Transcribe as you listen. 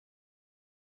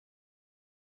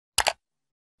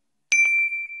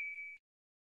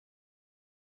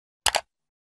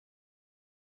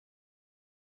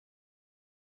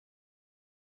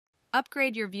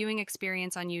Upgrade your viewing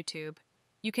experience on YouTube.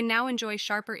 You can now enjoy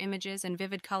sharper images and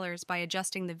vivid colors by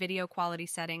adjusting the video quality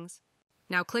settings.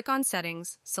 Now click on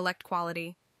Settings, select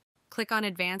Quality. Click on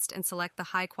Advanced and select the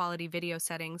High Quality Video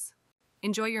settings.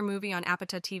 Enjoy your movie on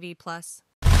APATATV+.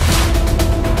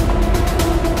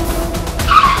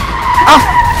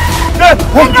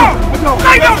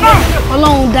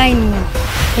 Ọlọ́run dá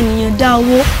ènìyàn dá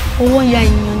owó ya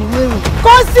ènìyàn ní wèrè.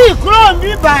 Kó sì kúrò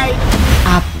ní báyìí.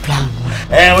 A plan.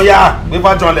 Ó yá, gbé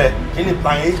fájọlẹ̀. Kí ni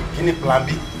plan A, kí ni plan B,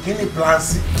 kí ni plan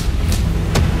C?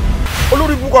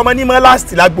 Olórí búkọ ọmọ ní mọ́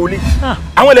last lágbólé.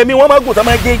 Àwọn ẹlẹ́mí wọ́n máa gùn tán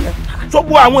máa gé yẹn. Tó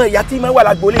bú àwọn ìyá tí máa wà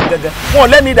lágbólé gangan. Wọ́n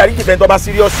lẹ́ni ìdáríjì fẹ́ tó bá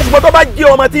serious. Ṣùgbọ́n tó bá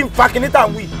jẹ́ ọmọ tí ń fa kinní tà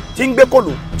ń wí, tí ń gbé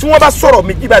kòlò, tí wọ́n bá sọ̀rọ̀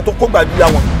méjì báyìí tó kó gbàdúrà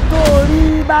wọn.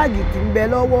 Torí báàgì tí ń bẹ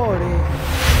lọ́wọ́ rẹ̀.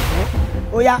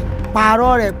 Ó yá,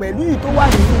 pààrọ̀ rẹ̀ pẹ̀lú èyí tó wà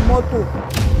nínú mọ́tò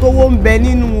tówó ń bẹ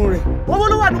nínú rẹ̀. Owó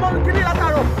ló wà nínú mọ́tò kiri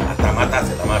látàárọ̀.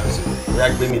 Àtàmátàsẹ̀ la máa fi ṣe. Ó yá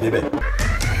gbé mi débẹ̀.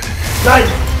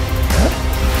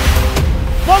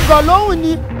 Mo gàn lóhùn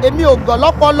ni èmi ò gàn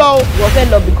lọ́pọlọ o. Wọ́n fẹ́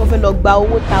lọ bí kò fẹ́ lọ gba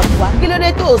owó tabua. Kí ló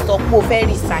dé tó o sọ pé o fẹ́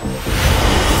resign?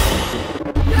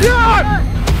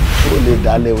 Ó lè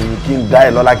dalẹ̀ Oyin kí n dá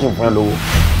ẹ lọ́lá kí n fún ẹ lówó.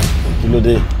 Kí ló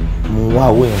dé? Mo wá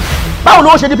owó yẹn. Báwo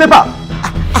ló ṣe di pépà?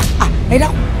 Ẹ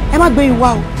dákun, ẹ má gbé ìwà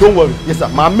o. Don't worry, yes sir,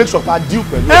 màá make sure I deal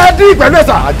pẹ̀lú. Ẹ dín pẹ̀lú ẹ̀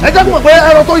sà. Ẹ jẹ́ kí mọ̀ pé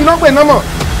ẹran tó iná pè náà mọ̀.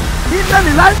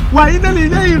 Ilé láì wà ilé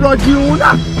ìrọ̀jì òun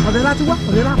náà. Ọ̀rẹ́ láti wá,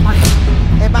 ọ̀rẹ́ láti padà.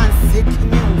 Ẹ bá ń ṣe kí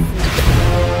ní òun fún.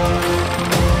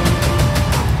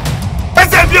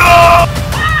 Ẹsẹ̀ bí o!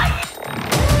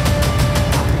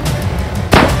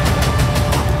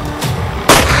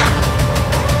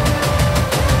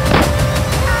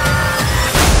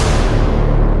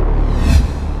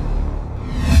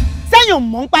 Sẹ́yìn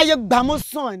mọ̀ ń páyé gbámú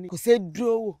sàn ni kò ṣeé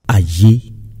dúró wò. Ayé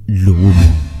lówó mọ́,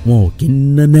 wọn ò kí ń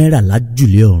ná náírà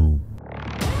lájùlé ọ̀run.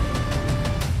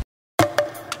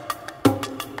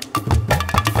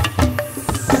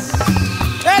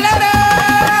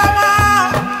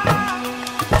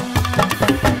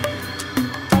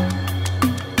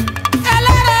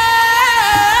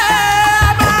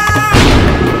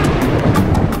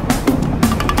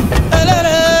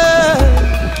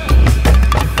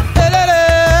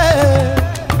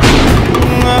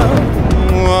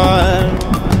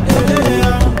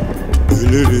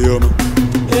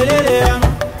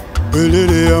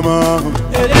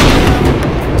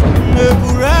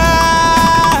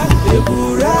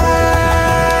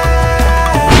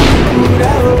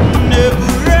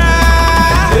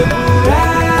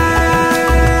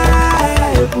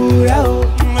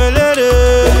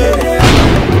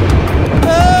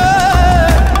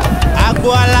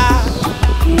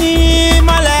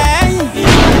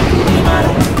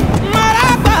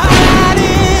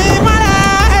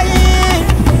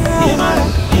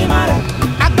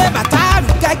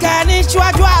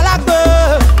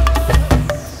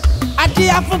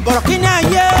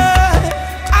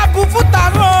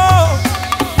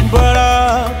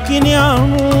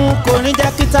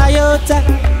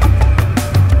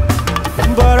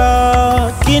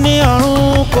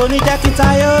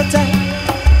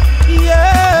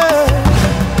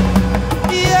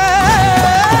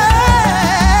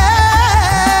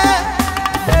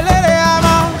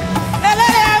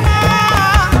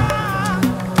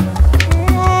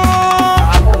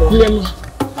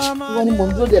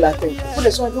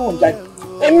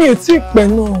 Èmi ò tí ì pẹ́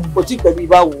náà. Kò tí ì pẹ́ bí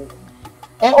báwo?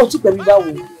 Ó tí ì pẹ́ bí báwo?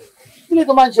 Kí ló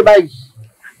tó máa ń ṣe báyìí?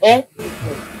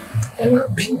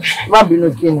 Má bínú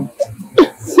kí ni?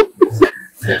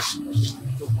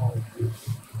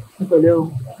 Pẹ̀lẹ́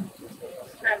o.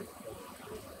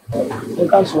 Ẹ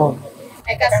ká sọ.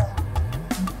 Ẹ ká sọ.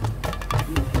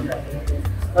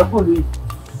 Ẹ kú lóyún.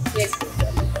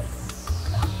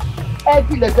 Ẹ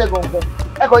kí lẹ́sẹ̀ gangan.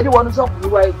 Ẹ kọ́ ní wọnú ṣọ́ọ̀bù ní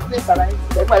wáyé ní ìsàlàyé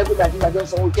ẹgbẹ́ àyẹ̀kọ́ ìdájí ìdájọ́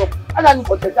sanwó ṣọ́ọ̀bù. Ádá ní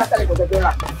kọ̀tẹ́ káàkiri kọ̀tẹ́ fẹ́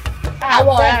rà.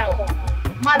 Àwọn ọ̀rẹ́ àkọ́kọ́.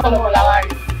 Má lọ mọ́ làwa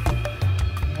rí.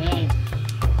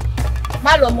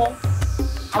 Má lọ mọ́.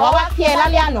 Àwa wá kí ẹ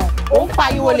lálẹ́ àná. Ó ń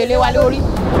pariwo lèlé wa lórí.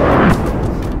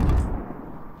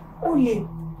 Olè.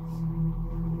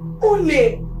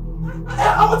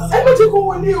 Ẹgbẹ́ tí kò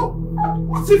wọlé o.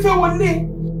 Wọ́n ti fẹ́ wọlé.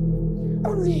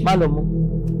 Má lọ mọ́.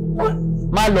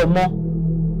 Má lọ mọ́.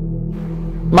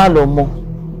 Má lọ mọ́.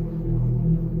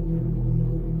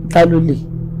 Ta ló lè?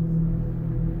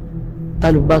 Ta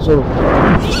ló bá sọ̀rọ̀?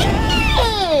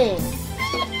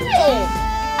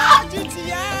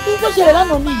 Kí ló ṣẹlẹ̀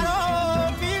lánàá mi yìí?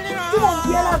 Tí mo ń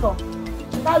bí ẹ lánàá,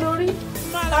 ta ló rí?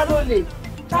 Ta ló lè?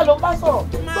 Ta ló bá sọ̀rọ̀?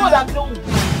 Tó dà mí lóhùn.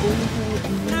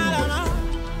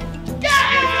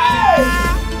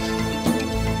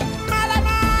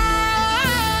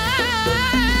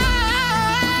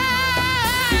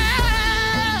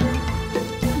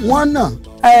 wọ́n náà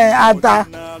ata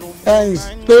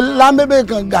pé lámbébé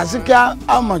kan gà sí kí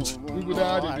how much.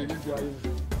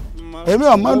 èmi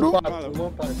ọmọdún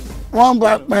wọ́n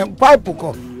bá pipe kọ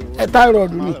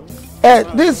thyroid ni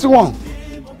this one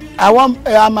I want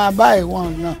I'm buy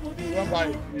one now.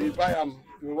 We buy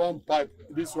one pipe.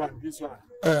 This one.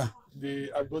 The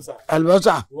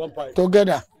albosa. One pipe.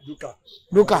 Together.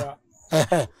 Duka.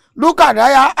 Duka.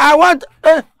 I want.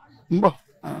 Mbo.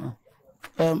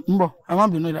 I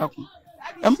want binu dakun.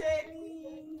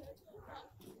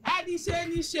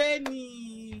 Ṣe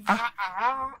ni.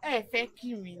 Ẹ fẹ́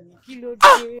kí mi ni kí ló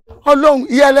dé. Ọlọ́run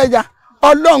iyẹlẹja.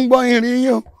 Ọlọ́run gbọ́ irin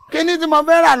yín o. Kíni tí mo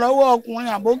fẹ́ rà lọ́wọ́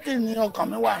ọkùnrin àbókí ni ọkàn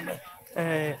mi wà ńbẹ̀.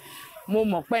 Mo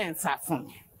mọ̀ pé ẹ̀ ń sá fún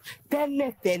mi.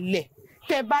 Tẹ́lẹ̀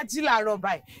tẹ́ bá jí làárọ̀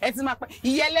báyìí ẹ ti máa pẹ́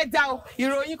ìyẹlẹ́dá o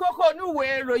ìròyìn kókó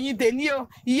onúwèé ìròyìn tèmi o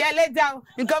ìyẹlẹ́dá o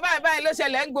nǹkan báyìí ló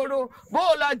ṣẹlẹ̀ ń gbòòrò bó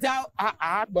o lọ jà o.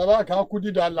 Bàbá kan kú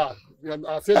dídá là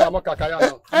àṣẹ ìdààmú kàkàyà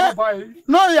náà.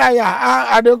 No yaya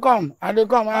I dey come I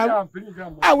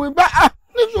will buy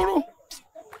nítorí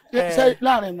ṣe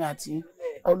láàrin mi àti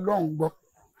Ọlọ́run gbọ́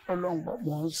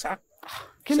mò ń sá.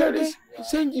 Kí ló dé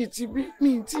ṣéǹjì ti bí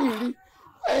mi tí ì rí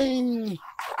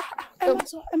ẹ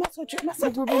má sọ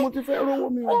gbogbo bí mo ti fẹ́ rówó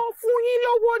mi o. Ó fún yín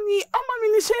lọ́wọ́ ni ọmọ mi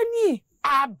ní ṣe ní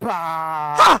àbá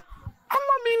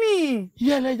ọmọ mi ní.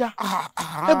 Iye ẹlẹ́ja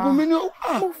ẹ̀bùn mi ní ó.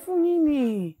 Mo fún yín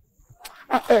ní.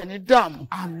 Ẹ ní dààmú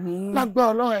Àmín. lágbára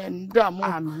Ọlọ́run ẹ ní dààmú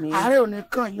Àmín. àárẹ̀ ò ní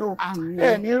kàn yín o Àmín.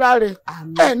 ẹ ní ráre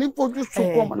Àmín. ẹ ní fojú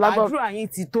sunkún ọmọ lágbára. Àdúrà yín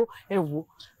ti tó ẹ wò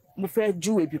mo fẹ́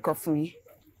júwèé ibì kan fún yín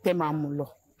tẹ́ máa mú lọ.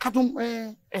 Ká tún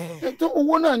tó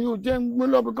owó náà ni ò jẹ́ ń gbé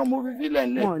lọ́bì kan mo fi fílẹ̀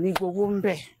ńlẹ̀. Wọn ò ní gbowó ń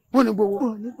bẹ̀. Wọ́n ní gbowó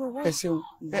ẹ ṣeun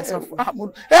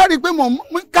ẹ rí i pé mo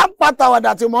ká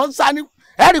pàtàwàdà tí mò ń sá ní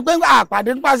ẹ rí i pé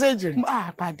àpàdé ń pàṣẹjì rẹ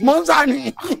mò ń sá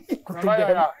ní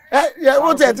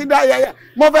ó tẹ̀ ti dá yẹyẹ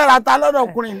mo fẹ́ ra ta lọ́dọ̀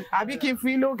ọkùnrin ni. Àbí kí n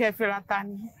fi ló kẹ́ fẹ́ ra ta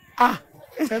ni.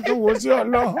 ẹ tó wò ó sí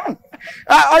Ọlọ́run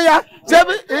ọ̀ya ṣé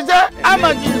iṣẹ́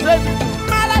àmọ̀jì ṣe.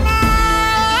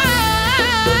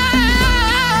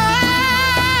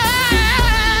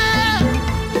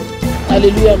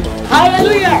 Hallelujah.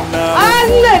 Hallelujah.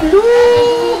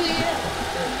 Hallelujah.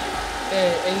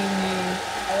 Ẹ̀yin ni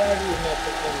aráàlú mi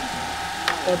àkọ́kọ́ mi.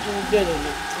 Ọdún bẹ̀rẹ̀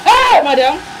ni.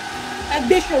 Madam, ẹ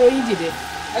gbé ṣòro yín dìde.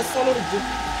 Ẹ sọ lórí ìjọ.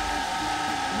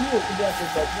 Ní òkú bí a ṣe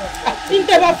gbàdúrà.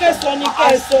 Nígbà bá fẹ́ sọ ní kẹ́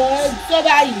ẹ sọ ẹ sọ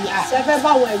báyìí. Ṣé fẹ́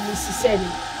báwọn ẹ̀mí ṣiṣẹ́ ni?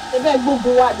 Ṣé fẹ́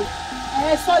gbógun wá ni?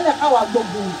 Ẹ sọ́lẹ̀ káwa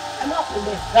gbógun ni. Ẹ má kú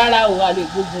bẹ́ẹ̀. Rárá o, a lè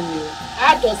gbógun ni o. A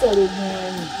jọ sọ̀rọ̀ ogun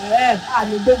ẹ̀yìn. A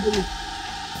lè gbógun ni.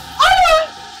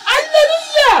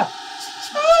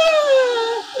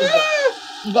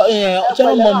 Ọjọ́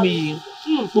mọ́ mi yìí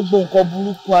gbogbo nǹkan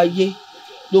burúkú ayé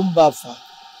ló ń bá fà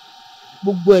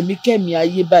gbogbo ẹ̀mí kẹ́mi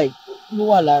ayé báyìí ló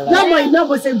wà lára. Lọ́mọ iná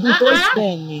bó ṣe gùn tó ṣe.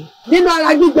 Bẹ́ẹ̀ ni. Nínú ara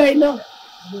gbígbẹ iná.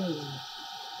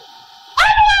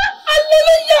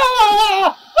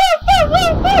 Hallelujah!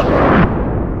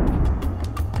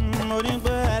 Mo ní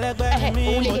pé ẹlẹgbẹ́ mi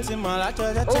mo ti mọ̀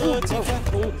látọjọ́ tí ó ti fẹ́.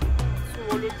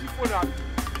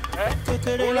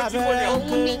 Kékeré lábẹ́rẹ́ ń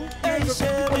ké ṣe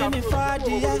mí ní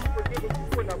fàdíyẹ.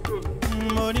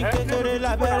 Mo ní kékeré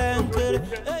lábẹ́rẹ́ ń ké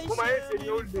ṣe mí ní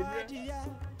fàdíyẹ.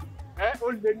 O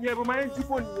lè ní ẹ bó máa ń jí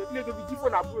fóònù yẹn kílé tó fi jí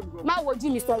fóònù àbúrò mi gan. Má wojú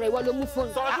mi sọ̀rọ̀ ìwọ ló mú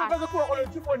fóònù. Sọ̀rọ̀ tó fẹ́ sọ pé ọkọ ló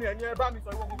jí fóònù ẹ̀ ní ẹ bá mi sọ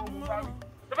ìwọ gbogbo mo bá rí.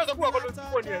 Tó fẹ́ sọ pé ọkọ ló jí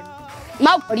fóònù ẹ̀ ní.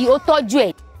 Má rí ó tọ́jú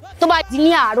ẹ̀ tó bá di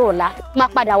ní àárọ̀ ọ̀la máa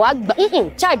padà wá gbà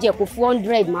cháàjì ẹ̀ kò fún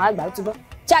 100 máa gbà ó ti bọ́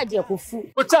cháàjì ẹ̀ kò fún.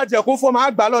 Ó cháàjì ẹ̀ kó fún máa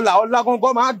gbà lọ́la ọ̀la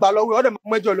gangan máa gbà lọ́wọ́ ọ̀dẹ̀ máa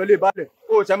mẹ́jọ lọ lè balẹ̀.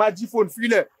 O ṣe máa jí fóònù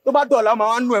fílẹ̀ tó bá dọ̀la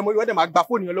máa nù ẹ̀ mọ́ ọ̀dẹ̀ máa gba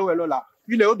fóònù yẹn lọ́wọ́ ẹ̀ lọ́la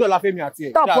fílẹ̀ ó dọ̀la fẹ́mi àti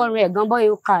ẹ̀. Tọ́pọ̀ ọ̀run ẹ̀ gan bọ́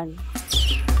yóò kà ní.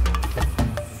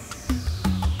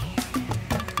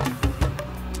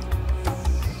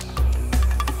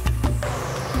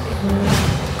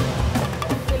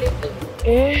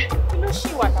 Kí ló ṣì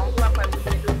wà táwọn tó wá pariwo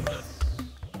lé lórí?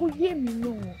 Kò yé mi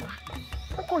náà.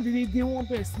 Ó kàn dédé wọ́n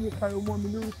bẹ̀rẹ̀ sí ní pariwo mọ́ mi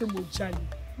lórí pé mo jalè.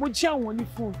 Mo jí àwọn ní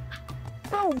fóònù.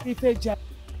 Báwo ni fẹ́ jà?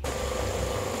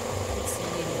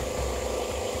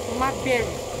 Mo má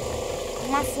bẹ̀rù. Mo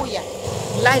má fòyà.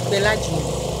 Láìpẹ́ lájù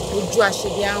ojú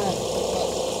aṣèlè àrùn.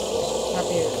 Má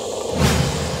bẹ̀rù.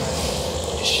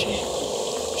 Ṣé.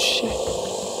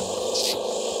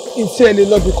 Ìtí ẹ lè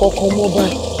lọ bí kankan mọ́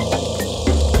báyìí.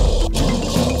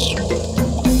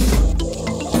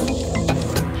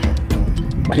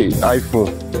 Hey,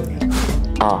 iPhone.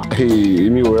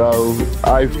 Èmi ò ra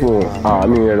iPhone.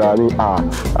 Mi ò ra ní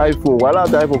iPhone. Wàhálà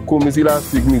tí iPhone kó mi sí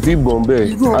last week mi tí bọ̀n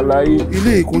bẹ́ẹ̀. Aláyé.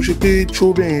 Ilé ìkún ṣe pé tó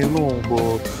bẹ́ẹ̀ náà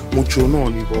bọ̀ mo jọ náà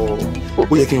ni bọ̀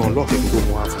ó yẹ kí n hàn lọ́ọ̀kẹ́ gbogbo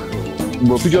mo wá fún mi.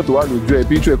 Bọ̀ píṣọ̀ tó wà lójú ẹ̀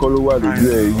píṣọ̀ ẹ̀kọ́ ló wà lójú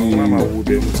ẹ̀ yìí. Má máa wo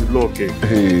bẹ́ẹ̀ mo ti lọ́ọ̀kẹ́.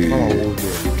 Má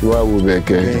máa wo bẹ́ẹ̀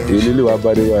kẹ́. Èlé lè wá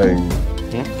bá dé wá ẹ̀yìn.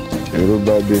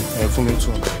 Yoruba dé. Ẹ fún mi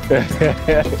 200.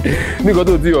 Nìkan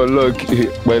tó ti unlock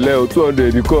pẹ̀lẹ́ o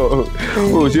 200 kọ́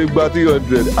o ṣe gba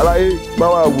 300 aláyé máa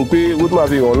wá wò pé owó tó máa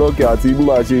fi unlock àti bí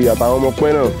máa ṣe àtàwọn ọmọ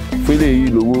pẹ́ náà fẹ́lẹ̀ yìí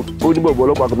lówó ó ní bọ̀bọ̀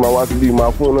ọlọ́pàá tó máa wá síbí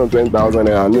máa fún náà 20,000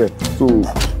 naira nù ẹ̀ so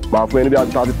máa fún ẹni bí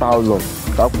 30,000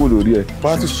 ká kú lórí ẹ̀.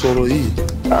 Bá ti sọ̀rọ̀ yìí.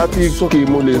 A ti kè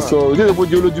mo lè sọ ṣé ìṣèpọ̀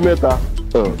jẹ́ olójú mẹ́ta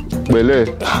pẹ̀lẹ́.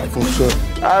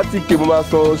 A ti kè mo máa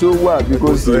sọ ṣé ó wà bí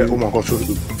kò sí. Ó mọ nǹkan sórí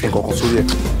fi nǹkan kan sórí ẹ̀.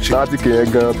 Láti kè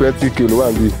yẹn gan 20k ló wà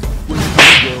níbí.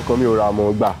 Ọkàn mi ò ra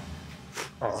mọ́ gbà.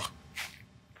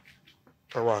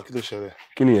 Ẹwà kí ló ṣẹlẹ̀?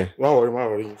 Kí ni yẹn? Má wọrí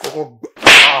kọ́kọ́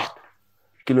gbà.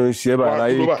 Kí ló ń ṣe ẹ́ bàrà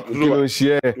yìí? Kí ló ń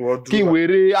ṣe ẹ́? Kí n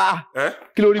wèrè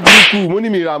kí ló rí burúkú? Mo ní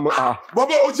mi ra mọ́.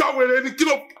 Bọ́bọ́ ó já wèrè ni kí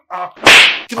ló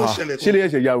ṣẹlẹ̀? Ṣé lè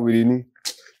ẹ̀ṣẹ̀ ya wèrè ni?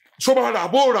 Ṣó máa rà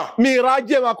bó rà? Mi ra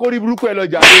jẹ́ máa kórí burúkú ẹ lọ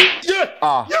jà ní.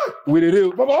 Wèrè rẹ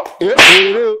o. Bọ́bọ́.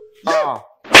 Wèrè rẹ o.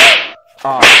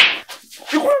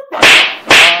 Ikú ìpàdé.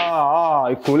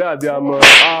 Ìkúnlẹ̀ àbí amọ̀.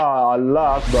 Allah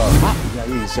Akbar. Ìyá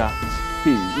yìí ṣá.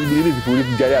 Ibi ilé ti forí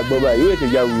jayé agbọ́n báyìí. Yóò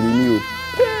ẹ̀ṣẹ̀ ya wèrè ni o.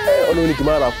 Ọlọ́run ní kí n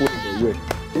máa ra fóònù ìwé ẹ̀.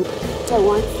 Ṣé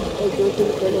wọ́n ti ẹjọ́ tó ń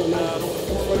tẹ́lẹ̀ náà?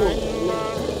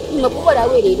 Ìmọ̀ púpọ̀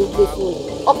dáwọ́ èrè ló gbé fún ẹ.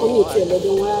 Ọkùnrin ò tiẹ̀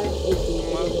lọ́dọ̀ wọn rárá ẹ̀jẹ̀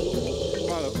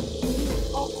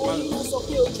ọkọ yìí ló sọ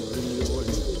pé ojú.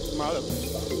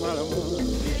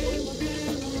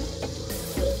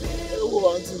 Ewo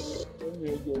àǹtí, ẹni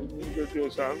ẹjọ́ ní kẹ́kẹ́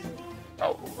ṣàánú.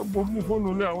 Mo mú fóònù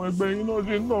lé àwọn ẹgbẹ́ yín náà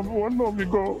ṣe náà bí wọ́n náà mi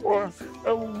gan.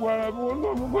 Ẹ wo gbogbo ara bí wọ́n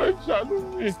náà mi gan ṣàánú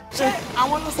mi. Ṣé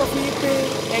àwọn ló sọ fún yín pé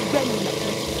ẹgbẹ́ mi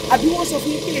nìkan? Àbí wọ́n sọ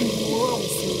fún yín pé èmi ni mo rọrùn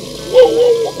sí i?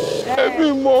 Ẹbí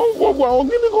mọ gbogbo àwọn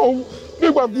kíní kan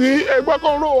nígbà tí ẹgbẹ́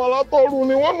kan rò wọ́n látọ̀run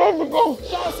ni wọ́n náà mi gan.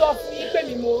 Ṣé wọ́n sọ fún yín pé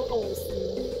mi mo rọrùn sí i?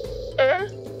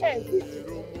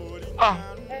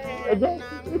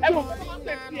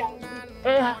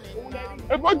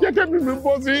 Ẹ bá jẹ́ kẹ́mi mi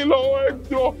bọ́ sí lọ́wọ́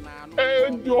ẹjọ́.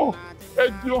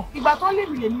 Ìgbà kan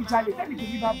lèmi jalè tẹ́lẹ̀ tó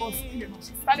bí bá bọ́ sí ilé náà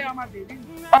ṣe sálẹ̀ wá máa bèèrè mi.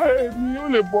 Èmi yóò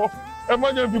lè bọ́ ẹ má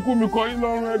jẹ́ fi kú mi kọ́ yín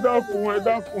lọ́rùn ẹ dákun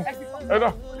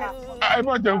ẹ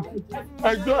má jẹ́ nkú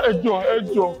ẹjọ́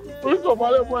oríṣiríṣi ọ̀bá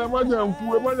lẹ́fọ́ ẹ má jẹ́ nkú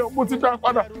ẹ má jẹ́ mo ti dá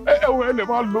padà ẹ̀wọ̀n ẹ lè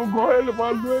máa lo gan ẹ lè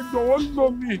máa lo ẹjọ́ wọ́n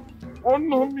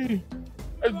nà mí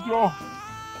ẹjọ́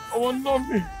wọ́n nà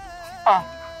mí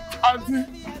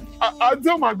àti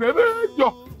ọmọ àgbẹ̀dẹ ẹjọ́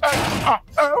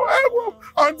ẹ̀wọ̀n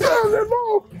àti ẹ̀lẹ́ lọ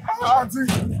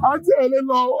àti ẹ̀lẹ́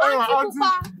lọ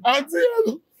àti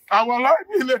ẹ̀lẹ́ àwọn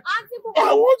aláìnílẹ̀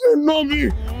àwọn ti ná mi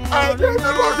àti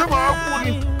ẹ̀lẹ́ lọ ṣé máa kú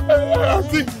ni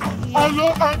àti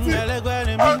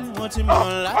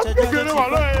kékeré wà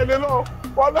láyé ẹ̀lẹ́ lọ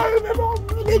wà láyé ẹ̀lẹ́ lọ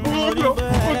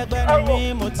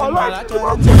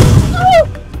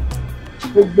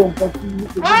gbogbo nǹkan tí mo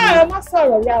ṣe. Ẹ má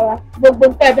sọ̀rọ̀ yára gbogbo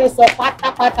nǹkan ẹ fẹ́ sọ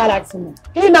pátápátá láti mọ̀.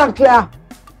 Kí náà kíá?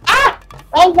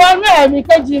 Ọgbọ́n inú ẹ̀mí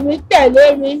kejì mi tẹ̀lé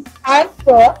mi à ń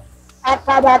sọ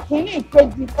àkàbà kínní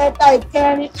ìkejì kẹta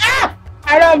ìkẹrin.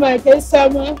 Ará ọmọ èké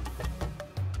sọmọ.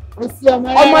 Kò sí ọmọ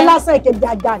rẹ. Ọmọ lásán ìkejì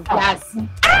ajá ni. Yàsí.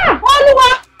 Olúwa!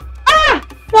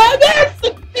 Bẹ̀ẹ́dì sí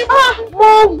ti mọ́. Mo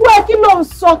gbọ́ ẹ kí ló ń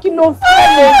sọ kí ló fẹ́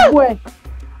mo gbọ́ ẹ.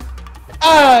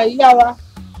 Ìyá wa.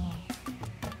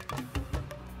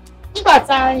 Nígbà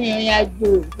tá a rìn ìrìn àjò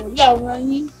lórí àwọn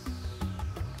yín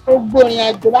gbogbo ìrìn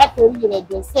àjò láti orí rẹ̀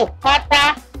dẹ̀sẹ̀ pátá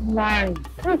máa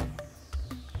rìn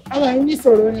àwọn yìí ní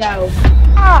ìṣòro ńlá o.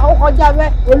 Ó kọjá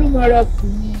bẹ́ẹ̀ olúmọ̀ọ́rọ̀ kù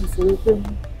ní ìṣòro tó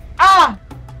ní.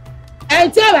 Ẹni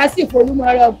tí ọ̀rá sì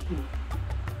folúmọ̀ọ́rọ̀ kù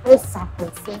ó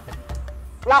ṣàkọsẹ́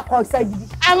lákọsẹ́ gidi.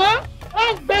 Àmọ́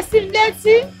wọ́n gbé sí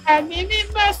létí ẹ̀mí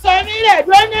mímọ́ sọ nílẹ̀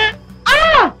lónìí.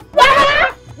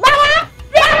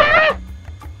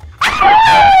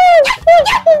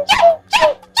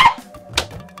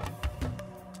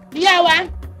 Ìyá wa,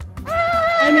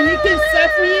 ẹni ní kí n sọ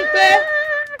fún yín pé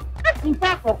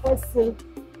nǹkan àkọ́kọ́ ṣe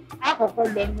àkọ́kọ́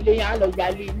lọ nílé yẹn á lọ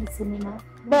yálé ní sinimá.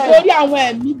 Lórí àwọn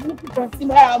ẹ̀mí burúkú kan sí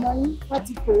lára ọmọ yín wọ́n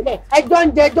ti kò lẹ̀. Ẹjọ́ ń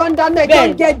jẹ ẹjọ́ ń dáná ẹjọ́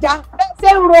ń jẹja ṣé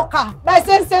ń roka bẹ́ẹ̀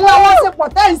ṣe ń ṣe lọ́wọ́sẹ̀pọ̀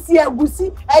tẹ́ ń ṣe ẹ̀gúsí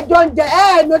ẹjọ́ ń jẹ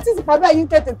nọ́tìsì pọ̀ bẹ́ẹ̀ yín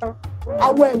tètè tán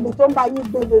àwọn ẹ̀mí tó ń bá yín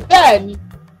gbélé. Bẹ́ẹ̀ ni.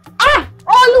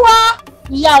 Olúwa!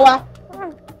 Ìyá wa,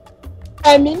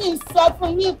 ẹ̀mí ní sọ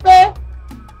fún yín pé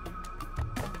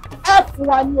ẹ fún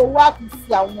wa ní owó àfìsí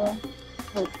àwọn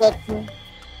nǹkan tún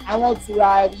àwọn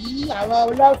tùràrí àwọn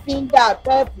ọlọ́fíńdà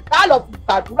pẹ́ẹ̀pù ká lọ fi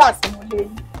gbàdúrà sínú ilé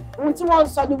yín. Ohun tí wọ́n ń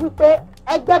sọ ni wípé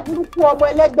ẹgbẹ́ burúkú ọmọ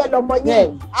ẹlẹ́gbẹ́ lọmọ yín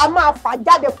a máa fà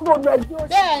jáde kúrò ní ẹgbẹ́ òṣèlú.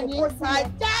 Bẹ́ẹ̀ni fà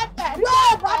jáde yóò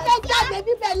bá fẹ́ jáde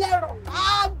bíbẹ̀ lẹ́rọ á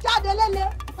jáde lélẹ̀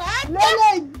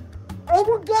yìí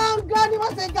òun gángan ni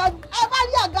wọ́n ṣe ga ẹ bá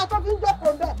rí àga tó fi ń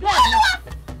jókòó bẹ́ẹ̀.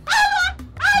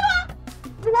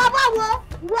 Ìwọ báwo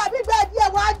ìwọ bíbẹ̀ díẹ̀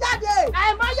wá jáde.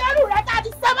 Àìmọyẹrù rẹ ta ti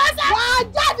sẹ́mẹ́sẹ́. Wá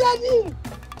jáde ni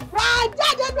wá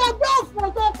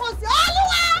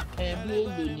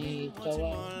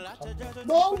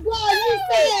Mo ń gbọ́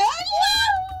nífẹ̀ẹ́.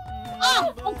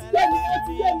 Ó ti yé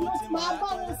mi, ó ti máa bá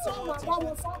wọn sọ. Wọ́n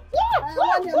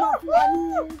ní ẹ máa fi wá ní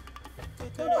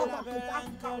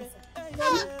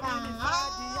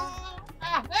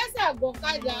ẹsẹ̀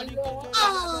àgbọ̀kadà lọ.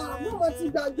 Mo ti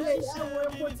gbàgbé ẹ̀wọ̀n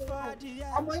epo ti wà.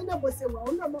 Ọmọ yín náà bó ṣe wà, ó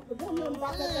náà mọ̀ pé bóun náà ń bá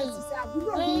kẹ́kẹ́ ṣiṣẹ́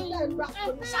àbúrò mi ń tẹ̀ ń gbà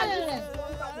pẹ̀lú ṣáájú ẹ̀sìn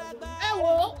wọn gbàgbọ́. Ẹ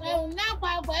wo ẹ̀hún náà pa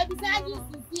ọkọ̀ ẹbí ṣáájú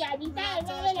sí àbí táyà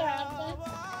lọ́wọ́ lè rà fún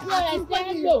ní ọ̀rẹ́ tí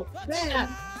ẹ lò. Bẹ́ẹ̀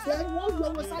ṣe wọ́n gbọ́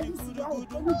wọn ṣáájú sí lọ́hùn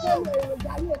tó ní kó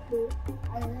èròjà yóò pé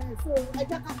so ẹ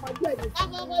jẹ́ ká pàdé ẹ̀ lóṣù.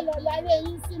 Akọ́kọ́ lọ yàrá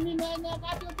eyín sí mímọ́ náà ká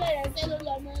tó bẹ̀rẹ̀ ṣẹ́ lórí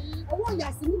ọmọ yín. Owó ìyà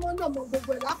sí mímọ́ náà mọ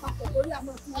gbogbo ẹ̀ lápapọ̀ torí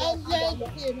àmọ́ fún wọn. Ẹ jẹ́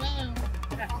ìdíje náà.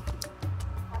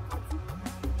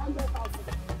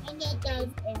 100,000.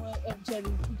 Ẹ̀wọ̀n ẹ̀jẹ̀ ni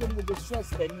nítorí gbogbo stress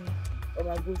rẹ̀ ní ọmọ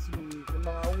agbó ti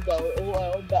ọmọ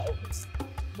ọ̀dà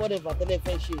whatever tẹ́lẹ̀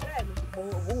fẹ́ ṣe.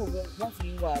 Wọ́n fi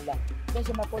ń wàhálà. Bẹ́ẹ̀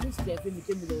ṣe máa kọ́ ní ìsìnkú ẹ̀fẹ́ mi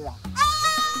kémi lọ rà.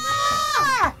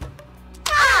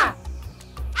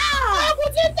 Ọkùn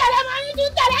tí ń tẹ̀lé máa ń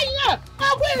tún tẹ̀lé yín náà.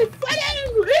 Ọkùn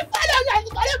ìfẹ́lẹ́ ọjà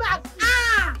ìkọ́lé bá.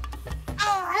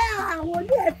 Àwọn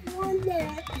olú ẹ̀ fi wọ́n lẹ̀.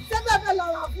 Sẹ́fẹ̀ fẹ́ lọ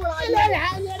rà fúnra yín. Ilé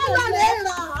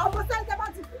rà ọmọ sẹ́ńtẹ́ bá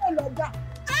ti kúrò lọ́jà.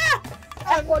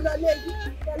 Ẹ̀kọ́ lọ lé yí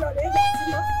ẹ̀lọ́ lè yẹ sí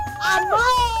lọ. Àmọ́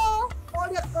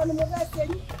orí kan ni mo fẹ́ ṣe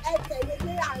ní ẹ̀tẹ̀lé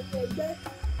ní àárín ẹgbẹ́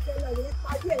ẹ̀lọ́ lè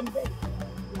parí ẹ̀ ń bẹ̀.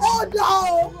 Ó dà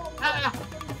o.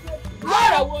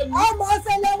 Lọ́rọ̀ wo ni? Ọmọ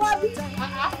ọ̀sẹ̀lẹ̀ wá bí.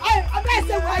 Ọbẹ̀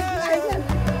ṣe wá ju ẹ̀yẹ.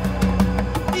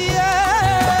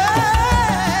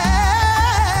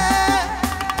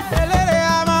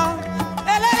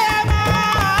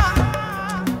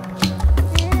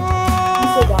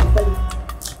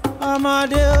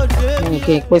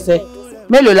 Nǹkan ìpèsè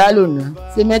mélòó la lò ná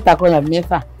ṣé mẹ́ta kan yàbí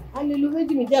mẹ́fà. A lè lo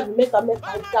méjì àbí mẹ́ta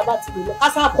tá a bá ti lè lọ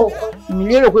kásá kọ̀ọ̀kan. Mi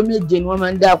lérò pé méje ni wọ́n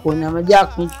máa ń dàpọ̀ ní àmọ́já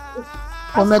pín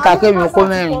kó mẹ́ta kémi kó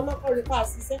mẹ́rin.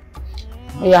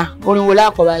 Ọ̀yà orin wo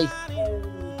lákọ̀ báyìí?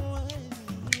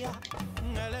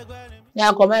 Ní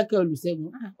akọ Michael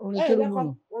Olùṣègùn orin kéré mú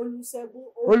nù.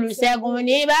 Olùṣègùn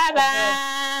ní bàbá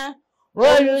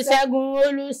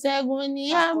Olùṣègùn ní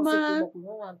àmọ́.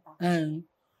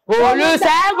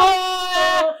 Olùṣègùn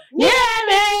ní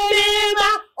ẹ̀mí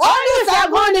mímọ́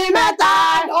Olùṣègùn ní mẹ́ta.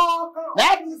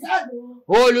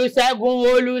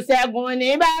 Olùṣègùn ní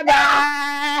bàbá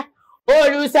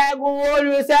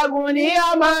Olùṣègùn ní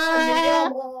ọmọ.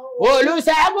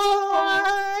 Olùṣègùn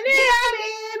ní ẹ̀mí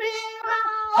mímọ́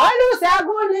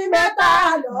Olùṣègùn ní mẹ́ta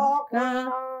lọ́kan.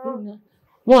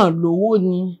 Wọ́n lówó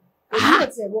ni. Èyí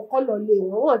ti ẹ̀wọ̀n kọ́lọ̀ lé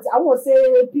wọn àwọn ṣe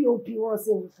pop wọn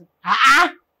ṣe nǹkan.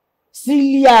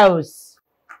 Silius.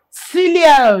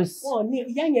 Wọ́n ní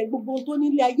ìyá yẹn gbogbo tó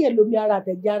nílé ayé lómi ara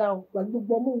àtẹ̀jára o pẹ̀lú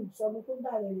gbogbo ọmọ ìsọmọ tó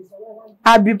bá rẹ̀ lè sọ̀rọ̀ wọn.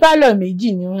 Àbí pálọ̀ méjì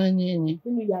ni wọ́n ní ni.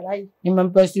 Nínú yàrá yìí. Ní máa ń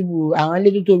pẹ́ síbu àwọn ilé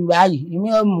tó tóbi báyìí. Èmi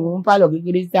ò mú pálọ̀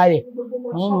kékeré sálẹ̀.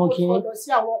 Wọ́n mú kí. Wọ́n lọ sí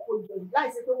àwọn ọkọ̀ ìjọba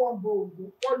láìsí pé wọ́n bo òògùn.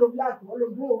 Wọ́n lo black, wọ́n lo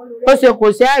blue, wọ́n lo red. Ó ṣe kò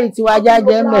sí àrí tiwa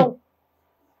jáde mẹ́.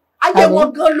 Ayé wọn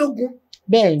gan lógun.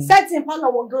 Bẹ́ẹ̀ni. Sẹ́tì pálọ̀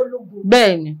wọn gan lógun.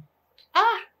 Bẹ́ẹ̀ni.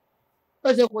 Ó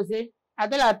ṣe kò sí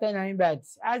àtọ́lá 10 naira bàtì.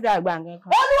 Á sì àgbà nǹkan kan.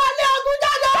 Olúwalé ogun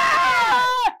jáde!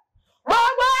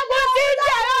 Gbogbo ogun tí ń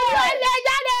jà lórí ilé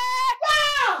jáde!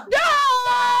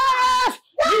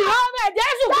 Ìhọ́mẹ̀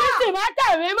Jésù Kristi má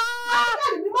tẹ̀mí mọ́!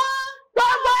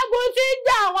 Gbogbo ogun tí ń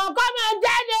jà àwọn kọ́ máa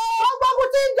jáde! Gbogbo ogun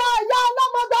tí ń jà ìyá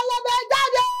ọlọ́mọdé ọlọ́mọdé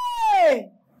jáde!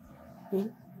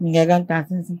 Nǹkan kan ta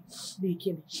sínsín. Bí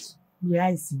kíni? Bí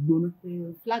ráìsì gbóná.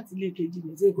 Fúláàtì ilé kejì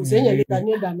ní ṣe kò séyìn lè ta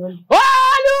ní ìdáná ni.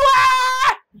 Olúwa!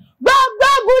 Gbogbo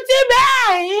ogun tí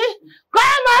bẹ́ẹ̀ yín kọ́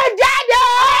máa jáde!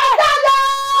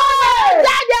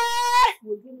 Jáde!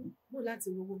 Mo láti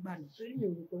rówó gbà ní torí mi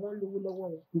ò rò pé wọ́n lówó lọ́wọ́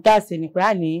wọn. Níta ṣe ni pé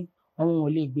àní àwọn ò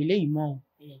lè gbélé yìí mọ́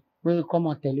pé kọ́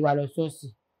mọ̀ tẹ̀lé wa lọ ṣọ́ọ̀ṣì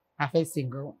afẹ́sẹ̀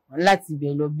gan láti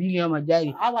ibẹ̀ lọ bílíọ̀nù ọmọ jáde.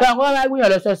 Tó àwọn ọmọ bá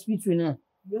gbìyànjú lọ sọ́ọ̀sìpìtì náà.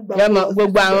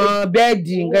 Gbogbo àwọn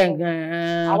bẹ́ẹ̀dì nǹkan.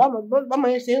 Àwọn ọmọ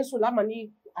yẹn ṣe ń sùn lámà ní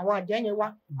àwọn àjẹ́ yẹn wá.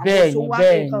 Bẹ́ẹ̀ni.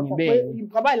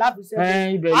 Nǹkan báyìí láti ṣe é.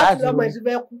 Àti ọmọ yẹn ti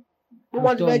fẹ́ kú. Bí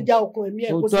wọ́n ti fẹ́ já okùn ẹ̀mí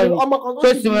ẹ̀ kó sí ọmọ kan tó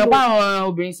sì mọ̀ pé àwọn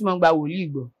obìnrin sì máa ń gba wòlíì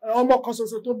gbọ́. Ọmọ kan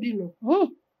ṣoṣo tó bínú.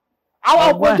 Àwọn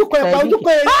ọkọ̀ ojúkọ ẹ̀pà ojúkọ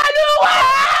ẹ̀. Olúwa!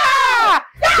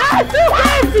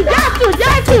 Jésù!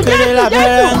 Kékeré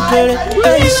lábẹ́rẹ́ ń kéré,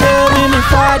 èyí ṣe mí ní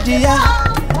fàdíyà.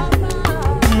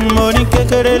 Mo ní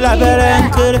kékeré lábẹ́rẹ́ ń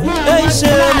kéré, èyí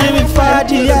ṣe mí ní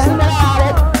fàdíyà.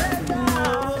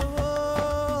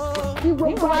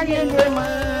 Gbogbo ayé lè mọ̀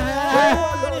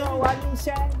wá ní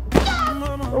iṣẹ́.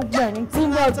 Gbogbo ẹni tí ń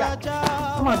bọ̀ jà,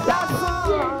 ọmọ jà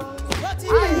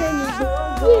fún ayé ní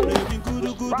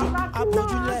gbogbo. Bàbá tí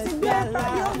náà ti gbé ẹ̀ta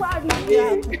yóò wà rí bí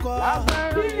àkùkọ.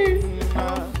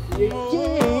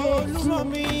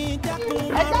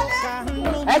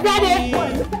 ẹ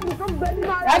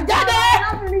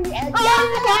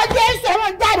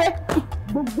jáde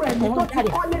gbogbo ẹ̀mí tó ti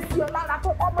kọ́lé sí ọ lára tó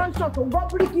kọ́ máa ń ṣàn tó ń gbọ́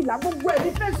bíríkìlà gbogbo ẹ̀mí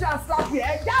fèsì àṣàfì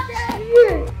ẹ jáde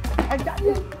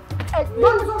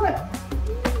lórí sọ́fẹ̀.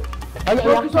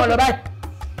 ẹ̀yọ́ sọ lọ báyìí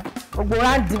gbogbo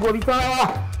ráǹdì gorí tó rọwà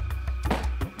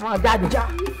wọn jáde já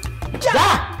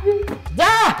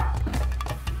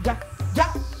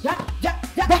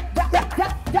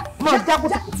mọ̀ já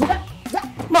kutukutu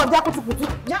mọ̀ já kutukutu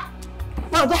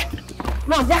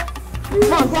mọ̀ já.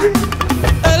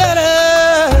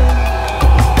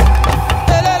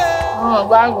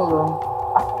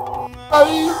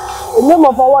 Èmi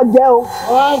mọ̀ fọwọ́ jẹ́ o.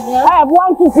 Ẹ bí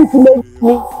 1 2 6 méjì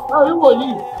ni. Orí wòlíì.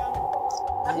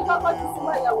 Àbí kọ́kọ́ ti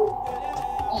súnmọ́ ìyàwó.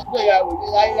 Ìgbéyàwó ní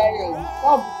láyéláyé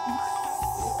o.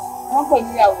 Wọ́n pè ní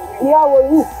ìyàwó. Ìyàwó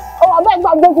yìí. Ó wà bẹ́ẹ̀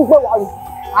gbàgbé ti pé wà ní.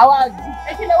 Àwa yìí.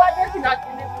 Èkí lè wá dé sí láti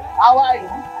ní. Àwa yìí.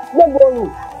 Gbogbo òrùn.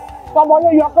 Tọmọ ló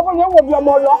yọ kọ́mọ yóò wò bí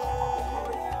ọmọ lọ.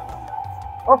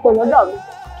 Ó pè lọ́dọ̀ mi.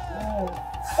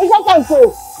 Iṣẹ́ kẹ̀kẹ́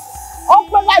ó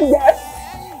pé láìjẹ́.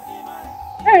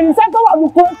 Irinṣẹ́ tó wà ní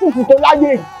kúrẹ́tìsì tó láyé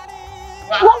yìí.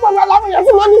 Wọ́n pè lọ láwọn èèyàn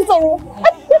tí wọ́n ní sọ̀rọ̀.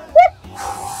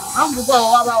 À ń bùkọ́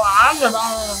wa bá wa, à ń bẹ̀ bá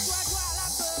wọn.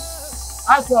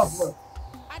 Á sọ ọ̀pọ̀.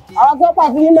 Àwọn tó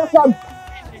pàṣẹ ní mẹ́sàn-án.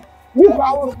 Nípa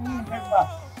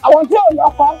àwọn tí ò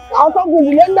lọ́kọ, àwọn tó gùn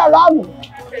ìdílé ń dà láàmú.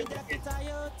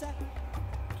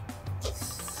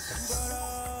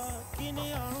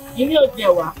 Ilé òkè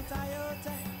wá.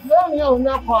 Lóòrùn òun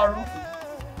náà kọ ọ̀run.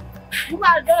 Nígbà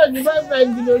tó ò ní fẹ́ fẹ́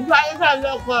ìdìbò ojú ayé fẹ́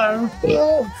lọ́kọ ọ̀run.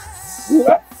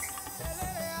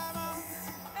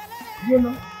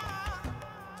 Gbóná.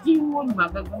 Tí wọ́n ní màá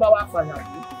gbọ́ bá wá padà dé.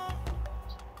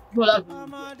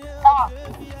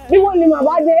 Bí wọ́n ní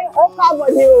màá dé, ó káàbọ̀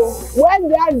ni o.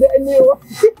 Wẹ́ẹ̀dì àdé ni o.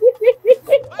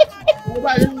 Mo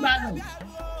bá yín gbádùn.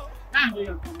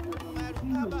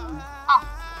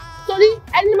 Torí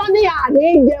ẹni máa ní àní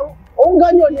jẹun, òun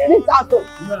gan ni ò ní rí tààtò.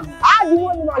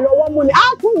 Àdìwọ́ ni màá lọ́wọ́ mú ni, á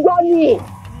tún gbọ́ ni.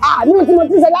 Àní tí mo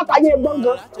ti ṣe látàyè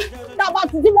gbọ̀ngàn. Tá a bá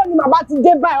ti tí wọ́n ní màá bá ti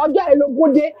dé báyìí, ọjọ́ ìlógún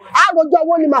dé, àròjọ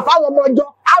owó ni màá fáwọn ọmọ ọjọ́,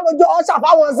 àròjọ ọ̀ṣà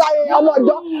fáwọn sáré ọmọ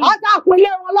ọjọ́, ọ̀tá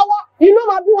àpínlẹ̀ wọn lọ́wọ́, inú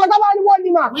màá bí wọn sábà ní wọ́n ní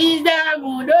mà. Wisdom,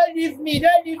 don't leave me.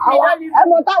 Ẹ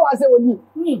mọ táwa ṣe òní,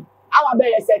 àwa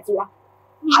bẹ̀rẹ̀ ṣẹ̀ tiwa.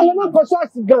 Àwọn ọmọ kan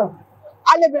ṣọ́ọ̀ṣì gan-an.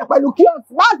 A lè bẹ̀rẹ̀ pẹ̀lú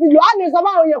kíọ̀sì láti lò á lè sọ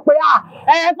fáwọn èèyàn pé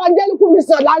evangelical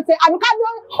mission láti àbíká ní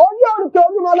orí òrùkè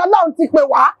olúmọ ọlọ́run ti pè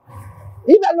wá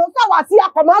ibẹ̀ ló sọ wá sí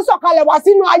akọ̀mọ́ sọ̀kalẹ̀ wá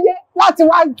sínú ayé láti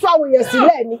wá tú àwọn èèyàn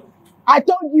sílẹ̀ ni I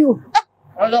told you.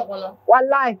 Ọlọ́pọlọ.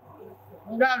 Wàláì.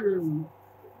 Mo dáre rò.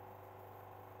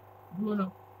 Dúró náà.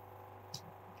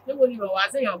 Ṣé mo ní rọ̀ wá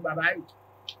séèyàn bàbá yìí?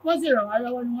 Wọ́n sì ràn wá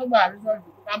lọ́wọ́ ni wọ́n gbà àrísọ́ọ̀tì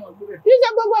ká mọ̀ gbé rẹ̀. Kì í ṣe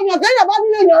gbogbo èèyàn kéèyàn bá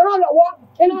nílé èèyàn ràn lọ́wọ́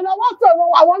ìrànlọ́wọ́ sọ̀rọ̀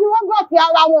àwọn ni wọ́n gọ̀ọ̀fì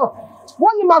ara wọn.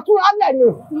 Wọ́n ní màá túra lẹ̀ nù.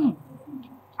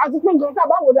 Àti pé nǹkan tá a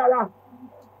bá wò dára,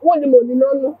 wọ́n ní mo níná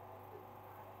nú.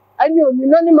 Ẹni ò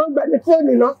níná ní mọ̀ ń gbẹ̀lẹ̀ tí ò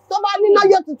níná. Tó bá níná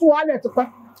yóò tuntun wà lẹ̀ tipẹ́.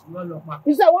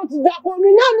 Iṣẹ́ wọn ti dà kò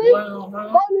níná ní.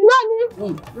 Kò níná ní.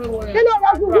 Iná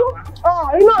rẹ̀ dúdú.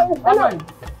 Iná.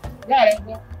 Ìyá rẹ̀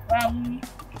gbọ́, bá a mú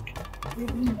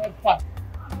ibi mẹ́fà.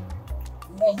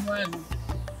 Ọmọ ẹ̀nu.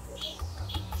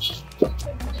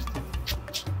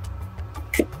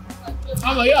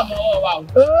 Ọmọ yóò mọ ọwọ́ wa o.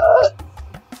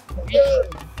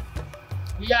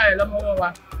 Ìyá rẹ̀ lọ́mọ ọwọ́ wa.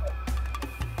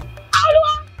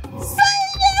 Olúwa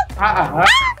sẹ́yìn.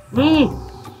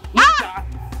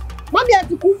 Mọ́mí ẹ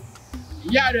ti kú.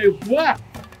 Ìyá rẹ̀ kú à.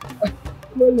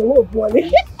 Mo lè wò fún ọ ní.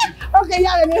 Ókè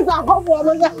ìyá rẹ̀ ní sọ àkọ́kọ́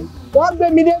ọmọ náà. Wọ́n gbé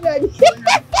mi débẹ̀ ni.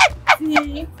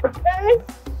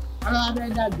 Ọlọ́wọ́ fẹ́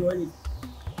dàgbọ́ rẹ̀.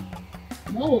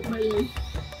 Mo wò pé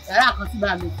yàrá kan sí bá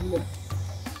mi sílẹ̀.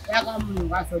 Yàrá kan mú mi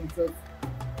wá sọ ìṣọ́ọ̀tì.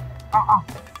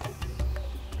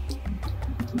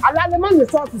 Alálẹ́ má ní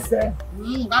sọ́ọ̀tì sẹ́.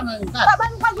 Bàbá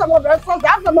ní pàṣẹ ọmọ bẹ̀rẹ̀ sọ́ọ̀tì,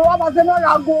 á sọ̀rọ̀ wá máa ṣe lọ́ra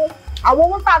ago. Àwọn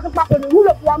owó tá a ti papọ̀ ní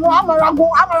wúlò fún wa mọ́, á máa ra ago,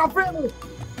 á máa ra fíìmù.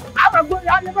 Á máa gbé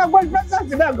ìyá ní fẹ́ gbé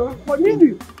ìgbésẹ̀sì náà gan. Kò nídìí.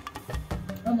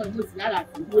 Ọmọ ìlú sì lára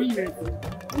àti orí rẹ̀ kò.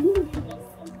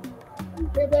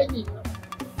 Ṣé bẹ́ẹ̀ ni?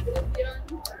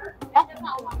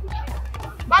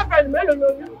 Báfẹ̀lì mélòó ló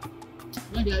ní?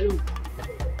 Wọ́n dẹ̀ lò.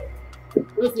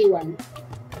 Ó ṣe wà ní.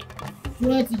 Tí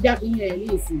wọ́n ti já kíní ẹ̀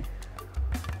léèsì.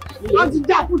 Wọ́n ti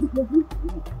já kútukùkù.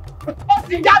 Ó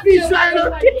ti já bí iṣu ẹran.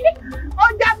 Ó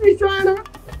já bí iṣu ẹran.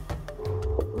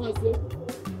 Wọ́n ṣe.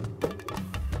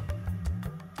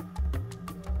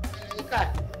 Ẹ̀ka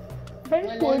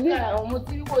àwọn ọmọ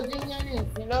tí kò sí yẹn ní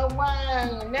ìsìn lọ́gbọ́n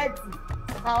nẹ́ẹ̀tì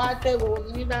káwá tẹ̀ wò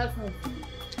ní dásùn.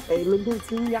 Ẹ̀yìn lógún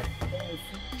ti ń yá.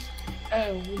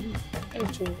 Ẹ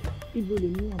jọ ibo lè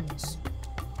ní ọmọ sùn.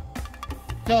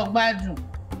 Tó gbádùn.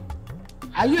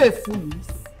 Are you a fool?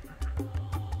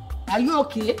 Are you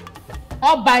okay?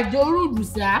 Ọba ìjòrúdù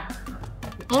sá.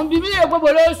 Òun bí mi lè gbogbo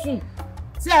lóṣù.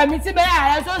 Tí ẹ̀mí tí bẹ́ẹ̀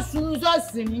ààrẹ tó sùn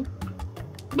sọ́ọ̀sì ni.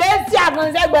 Gbèsè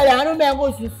àkànṣẹ́gbẹ̀rẹ̀ àánú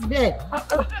mẹ́kọ̀ọ́ sùn síbẹ̀.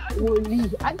 Wòlíì,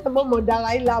 Adémọ́mọ́ dára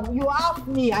ilà, you have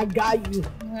me, I got you.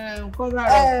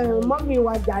 Mọ́mí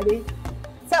wa jàre.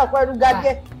 Ṣé ọ̀pọ̀ ẹrú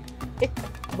gádẹ́?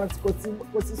 But kò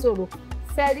sí sọ̀rọ̀.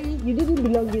 Sẹ́rí, you didn't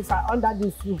belong under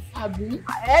this roof. Àbí?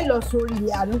 Ẹ lọ sórí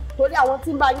ilé àánú. Torí àwọn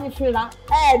tí ń bá yín fínra,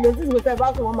 notice pé tẹ́ bá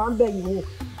sùn wọ́n máa ń bẹ̀ yín wò.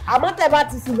 Àmọ́ tẹ́ bá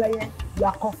ti síbẹ̀ yẹn, you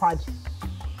are covered.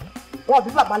 Wọ́n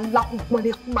bí bàbá lápò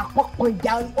pọ́nlé máa pọ́pọ́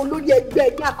ìjà olórí ẹgbẹ́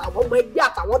ẹgbẹ́ àtàwọn ọmọ ẹgbẹ́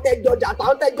àtàwọn tẹ́jọ́ ọjà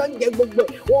àtàwọn tẹ́jọ́ ń jẹ gbogbo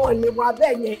ẹ̀ wọ́n lè wọ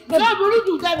abẹ́ yẹn. Ṣé burú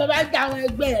jù tẹ́ bàbá jẹ àwọn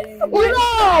ẹgbẹ́ rẹ̀? Irọ́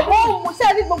wọ́n mú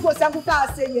sẹ́ẹ̀rí gbogbo ìṣẹ́kù tá a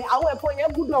ṣe yẹn àwọn ẹ̀fọ́ yẹn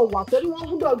gbúdọ̀ wà torí wọ́n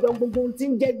gbúdọ̀ jọ gbogbo ohun tí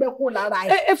ń jẹ́ ẹgbẹ́ kù lára ẹ̀.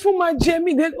 Ẹ fún máa jẹ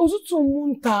mí òtútù mú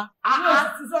ń ta. Àwọn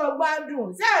ti sọ̀rọ̀ gbádùn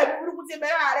ṣé ẹ̀rí burúkú ti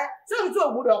bẹ̀rẹ̀ rẹ̀ ṣé òun tó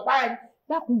gbúdọ̀ pa ẹ̀.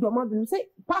 Dákùnjọ mọ́bìnrin ṣé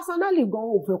pásánálì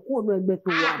gan-an ò fẹ́ kú òun ẹgbẹ́ tó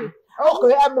wà ní. Ókè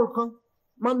ẹ mọ nǹkan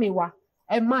mọ́mì wa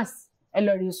ẹ máàsì ẹ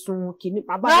lọ rí sun kìíní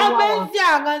bàbá yín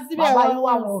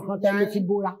wà wọn kan tẹ́lẹ̀ fi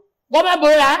bóra. Wọ́n bẹ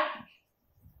bóra.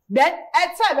 Then ẹ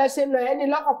tí ẹ bẹ ṣe lọ ẹ ní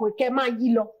lọ́kàn pé kẹ máa yí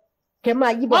lọ kẹ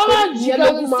máa yí bọ pé ìyẹn ló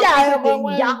kú máa ń tètè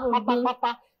yá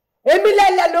pátápátá. Èmi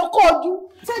lẹ́lẹ̀ ló kọ́ ojú.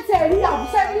 Tẹ́tẹ̀ rí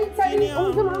àbúṣẹ́rí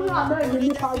ohun tó máa ń rà náà èmi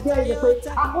nípa ọjọ́ ẹ̀yẹ pé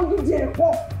àkójúdi ẹ̀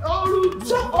pọ̀.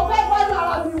 Ṣé o fẹ́ gbọ́dọ̀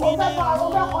ara mi o fẹ́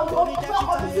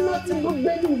kọjú sí ló ti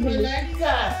gbé ní ìlú.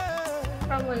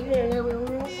 Ọmọ ilé rẹ̀ wẹ̀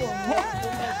wọ́n pọ̀.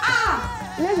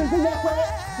 Lẹ́yìn tó jẹ́ pé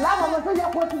láwọn ọmọ tó jẹ́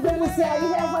pé ó ti gbé mú sí ayé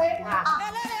jẹ́ pé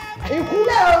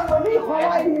ìkúlẹ̀ ọ̀pọ̀ ní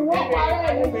ìkọ̀wá ni wọ́n parẹ́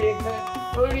rẹ̀.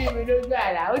 Orí mi ló gbà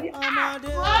rà ó ní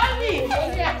mọ́mì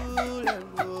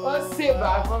ó ṣèbà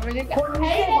fún mi nígbà. Ẹ̀yin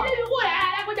lè ní ìwúwo rẹ̀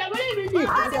alágbèjà gbọ́dọ̀ mi nì.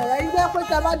 Àṣẹ̀rẹ̀ yín jẹ́ pé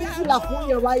tẹ́lá ní fìlà fún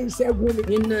yẹn wáyé ìṣẹ́gun ni.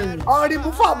 Ọ̀rìn mú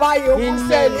fọ̀ báyìí ó kú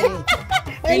sẹ́ni.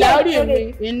 Ìlà orí mi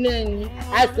iná ni.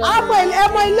 Ẹmọ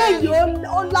ilé yìí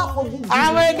ó láfojú.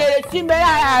 Àwọn ègbèrè tí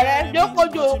mẹ́rin ara rẹ̀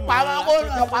lókòjò pàwọn kó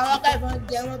ràn pàwọn kẹfọ́n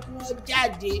jẹ wọn kí wọ́n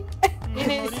jáde.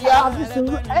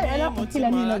 Ẹlẹ́kùn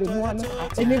kílẹ̀ ní ilẹ̀ rẹ̀ mú wa náà.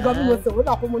 Èmi gan bí mo sọ̀rọ̀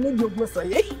náà fún mo ní ìjọba sọ̀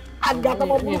yé. Àga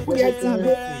tọmọ burúkú yẹn ti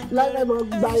gbé lọ́rẹ́ mọ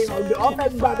gba ọ̀dọ̀ ọ̀fẹ́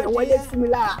gba bẹ̀ wọlé sí mi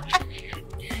lára.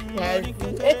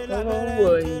 Ọmọ ń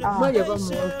wọ̀ yìí. Má yẹ kó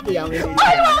mọ̀ ọ́n pé àwọn ènìyàn.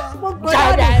 Mo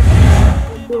gbọ́dọ̀ rẹ̀.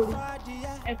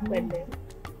 Ẹ pẹ̀lẹ́.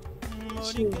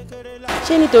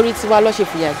 Ṣé nítorí tiwa ló ṣe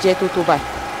fìyà jẹ tó báyìí?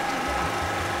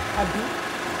 Àbí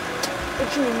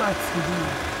ojú mi máa tì rí i.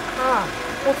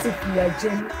 Ó ti fìyà jẹ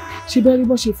mí. Ṣé bẹ́ẹ̀ rí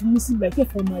bọ́ ṣe fi mí sílẹ̀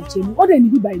kẹ́kọ̀ọ́ máa jẹ mí? Ó dẹ̀ ní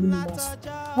bíbá ìlú mi máa sùn.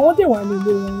 Àwọn dẹ̀ wà ní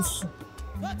ilé wọn ń sùn.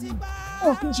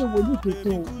 Wọn kì í ṣe wòlíì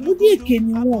tòótọ́ o. Wòlíì èké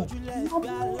ni wọ́n.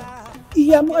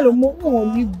 Ìyá Malomo wọn ò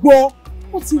ní gbọ́.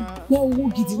 Ó ti gba owó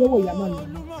gidi lọ́wọ́ ìyá Malomo.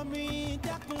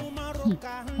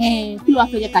 Kí ló wá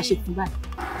fẹ́ jẹ́ ká ṣe fún báyìí?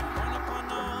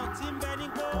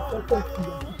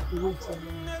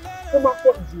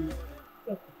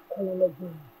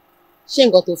 Ṣé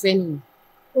nǹkan tó fẹ́ nìyẹn?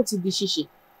 Ó ti di ṣíṣe.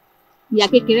 Ìyá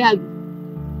kékeré àgbẹ̀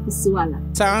kò sí wàhálà.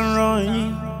 Ta ń rán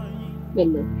yín.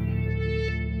 Pẹ̀lẹ́.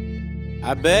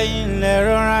 Àbẹ́yìn lẹ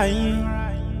rọra yín.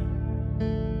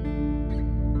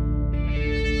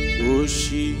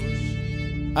 Òṣì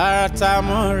ara ta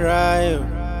mọ́ra ẹ̀.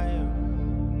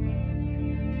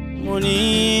 Mo ní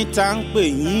ta ń pè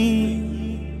yín.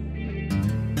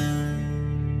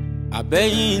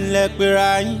 Àbẹ́yìn lẹ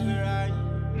pera yín.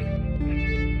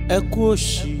 Ẹ kú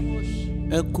òṣì,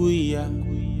 ẹ kú ìyà.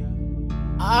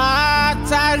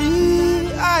 Àtàrí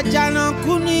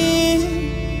àjànàkú ni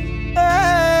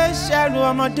ṣẹ́nu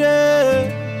ọmọdé.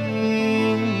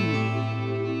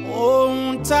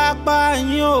 Ohun tápá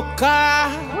yín ò ká.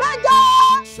 Mẹ́jọ!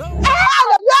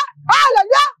 Hallelujah!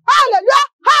 Hallelujah! Hallelujah!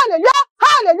 Hallelujah!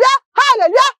 Hallelujah!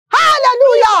 Hallelujah!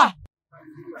 Hallelujah!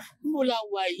 Mo la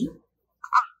wà yìí.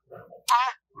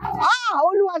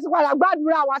 Olúwa ti padà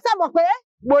gbàdúrà wa ṣé mọ̀ pé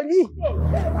wòlíì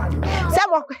ṣé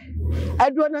mọ̀ pé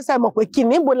ẹdúró náà ṣé mọ̀ pé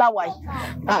kìíní bó la wà yìí.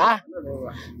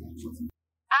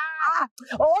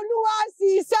 Olúwa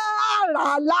ṣiṣẹ́ àrà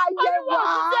láyé wa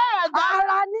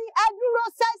ara ní ẹdúró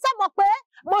ṣé mọ̀ pé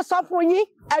mo sọ fún yín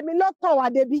ẹ̀mí ló tàn wá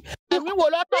débi. Ẹ̀mí wo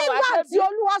ló tàn wá débi? Nígbà tí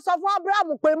Olúwa sọ fún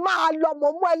Ábúráhámù pé máa lọ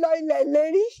mọ̀ mú ẹ lọ ilẹ̀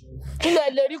ìlérí. Ilẹ̀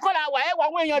ìlérí kọ́ la wà ẹ̀ wọ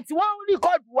àwọn èèyàn tí wọ́n ń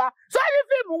rìkọ́ọ̀dù wa sọ́ọ́rí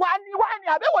fíìmù wa ni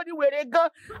àbẹ̀wò ni wèrè gan.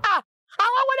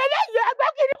 Àwọn wọlé lẹ́yìn ẹgbẹ́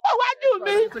kìíní kò wájú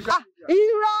mi.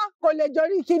 Irọ́ kò lè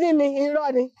jorí kíní ni irọ́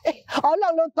ni.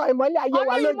 Ọlọ́run ló tan ìmọ́lẹ̀ ayé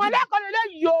wa lójú. Ọmọ ìmọ́lẹ̀ kan lè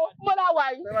yìí o, mo la wà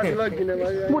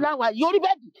yìí. Mo la wà yìí orí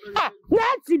bẹ́ẹ̀dì.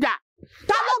 Nẹ́ẹ̀tì dà.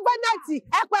 Ta ló gbé nẹ́ẹ̀tì?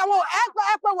 Ẹ pé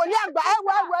wòlíì àgbà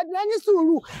ẹ̀dùn ẹni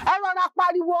sùúrù ẹ rọra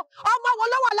pariwo. Ọmọ wo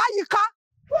ló wà láyìíká?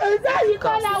 Ìṣe yìí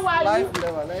kọ́ la wà yìí.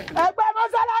 Ẹgbẹ́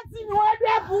mọ́sálásí ni wọ́n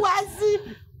dẹ́kun wá sí.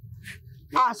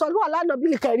 Àsọlúwà lánàá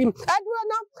bíi kẹrin. Ẹ dúró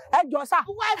ná, ẹ jọ sá.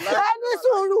 Ẹ ní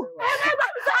sùúrù.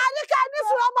 Àníkẹ́ ní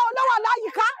sùúrù ọmọ olówó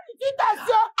láyìíká.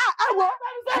 Ẹ wo,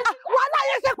 wà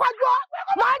láyé ṣe pàjù ọ́.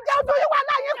 Máa jẹ́ ojú yín wà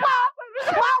láyé pa.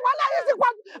 Wà láyé ṣe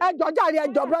pàjù. Ẹ jọ jàre ẹ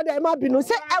jọ brọ́dà ẹ má bínú.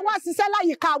 Ṣé ẹ wá ṣiṣẹ́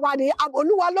láyìíká wa ni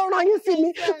Olúwa ló rán yín sí mi?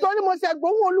 Torí mo ṣe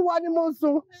gbóhùn Olúwa ni mo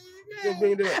sùn.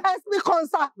 Ẹ sì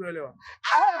kọ́nsá.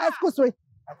 Excuse me.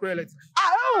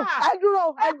 Ẹ dúró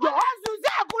ẹ jọ. Ẹ̀sùn sí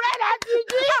Àkúrẹ́ láti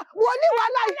jí. Wọ́n ní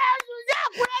wàhálà yìí. Ẹ̀sùn sí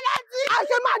Àkúrẹ́ láti jí. A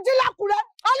ṣe máa jí lákúrẹ́.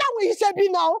 Ọlọ́run yìí ṣe bí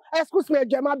náà. Excuse me ẹ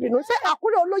jọ̀ọ́ ẹ má bínú. Ṣé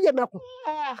Àkúrẹ́ olóyè mẹ́kùn?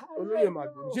 Olóyè máa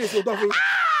bínú. Ṣé èso tó fún yín?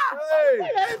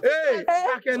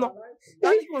 Akẹ́ náà.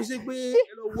 Láti kò ṣe pé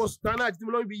ẹ lọ wọ sùtánà àti tí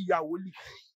mo lọ bí ìyàwó lì.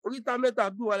 Oríta mẹ́ta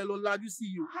bí wà lẹ lọ lajú sí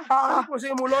yìí o. Láti kò ṣe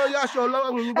mo lọ yáṣọ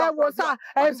lọ́wọ́ mi nígbà. Ẹ wo sá.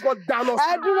 Ẹ dáná sí.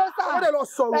 Ẹ dúró sá. Wọ́n dẹ̀ lọ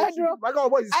sọ̀rọ̀. Ẹ dúró.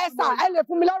 Ẹ sá ẹ lè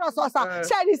fún mi lọ́rọ̀ sọ sá.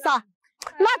 Ṣé ni sá?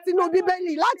 Láti inú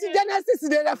Bíbélì, láti Genesis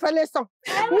de Revelation.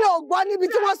 Mi ò gbọ́ níbi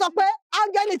tí wọ́n sọ pé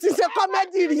áńgẹ́lì ti ṣe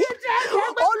kọ́mẹ́dì rí.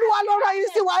 Olúwa ló rán yín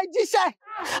sí wa jíṣẹ́.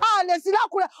 A lè sí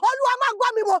lákùrẹ́. Olúwa máa gbọ́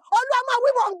mi mọ̀. Olúwa máa wí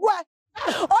mọ̀ ń gbọ́ ẹ.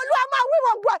 Olúwa máa wí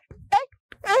mọ̀ ń gbọ́ ẹ.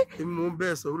 Èmi mò ń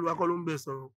bẹ̀ sọ̀rọ̀, Olúwa kọ́ ló ń bẹ̀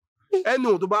sọ̀rọ̀. Ẹni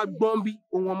òun tó bá gbọ́n bí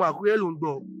ohun ọmọ Àkúrẹ́ ló ń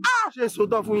gbọ́. Ṣé èso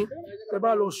tán fún yín? Ẹ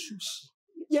bá lọ ṣùṣì.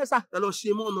 Yes sir. Ẹ lọ ṣe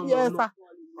mọ́nà Yes sir.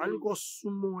 Wà ní kò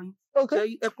súnmọ́ yín.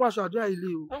 Okay. Ẹ kó aṣọ àdúrà ilé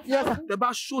o. Yes sir. Ẹ bá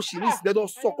ṣòṣì ní ìsìlẹ́dọ̀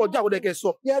sọ kọjá àwọn ẹ̀kẹ́ sọ.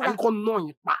 Wà ní kò náà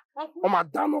yín pa. Wọ́n máa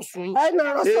dáná sun yín. Ẹ nà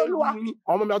ìránṣẹ́ Olúwa.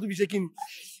 Àwọn ọmọ mi àtúbí ṣe kí ni?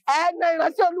 Ẹ nà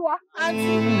ìránṣẹ́ Olúwa. Ẹ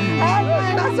nà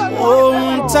ìránṣẹ́ Olúwa.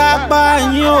 Ohun tápá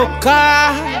yín ò ká.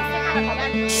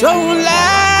 Ṣóhun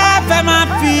lẹ́fẹ̀ẹ́ máa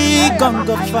fi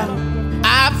gàngàn fà.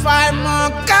 Àfàìmọ̀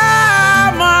ká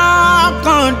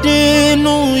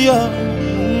mọ́kàndínú yọ.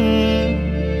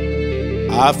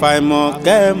 Àfàìmọ̀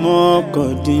kẹ́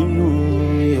mọ́kàndínú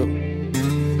yọ.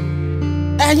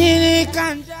 Ẹ̀yin ni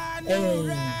kàńdá ní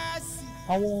rẹ́sì.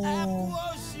 Àwọn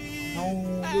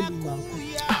olùmọ̀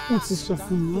àwọn ti sọ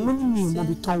fún mi wọ́n ní mi ò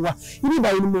mọbi tán wà ibi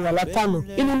ìbàyìí ni mo wà látànà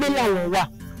inú ilé làwọn wà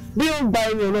bí ó gba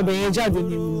ẹni ọlọ́bẹ̀ yẹn jáde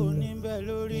ní ìlú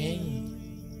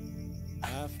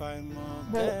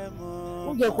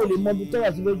ó jẹ́ kó lè mọ ibi tó wà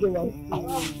sí lójú wa.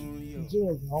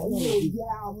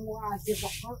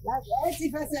 Ẹ ti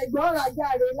fẹsẹ̀ gbọ́ra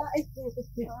jáde láì.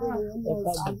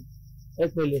 Ẹ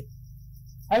pẹ̀lẹ́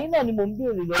ayé náà ni mò ń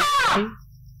béèrè lọ.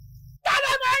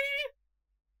 Tálọ́ máa yín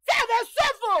tí ẹ fẹ́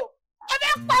ṣòfò ẹ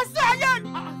fẹ́ pàṣẹ ayé ni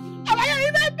àbáyé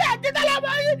yìí bẹ́ẹ̀ bẹ́ẹ̀ tí tálọ́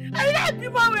máa yín ẹ̀yin náà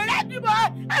bímọ rẹ̀ náà bímọ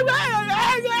ẹ̀wọ̀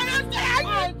ẹ̀yọ̀ ṣe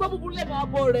ayé. Gbọ́ búburú lẹ́nu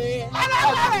abo rẹ̀.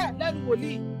 Ọlọ́wọ́ lẹ́nu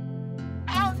wòlíì.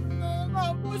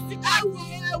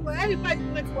 Ẹ̀wọ̀ ẹ̀rí báyìí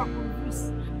wọ́n ti wà confuse.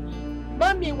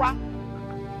 Mọ́mí wa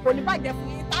kò ní bàjẹ́ fún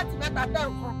yín 30 mẹ́ta tẹ̀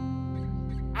nǹkan.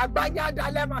 Àgbáyé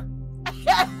àdálẹ́mà.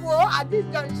 Ẹ wo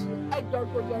àdìjọ ìṣe ẹjọ́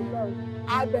tó lọ lọ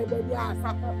abẹ̀bẹ̀ ní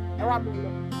àṣàkọ́ ẹ wá mi lọ.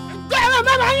 Jẹ́rọ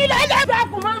bàbá yín lọ ilé ìgbà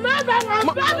kù mọ́ máa bá wọn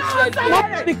bá wọn sọ̀rọ̀.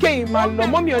 Mọ́mí ní kéyìn máa lọ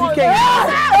mọ́mí ò ní kéyìn.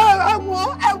 Ẹ wo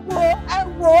mo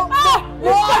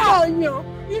ọ̀rọ̀ yàn.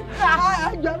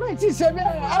 Ẹjọ́ mi ti ṣe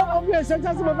bẹ́ẹ̀ ọmọ mi ò ṣe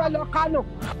jẹ́ sí mo fẹ́ lọ Kánò.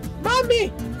 Mọ́mí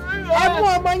ẹ mú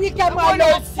ọmọ yín kẹ́ máa lọ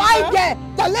fáìjẹ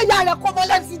tẹ̀lé ìyá rẹ̀ kó mọ́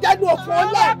lẹ́sìn jẹ́nu òfò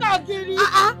lẹ̀.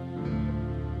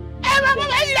 Ẹ máa bọ́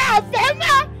bẹ́ẹ̀ yìí àfẹ́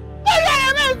mọ́ ó yára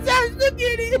máa ń ṣe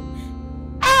síkiri.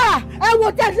 Ẹ wo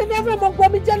tí a ṣe fẹ́ fẹ́ mọ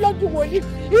gbomi jẹ́ lójú wòlíì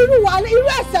irú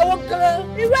ẹ̀ṣẹ̀ wo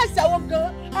gan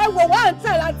ẹ wò wá ń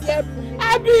tẹ̀ láti ẹ̀bù.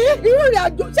 Àbí irú ìrìn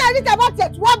àjò ṣé ẹni tẹ bá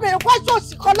tẹ̀tù wá bẹ̀rẹ̀ kó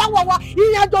ṣòṣì kan láwọ̀ wa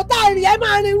ìrìn àjò tá a rìn ẹ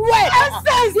máa rin irú ẹ̀.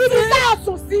 Ẹsẹ̀ sí ibi tá a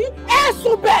sùn sí ẹ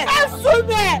sùn bẹ̀.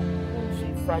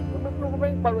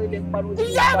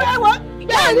 Ìyá ẹ wọ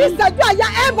bẹ́ẹ̀ ní ìṣẹ́jú àyà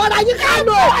ẹ bọ̀dọ̀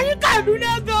àyíká lù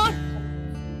lẹ́gàn.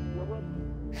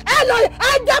 Ẹ lọ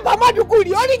ẹ jẹ́ bàmọ́dùkú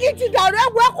rí oríkì ti dàrú ẹ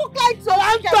wọ ẹkú kíláìtì ọ̀la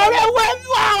ń tọrọ ẹ wọ ẹnu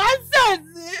àwọn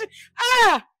ṣẹ̀ṣì.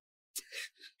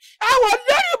 Àwọn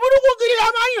lórí burúkú kiri la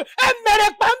máa ń yàn ẹ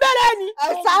mẹ̀rẹ̀ pàmbẹ́rẹ́ ni. Ẹ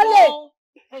sálẹ̀.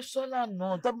 Ẹ sọ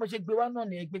lánàá tó mo ṣe gbé wá náà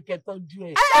ní ẹgbẹ́ kẹtọ́jú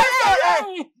ẹ.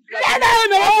 Lẹ́nu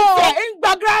ẹ̀mẹ̀rẹ̀ ti tẹ̀ ń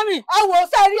gba Grammy. Àwọn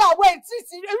ọ̀sẹ̀ rí àwọn ètí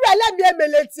ti irú ẹlẹ́mìí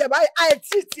ẹ̀mẹ̀lẹ̀ tiẹ̀ báyìí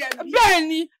àìtí tiẹ̀ ní. Bẹ́ẹ̀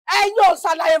ni ẹ̀yin ò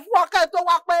ṣàlàyé fún wa kẹ́ tó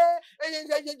wá pé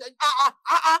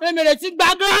ẹ̀mẹ̀rẹ̀ ti gba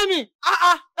Grammy.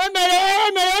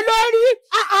 Ẹ̀mẹ̀rẹ̀ lórí.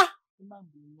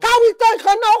 Káwí tó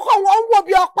nǹkan náà kọ̀ wọ́n ń wo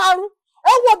bí ọparun.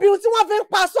 Ó wo bí tí wọ́n fi ń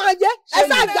pa sán ayé. Ẹ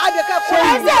sáà jáde kẹ́kọ̀ọ́.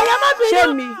 Ẹsẹ̀ rẹ má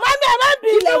bínú. Mọ́mí ẹ má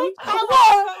bínú.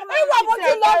 Àwọn ìwà mo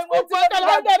ti lọ fún ti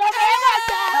tẹ̀lé ọ̀dẹ̀ bẹ́ẹ̀ ẹ má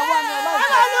tẹ̀. Mọ́mí ẹ má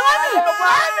tẹ̀.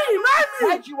 Mọ́mí ẹ má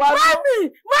tẹ̀.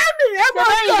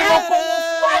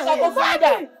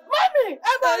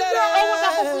 Owó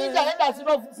náà kò fún ìjà lẹ́dà sí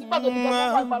lọ́ọ̀fù sí pàtó nípa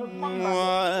mọ́mí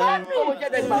owó jẹ́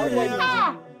dẹ́gbà ó jẹ́ ìjà.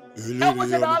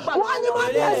 Wọ́n ní mo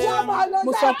ní ẹ̀ṣẹ̀ ọmọ ọlọ́sẹ̀.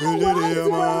 Mo sọ pé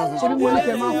ṣe bí mo ní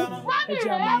kẹ́ máa fún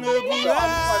ẹ̀jẹ̀ àmọ́.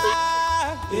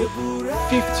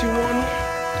 51,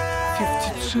 52,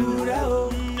 52,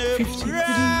 53,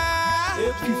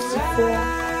 54,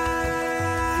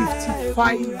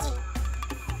 55,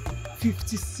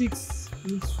 56,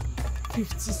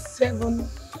 57,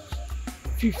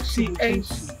 58,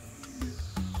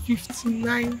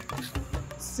 59,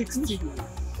 60.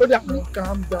 So that will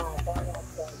calm down.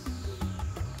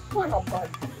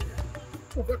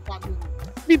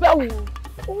 Bí báwo,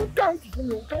 ó ń káàkiri fún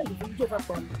mi, ó ń káàkiri fún mi tó fẹ́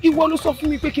pa mi. Ìwọ ló sọ fún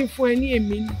mi pé kí n fún ẹ ní a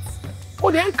minute. Ó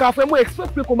dẹ̀ ń kà fún ẹ, mo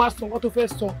expect pé kó máa sọ nǹkan tó fẹ́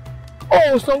sọ. Ó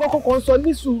ò sọ nǹkan kankan sọ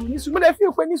ní sùúrù ní sùúrù. Mo dẹ̀ fi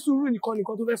pé ní sùúrù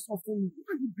nìkan tó fẹ́ sọ fún mi. Why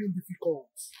are you being difficult?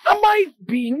 Am I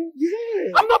being?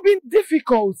 Yeah. I'm not being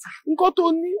difficult. Nǹkan tó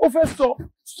ní ó fẹ́ sọ.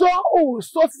 Sọ ò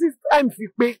sọ títí time fi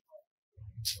pé.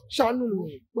 Ṣàánú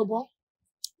mi, bọ̀bọ̀.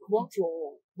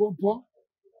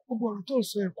 Gbogbo ọ̀rọ̀ tó ń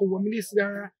sọ ẹ̀ kò wọ̀ mí lé sí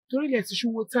rárá torí ilẹ̀ ti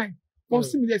ṣúwó time wọ́n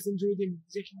sì mí lẹ́sìn dúró dé mi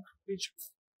jẹ́ kí n máa pé jù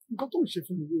nǹkan tó ń ṣe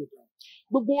fún mi yóò dáa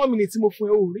gbogbo 1 minute tí mo fún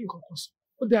ẹ ò rí nǹkan kan sọ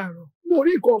ó dàárọ̀ mo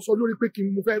rí nǹkan sọ lórí pé kí n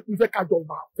mo fẹ́ kájọ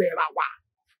máa fẹ́ra wa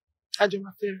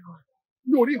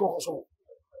mi ò rí nǹkan kan sọ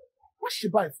wọ́n ṣe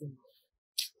báyìí fún mi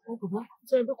wọ́n bàbá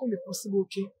sọ ẹ bẹ́ẹ̀ kò lè pọ̀ sí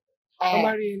òkè wọ́n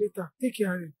máa rí ẹ later take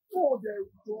care rẹ̀.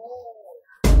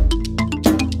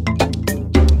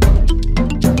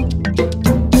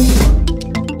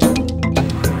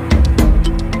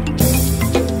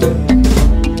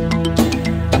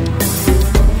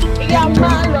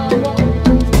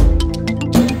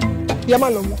 Ìyá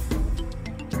Malomo,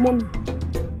 mọ́mí,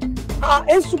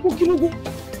 ẹ ń sunkún kí ló dé?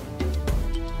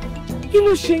 Kí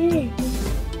ló ṣe yín?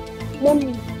 Mọ́mí.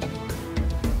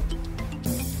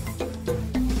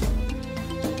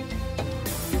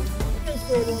 Ẹ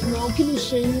sọ̀rọ̀ náà, kí ló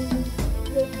ṣe yín?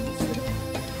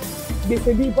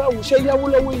 Gbèsè bíi báwo ṣe yáwó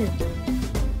lọ́wọ́ yẹn?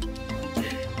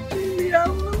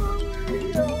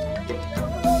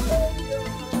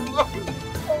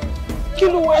 Kí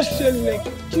ló wá ṣẹlẹ̀?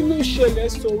 Kí ló ṣẹlẹ̀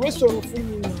sọ̀rọ̀ fún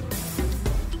mi?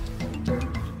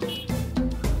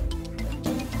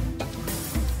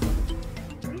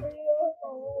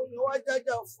 Wá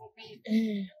jájà fún mi.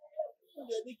 Ó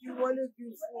jẹ́ ní kí wọlé kí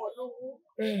n fún ọ lówó.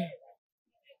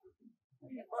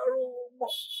 Má rówó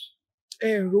mọ́.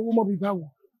 Rówó mọ́ bí báwo?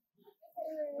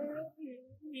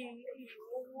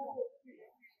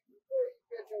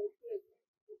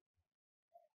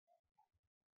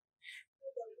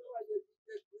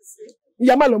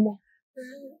 Ìyá Malomo,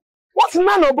 wọ́n ti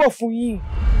máa lọ bọ̀ fún yín.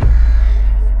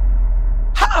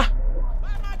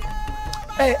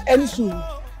 Ẹni sùúrù,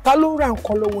 ta ló ra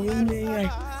nǹkan lọ́wọ́ yín ní ẹ̀yìn ẹ̀?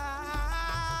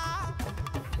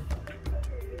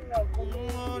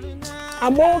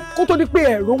 Àmọ́ kó tó di pé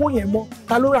ẹ rówó yẹn mọ́,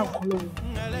 ta ló ra nǹkan lọ́wọ́?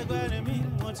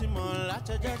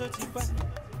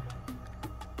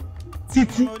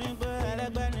 Títí.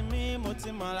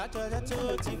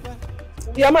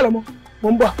 Ìyá Malomo, mo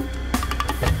ń bọ̀.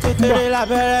 Kékeré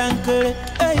lábẹ́rẹ́ ń kéré,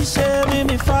 èyí ṣe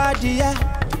mímí fàdíyẹ.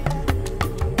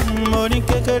 Mo ní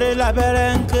kékeré lábẹ́rẹ́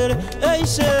ń kéré, èyí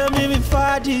ṣe mímí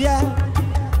fàdíyẹ.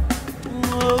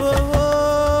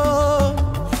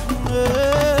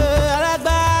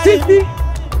 Títí.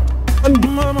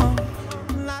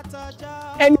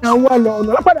 Ẹni àwọn àlọ́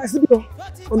ọ̀nà lápàdà síbi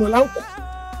ọ̀nà láǹkù.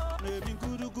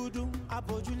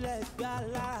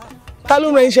 Ta ló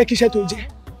rán iṣẹ́ kíṣẹ́ tó jẹ́?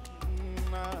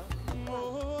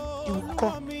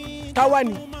 Ìwọ̀kọ́. Táwa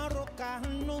ni.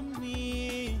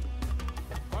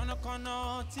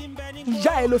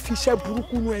 Ìyá ẹ ló fi iṣẹ́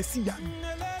burúkú nú ẹ sí ìyá mi.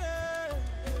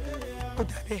 Ó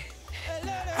dàbẹ́.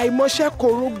 Àìmọṣẹ́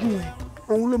korógùn ẹ̀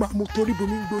òun ló máa mú torí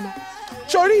bomi ń gbóná.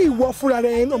 Sórí ìwọ fúnra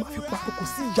rẹ̀ náà máa fi pàkókò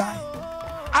sí ìyá ẹ̀.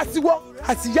 Àtiwọ́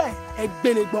àti ìyá ẹ̀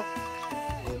ẹgbẹ́lẹ̀ gbọ́.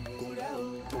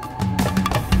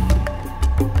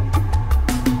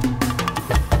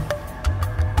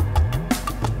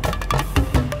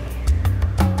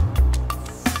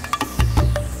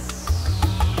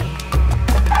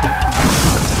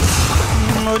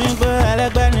 Mo ní pé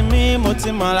ẹlẹgbẹ́ ni mí, mo ti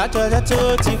mọ̀ látọjọ́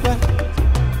tó ti pẹ́.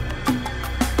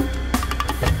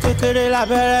 Kékeré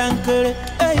lábẹ́rẹ́ ń kéré,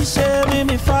 èyí ṣe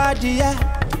mímí fàdíyẹ.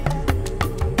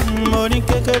 Mo ní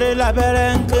kékeré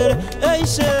lábẹ́rẹ́ ń kéré, èyí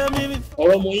ṣe mímí.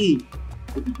 Ọ̀rọ̀ ọmọ yìí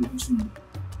kò dìbò tuntun mi.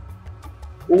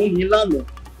 Òun ní lánàá,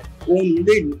 òun ní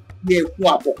lẹ́yìn ní ẹkún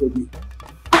àpọ̀kọ̀dé.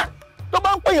 Tó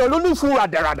bá ń pèèyàn lólú fún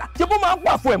ràdàràdà, ṣé bó máa ń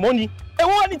pà fún ẹ̀mọ́ ni?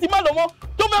 Ẹ̀wọ́n wá ní ti Malomo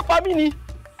tó fẹ́ pa mí ni.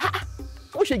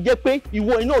 Ó ṣe jẹ́ pé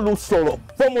ìwọ iná ló sọ̀rọ̀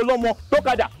fọ́mọ ọlọ́mọ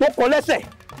lọ́kadà tó kọ lẹ́sẹ̀.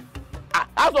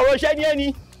 A sọ̀rọ̀ iṣẹ́ ní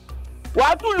ẹni.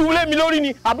 Wàá tún lù ú lé mi lórí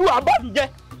ni àbí wàá bàdù jẹ́.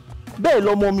 Bẹ́ẹ̀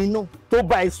lọmọ mi náà tó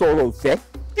bá ẹ sọ̀rọ̀ ìfẹ́.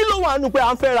 Kí ló wà nù pé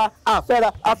à ń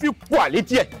fẹ́ra àfi kú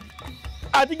àlétí ẹ̀.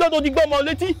 Àtijọ́ tó ti gbọ́ ọmọ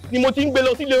létí ni mo ti ń gbé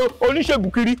lọ sílé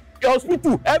oníṣègùn kiri.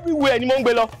 Hospital everywhere ni mo ń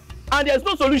gbé lọ. And there is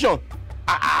no solution.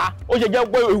 Ó ṣe jẹ́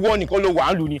pé ìwọ nìkan ló wà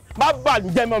á lù ni. Má bàlù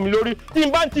jẹ́ mọ́ mi lórí. Tí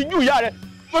n bá ń tijú ìyá rẹ̀.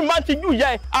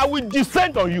 I will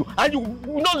descend on you and you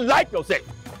will not like yourself.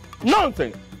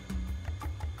 Nonsense.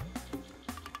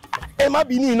 Ẹ má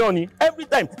bínú iná ni every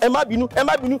time ẹ má bínú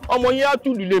ọmọ yẹn á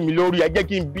tún lulẹ̀ mi lórí ẹ jẹ́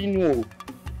kí n bínú o.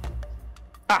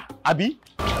 Àbí.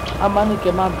 A máa ní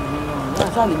kẹ́ má bínú náà ní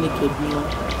àṣàlẹ̀ ní kẹ́ bínú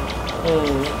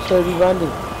ṣẹ́rí wálé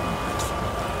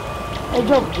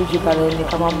ẹjọ́ òkùnkùn ṣe kalẹ̀ ẹni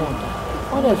ká má mọ̀ ọ̀dà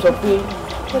wọ́n dẹ̀ sọ pé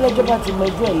tẹ́lẹ́jọ́ bá ti mọ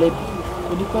ẹjọ́ ẹ̀ lẹ́bi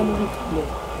kò ní pẹ́ lórí ìpìlẹ̀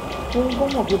òun gbọ́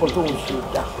mọ̀ pé bọ̀ tó ń ṣe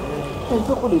dà ẹni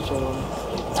tó kò lè sọ̀rọ̀ ni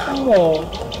táwọn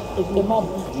ẹgbẹ́ má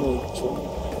bínú ẹjọ́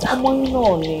ọmọ yín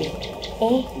náà ni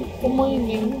ọmọ yín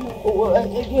ni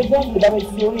ẹgbẹ́ àgbẹ̀ bá mi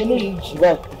fi orí eléyìí jì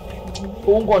báyìí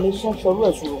òun gan ni sọ́ọ̀ṣọ́rú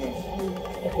ẹ̀ sọ̀rọ̀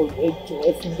wọn ẹjọ́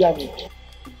ẹ fi yá mi.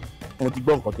 Mo ti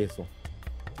gbọ́ nǹkan tẹ́ sọ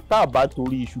tá a bá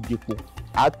torí iṣu jẹpo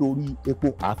a torí epo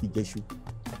a fi jẹṣu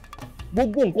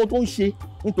gbogbo nǹkan tó ń ṣe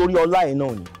nítorí ọlá ẹ̀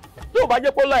náà ni tí ò bá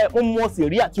jẹ́ pé ọlá ẹ̀ ó mọ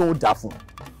sẹ̀rí àti òun dà fún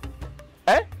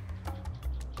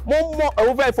mo mọ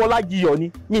ẹ̀rọ fẹ́ fọlá jiyọ̀ ni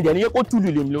mi ìdẹ̀ níyẹn kó túlù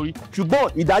lèmi lórí ṣùgbọ́n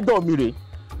ìdájọ́ mi rèé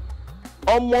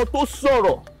ọmọ tó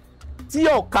sọ̀rọ̀ tí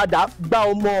ọ̀kadà gba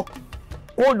ọmọ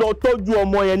kó lọ tọ́jú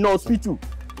ọmọ yẹn náà hospital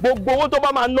gbogbo owó tó bá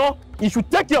máa ná you should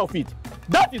take care of it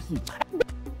that is it.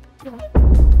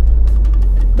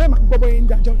 bẹ́ẹ̀ máa gbọ́ bóyá ń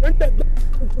dájọ́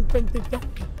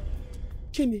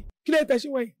kí ni kí lè tẹ̀sí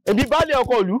wọ̀nyí. èmi baálé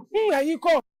ọkọ ìlú. ẹ̀yin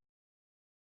kọ́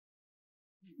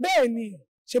bẹ́ẹ̀ ni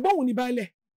ṣèbọ̀wò ní baálẹ̀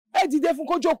ẹ dìde fún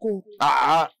kó jókòó.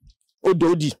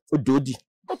 Odòdì.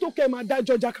 ó tó kẹ́ ẹ máa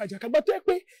dájọ́ jàkàjàkà gbọ́ tó yẹ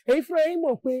pé èyí fúnra yín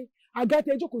mọ̀ pé àga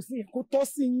tẹ jókòó sí yẹn kó tọ́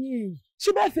sí yín ṣé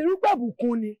bẹ́ẹ̀ fẹ́ rúgbà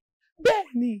bùkún ni bẹ́ẹ̀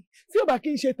ni tí ò bá kí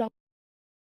n ṣe ta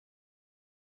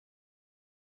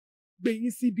gbé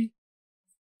yín síbí.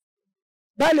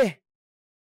 Bálẹ̀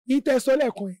yìí tẹ sọ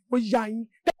lẹ́ẹ̀kan ẹ̀ ó yá yín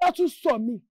tẹ́ bá tún sọ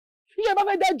mí ìyẹn bá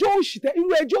fẹ́ dájọ́ òṣìtẹ́ irú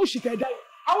ẹjọ́ òṣìtẹ́ dá yìí.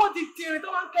 àwọn ti tìrìn tó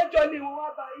máa ń kẹjọ ní wọn wá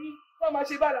bá yín tó máa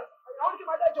ṣe bára àwọn tí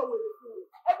máa dájọ́ wèrè fún wọn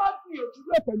ẹ bá gbìyànjú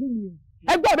lọ pẹ̀lú mi o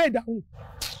ẹ gbà bẹ́ẹ̀ dáhùn.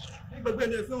 gbẹgbẹ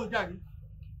ní ẹsẹ ọjà rí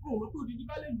òun tó di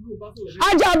bálẹ̀ ìlú ò bá sọ̀rọ̀.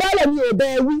 ajá bálẹ̀ mi ò bẹ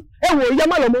ẹ wí ẹ wò ìyá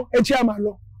Malomo ẹ tí a máa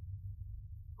lọ.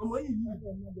 ọmọ yìí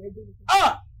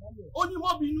ó ní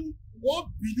mọ́ bínú ó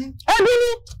bínú. ẹ bínú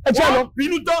ẹ tí a lọ.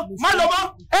 bínú tán Malomo.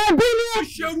 ẹ bínú. ó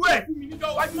ṣerú ẹ fún mi níjọ́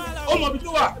wájú ó mọ ibi tó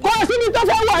wà. kò sí ibi tó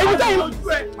fẹ́ wà ibi tó yìí.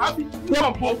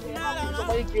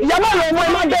 ìyá Malomo ẹ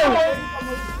má bẹ̀rù.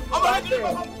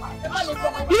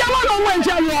 ìyá Malomo ẹ tí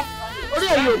a lọ. orí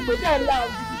ẹ̀ yóò pé bẹ́ẹ̀ la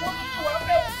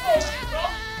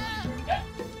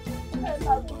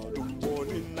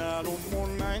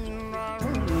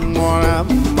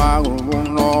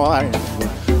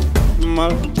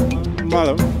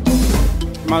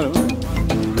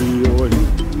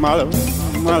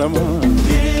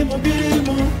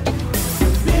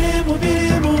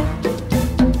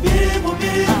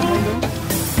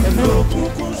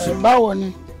báwo ni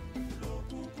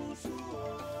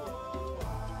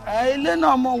ilé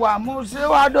náà mo wà mo ṣe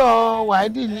wá dọ̀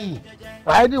wáìdì ní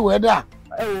wáìdì wẹ́dà.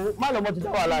 ẹ wo Malomo ti dá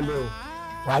wàhálà lé o.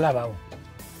 wàhálà báwo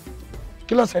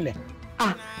kí ló ṣẹlẹ̀.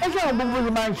 ẹ ṣe àwọn gbogbo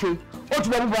yìí máa ń ṣe ó ti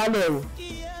lọ bíbọ alẹ́ o.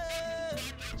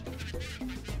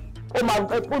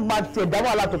 ó máa tiẹ̀ dá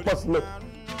wàhálà tó pọ̀ sílẹ̀.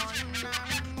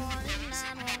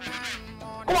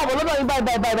 ó máa bọ̀ lọ́dọ̀ yín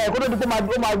báyìí kó tó di pé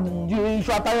ó máa di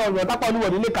iṣu àtàwọn ọ̀yàn tápọ̀ olúwọ̀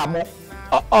nílé kà mọ́.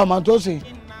 ọmọ tó ṣe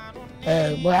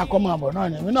bóyá kọ́ máa bọ̀ náà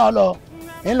ni èmi náà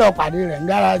lọ pàdé rẹ̀ ń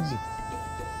gáràjì.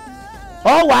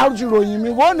 ọ wàá ti ròyìn mi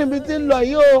wọ́n níbi tí ń lọ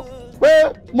yìí o pé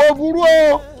mo burú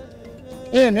o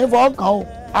ìní fọkàn o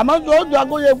àmọ́ tó jọ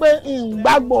akóye pé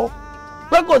ìgbàgbọ́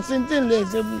pé kò sí tí ń lè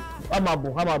ṣe fún. a máa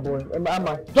bọ̀ ẹ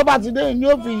máa. tó bá ti dé ni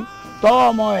ó fi tọ́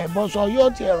ọmọ ẹ̀ bọ́ sọ yóò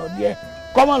ti ẹ̀rọ díẹ̀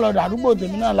kọ́mọ lọ dàdúgbò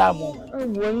tèmi náà láàmú.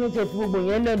 ìwọ ẹyin ṣe fi gbogbo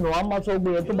yẹn lẹ́nu a máa sọ gbogbo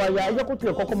yẹn tó bá yá ẹ jẹ́ kó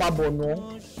tiẹ̀ kọ́kọ́ máa bọ̀ nù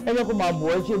ẹ jẹ́ kó máa bọ̀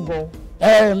ẹ ṣe gan.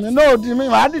 ẹ̀mí náà di mi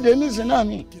màá dìde nísìn náà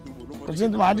ni kò sí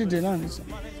ti màá dìde náà nísìn.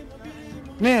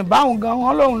 mi ìbáwọn gan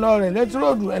wọn lòun lọ rẹ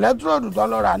ẹlẹtíróòdù tó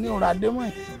lọ rà ní òrà démọ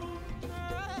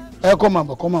ẹ kó máa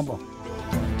bọ̀ kó máa bọ̀.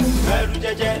 ẹrù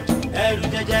jẹ́jẹ́ ẹrù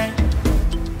jẹ́jẹ́.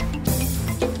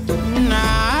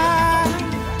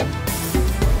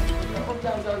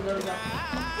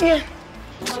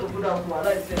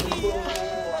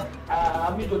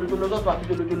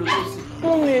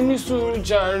 wọ́n ní ní sùúrù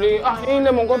jàre ẹ̀yin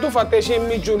lẹ́mọ̀ nǹkan tó fà tẹ́ ṣe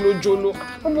mí jolojolo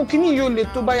gbogbo kínní yóò lè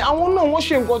tó báyìí àwọn náà wọ́n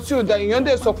ṣe nǹkan tí ò da èèyàn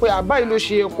dẹ̀ sọ pé àbáyé ló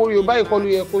ṣe yẹ kó rí o báyìí kọ́ ló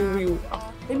yẹ kó rí o.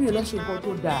 èmi ò lọ ṣe nǹkan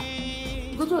tó dáa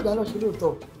nǹkan tó dáa lọ ṣe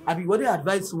lóòótọ́ àbí ìwọ́dẹ̀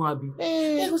advice wọn àbí.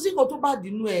 kò sí nǹkan tó bá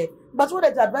dínú ẹ ìgbà tí wọ́n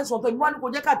dẹ̀ ti advice wọn tó ìmú wa ní kò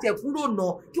jẹ́ ká tiẹ̀ kúrò ná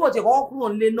kí wọ́n tiẹ̀ kọ́kọ́ kúrò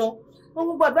ńlé ná wọn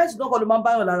gbogbo advice náà kọ́ ló máa ń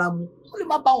bá wọn lára mu ó lè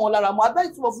má bá wọn lára mu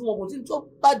advice wọn fún wọn kò sí tó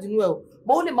bá dínú ẹ o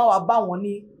bọ́ ó lè má wà bá wọn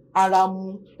ní ara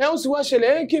mu ẹ ó sì wá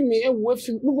ṣẹlẹ̀ ẹ kí mi ẹ wò ẹ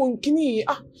fi gbogbo kíní yìí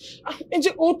ẹ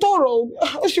jẹ́ ó tọrọ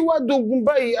ó ṣe wá dogun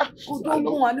báyìí. kó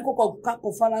dogun wa ní kókò kákò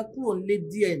fara kúrò nílé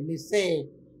díẹ̀ lẹ́sẹ̀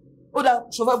ó dá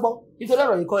ṣọfẹ́ gbọ́ nítorí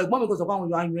ọ̀rọ̀ yìí kọ ẹ̀gbọ́n mi kò sọ pé àwọn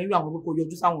èèyàn ayùn àwọn kò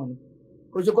yọjú sáwọn ni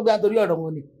kò ṣe kó bí nítorí ọ̀rọ̀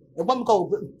wọn ni ẹ̀gbọ́n mi kọ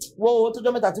wo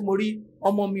tójọ́ mẹ́ta tí mo rí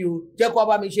ọmọ mi o jẹ́ kó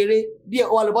bá mi ṣeré bí ẹ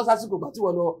wà lọ bọ́ sásìkò gbà tí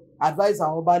wọ́n lọ advice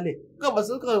àwọn baálẹ̀ kí ọ̀bọ̀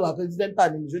sí kọ̀ wà presidenta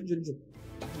ni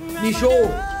nìṣó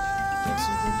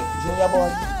yá bọ́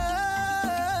wájú.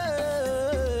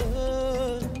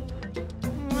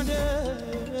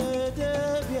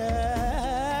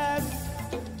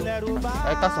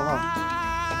 ẹ káàsán máa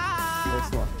ẹ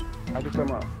sùn wá adúpẹ́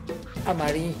máa. a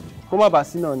máa rí yín. kó má bàa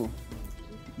sí náà ni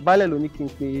baálẹ̀ ló ní kí n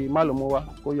pe Malomo wá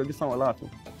kó yọjú sáwọn láàfin.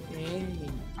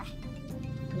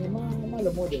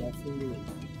 Malomo dẹ̀ wá fún mi.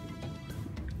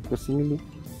 kò sí nílé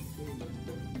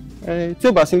tí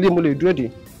ò bá sí nílé mo lè dúró dè.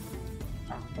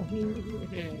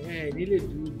 nílé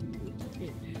dúró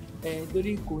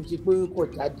torí kò ń ṣe pé kò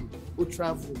jáde ó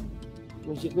travel kò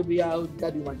ń ṣe pé bóyá ó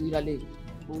jáde wà dé lálẹ́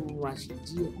ó rà sí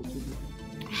díẹ̀ kò tó dé.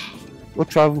 ó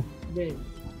travel.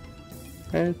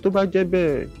 bẹ́ẹ̀ tó bá jẹ́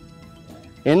bẹ́ẹ̀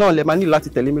ẹ̀yin náà lè máa ní láti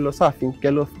tẹ̀lé mi lọ sáàfin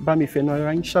kẹ́ lọ bá mi fẹnu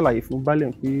ara yín ṣàlàyé fún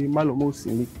baálẹ̀ pé Malomo ò sí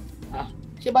nílé.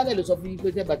 ṣé baálẹ̀ ló sọ fún yín pé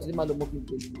tẹ́ bá ti rí Malomo kí n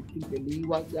tẹ̀lé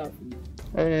wá sí ààfin.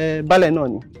 baálẹ̀ náà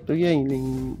ni torí ẹ̀yin ni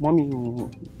mọ́mí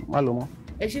Malomo.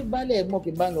 ẹ ṣe baálẹ̀ mọ̀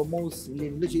kí Malomo ò sí lé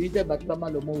ló ṣe ní tẹ́ bá ti bá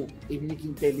Malomo wò èmi ní kí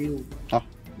n tẹ̀lé o.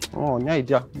 wọn ò ní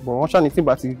àìjà bọ̀ wọ́n ṣàní tí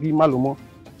bá ti rí Malomo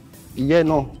ìyẹ́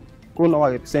náà kó náà wà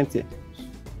rẹpẹsẹ́ǹtì ẹ̀.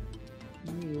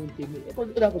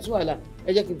 kò sí wàhálà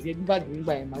ẹ jẹ́ kí n fi ẹbí báàgì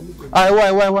nígbà yẹn máa nígbà. ẹ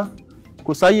wá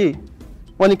kò sáyè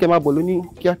wọ́n ní kẹ́ máa bọ̀ lóní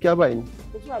kíákíá báyìí ni.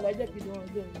 kò sí wàhálà ẹ jẹ́ kí n lọ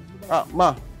ọjọ́ má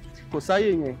kò sáyè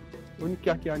yẹn oní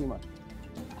kíákíá ni mà.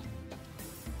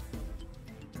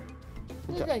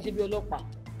 ó jẹ́ ìṣe bí ọlọ́pàá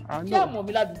ṣé àmọ̀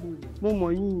mi ládùúgbò rẹ̀. mo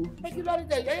mọ̀ yín. ẹ kí lórí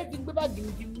tẹ ẹ kí n gbé báàgì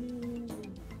mi kí n mú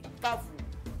káàfù.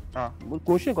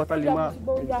 kò ṣe nǹkan tá lè máa.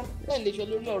 bóyá bẹ́ẹ̀ lè ṣe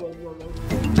lórí ọ̀rọ̀ mi ọ̀rọ̀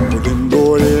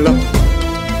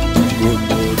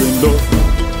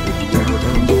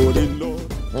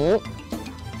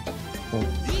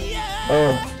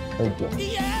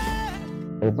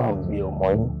ẹ bá gbé ọmọ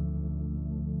yín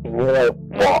ìnira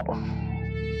pọ̀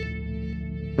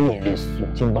bí ilé sùn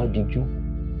tí n bá dijú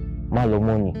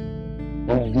Malomo ni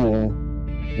lójú oorun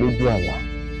lójú àlá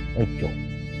ẹ jọ̀ọ́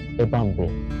ẹ bá ń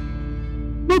bẹ̀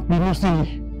má bínú sí mi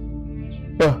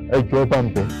ẹ jọ̀ọ́ ẹ bá ń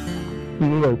bẹ̀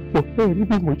ìnira pọ̀ ẹ rí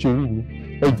bí mo ṣe rí ni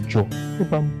ẹ jọ̀ọ́ ẹ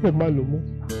bá ń bẹ̀ Malomo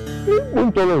mo ń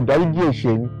tọrọ ìdáríjì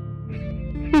ẹ̀ṣẹ̀ mi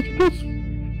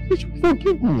you should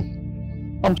forgive me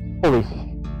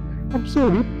I'm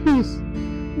sorry please.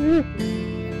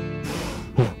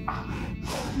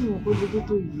 mi ò kó lójú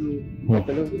tó yẹ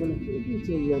ọ̀pẹ̀lẹ̀ ọ̀pẹ̀lẹ̀ ojú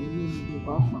ìtì ẹ̀yà mi ní ìlú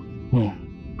pàápàá.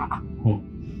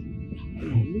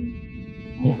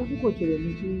 mo kọ́ púpọ̀ ṣẹlẹ̀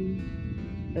ní pé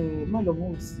Malomo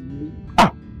ò sí ilé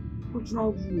ó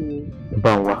travel o. ẹ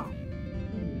bá ń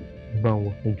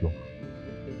wá ẹ jọ̀ọ́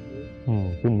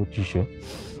pé mo ti ṣe.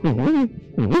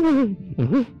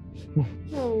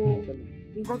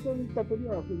 nǹkan tó ń tẹ torí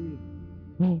ọ̀rọ̀ pé mi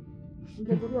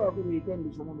nígbà torí ọ̀rọ̀ pé mi tẹ́ ń lè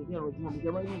ṣọmọ mi kí ẹ̀rọ jùmọ̀ mi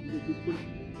jẹ́ wáyé ní ìdílé tó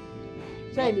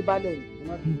ṣáà ní balẹ̀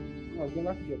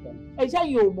ẹ ṣáà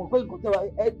yìí ò mọ̀ pé nǹkan tẹ wá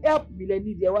help mi lẹ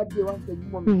nídìí ẹ wá dé wá ń tẹjú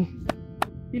mọ́ mi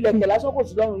ilẹ̀kẹ̀ lásán kò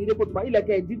sí lọ́rùn ilé kò tó bá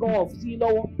ilẹ̀kẹ̀ ẹ̀dí gan ọ̀ sí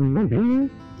lọ́wọ́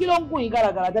kí ló ń gùn yín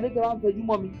gàràgàrà tẹ́lẹ̀ tẹ́ wá ń tẹjú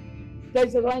mọ́ mi tẹ́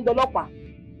ṣe wá ń dọlọ́pàá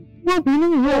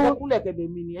ẹ kúnlẹ̀ kẹ̀bẹ̀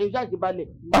mi ni ẹ ṣáà ṣe balẹ̀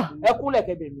ẹ kúnlẹ̀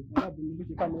kẹ̀bẹ̀ mi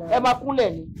ẹ máa kúnlẹ̀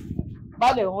ni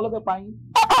balẹ̀ òun ló fẹ́ pa yín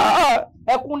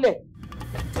ẹ kúnlẹ̀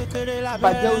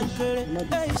bàjẹ́ oṣù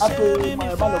àpò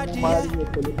Malomo máa rí ẹ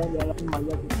pẹ̀lú balẹ̀ ara fún màá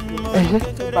yàgò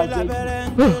bàjẹ́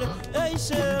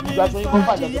ìgbà tó yín kọ́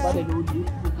bàjẹ́ tó balẹ̀ lórí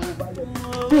gbogbo balẹ̀.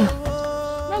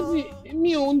 láti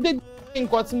mi ò ń dédé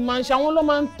nǹkan tí máa ń ṣe àwọn ló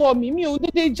máa ń tọ́ mi mi ò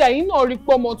dédé jà yín náà rí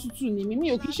pé ọmọ tútù ni mi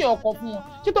ò kí ṣe ọkàn fún wọn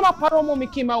ṣé tó bá parọ́ mọ́ mi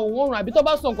kí n máa wò wọ́n rùn àbí tó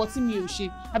bá sọ nǹkan tí mi ò ṣe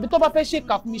àbí tó bá fẹ́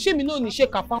ṣèkà fún mi ṣé mi náà ní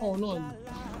ṣèkà fáwọn náà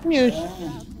ni mi ò ṣe.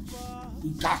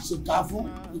 ìkà ṣèkà fún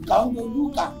ìkà ń dojú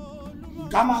kà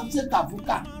ìkà máa ń ṣèkà fún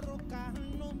kà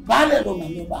baálẹ̀ ló mọ̀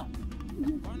nípa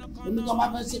èmi tó máa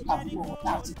fẹ́ ṣèkà fún ọ̀rọ̀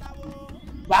náà ṣèkà fún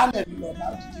baálẹ̀ mi lọ́ọ́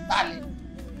náà ti baálẹ̀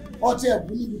ọtí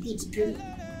ẹ̀bùn níbi tó ti kéré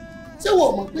ṣé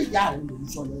wọ́n mọ̀ pé ìyá rẹ̀ ló ń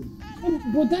sọ lẹ́nu.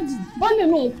 bọ̀dájì baálẹ̀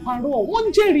náà parọ́ wọ́n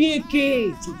ń jẹ́rìí èké.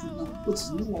 tuntun náà ó ti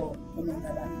ní wọ ọmọ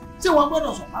dada tí wọ́n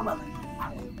gbọ́dọ̀ sọ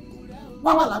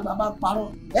pàgbàlagbà bá parọ́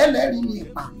ẹlẹ́rìí ní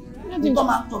ipa nítorí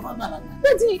máa ń tọ́ pàgbàlagbà.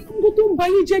 láti nǹkan tó ń ba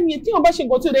yín jẹ́ nìyẹn tí wọ́n bá ṣe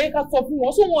nǹkan tó yẹ ká sọ fún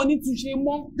wọn sọ wọn ní túnṣe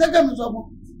mọ́. gẹ́gẹ́ mi sọ fún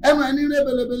ẹnu ẹni rẹ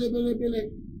belebelebele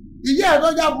ìyá ẹ̀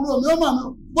tọ́jà àbúrò mi ó mọ̀ mi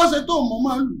bó ṣe tó mọ̀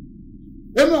máa ń lù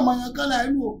èmi ọmọ yẹn kan láì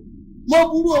lù o mo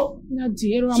burú o. Láti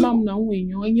ẹ̀rọ amámu àwọn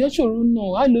èèyàn ṣòro náà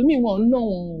àlómì wọn ń ná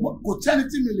wọn. Kò sẹ́ni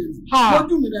tí mi lè nù.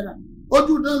 Lójú mi dára,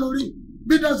 ojú dán lórí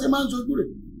bí dán ṣe máa ń sojú rẹ̀.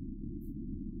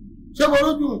 Ṣé mo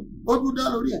lójú ojú dán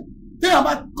lórí ẹ̀? Tí èèyàn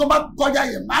bá kọjá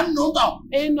yẹn, máa ń nù tán.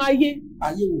 Ẹnu ayé.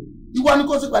 Ayé wo? Ìwọ ni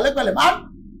kò sí pẹ̀lẹ́pẹ̀lẹ́, máa ń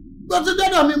tó ti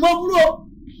dọ́dọ̀ mi, mo burú o.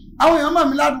 Àwọn èèyàn mọ̀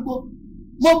mí ládùúgbò,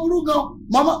 mo burú gan.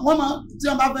 Wọ́n máa tí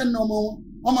wọ́n bá fẹ́ na ọmọ wọn,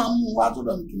 wọ́n máa mú wá tó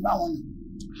dọ̀ mí kí n bá wọn nà.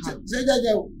 Ṣé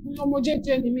jẹ́jẹ́ o? Ọmọ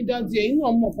jẹ́jẹ́ ni mí dájú ẹ̀ inú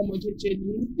ọmọ ọmọ jẹ́jẹ́ ni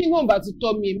mí. Bí wọ́n bá ti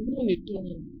tọ́ mi, èmi náà lè tọ́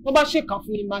wọn. Wọ́n bá ṣèkà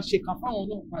fún mi, máa ṣèkà fáwọn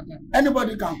náà padà.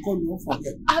 Anybody can call you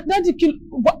forget. Dádì kí ló.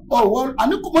 Ọ̀wọ́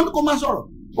àní mo ní kó má sọ̀rọ̀.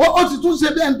 Ó ti tún ṣe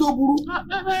bí ẹni tó burú.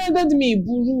 Dádì mi ì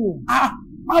burú o.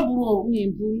 Má burú o. Mi ì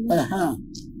burú.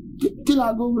 Kí ni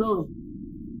aago wúlò rẹ̀?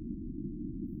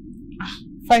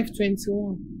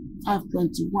 5:21.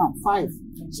 5:21 5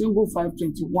 single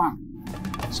 5:21.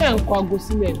 Ṣé ẹ̀ ń kọ aago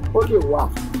sílẹ̀? Ó lè wà.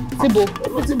 Síbo?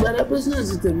 Ó ti bẹ̀rẹ̀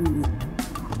bísíǹsì tèmi ni.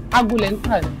 Aago lẹ̀ ń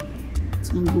tà ní.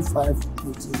 Single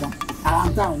 5:21. Ara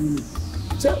ń tà wọ́n ni.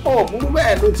 Ṣé ọ̀bùrú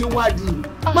bẹ́ẹ̀ ló ti wádìí mi?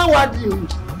 Má wádìí mi.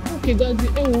 Ókè dájú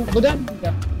ewu bọ́dá mi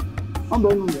dà. Wọ́n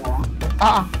bẹ̀ nù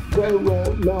yàrá. Wẹ́wẹ́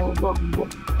lọ gbọ́.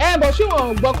 Bọ̀ ṣé wọn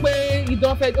gbọ́ pé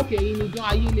idán fẹ́ òkè yìí ni idán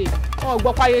ayé lè. Wọn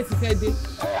gbọ́ pé ayé ti fẹ́ dé.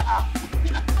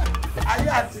 Ayé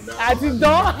àtidán.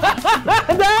 Àtidán.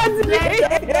 Dájú.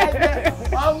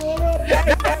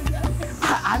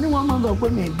 Àní wọ́n máa ń sọ pé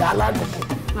mi ì dá aládùúgbò.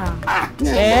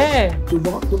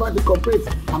 Ṣùgbọ́n tó bá ti corporate,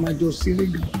 àmàjọ sílé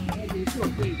gan.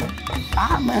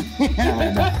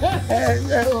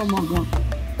 Ọmọ gan.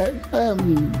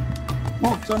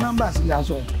 Wọ́n sọ nọ́mbà sí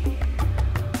aṣọ.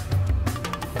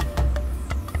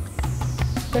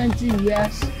 20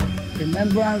 years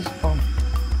remembrance of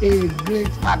a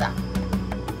great father.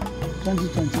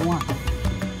 2021.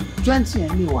 20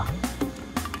 yẹn lè wà.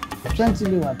 20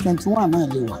 lè wà. 21 náà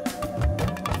lè wà.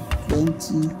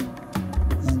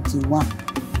 2021.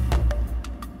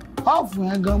 Ọ̀fù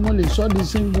yẹn gan mo lè sọ di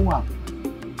single one.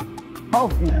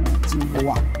 Ọ̀fù yẹn single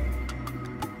one.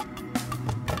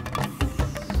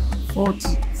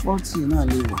 40 náà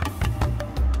lè wà.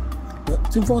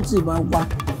 Tí 40 bá wá,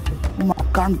 ó máa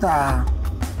kántà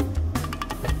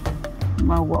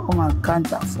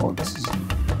 40.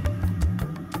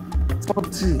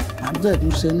 40 àbẹ̀ tó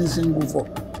ṣe ní single 4.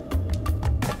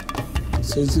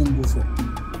 Ṣe single 4.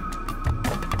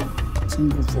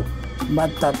 Single 4.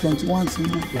 Bàtà 21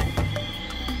 single 4.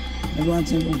 21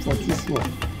 single 4 too sure.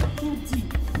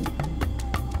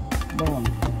 Báwo ni?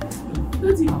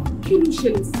 Láti kí ló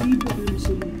ṣẹlẹ̀ sí bàbá mi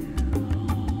ṣẹlẹ̀?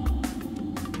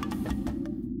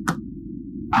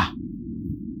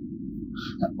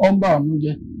 Ó ń bà ọ́nú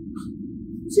jẹ́.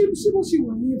 Ṣé bó ṣe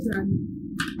wà ní ẹ̀dá ni?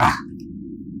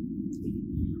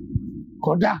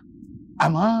 Kódà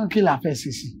àmọ́ kí la fẹ́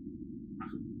ṣe sí?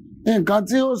 Nǹkan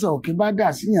tí ó sọ òkè bá dà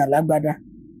síyàn lágbádá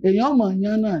èèyàn mọ̀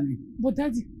yán náà ni. Bọ̀dá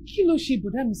di kí ló ṣe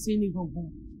bọ̀dá mi ṣe ní gangan?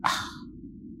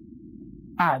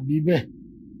 Àbí bẹ́ẹ̀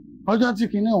ọjọ́ tí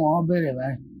kinní wọn bẹ̀rẹ̀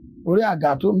báyìí orí àga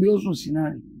tó ń bí ó sùn sí náà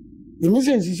rè èmi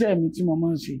sì ń ṣiṣẹ́ mi tí mo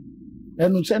máa ń ṣe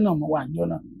ẹnu iṣẹ́ náà mo wà níjọ́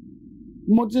náà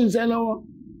mo ti ń ṣe lọ́wọ́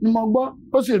ni mo gbọ́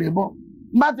ó sì rè bọ́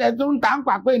bá tẹ̀ tó ń ta ń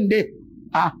pa pé ń dé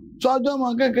sọjọ́ mọ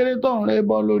kékeré tó ń rè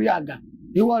bọ́ lórí àga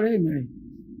ìwọ rè mí rè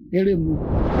eré mu.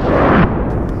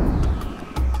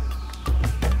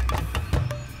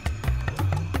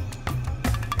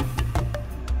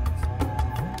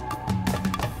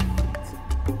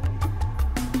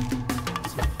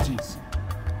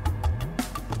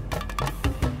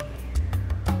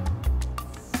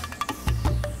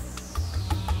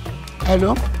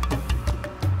 Hello.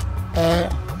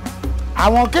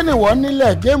 Àwọn kí ni wọ́n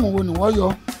nílẹ̀ géèmù wo ni wọ́n yọ?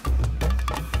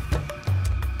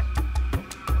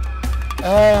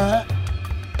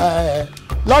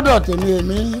 Lọ́dọ̀ tèmi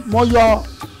mo yọ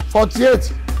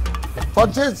 48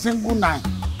 single 9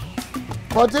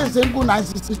 48 single 9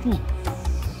 62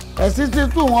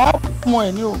 62 wọ́n mú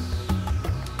ẹ̀ ní o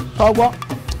tọgbọ́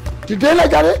dìde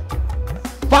lẹ́jàre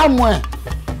fáàmù ẹ̀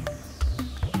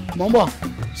mọ̀ ń bọ̀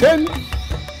ṣé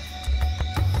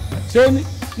ní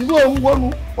irú òun wọnú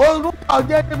orúkọ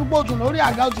ọjọ́ ẹni gbòòtù lórí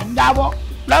àga oṣù ń jábọ́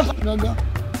lọ́sàn-án gangan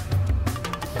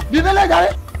dídé lẹ́jàre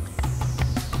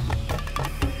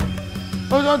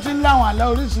ó ti ń láwọn àlẹ́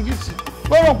oríṣiríṣi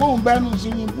ó rò pé òun bẹ́nu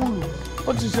swimming pool ó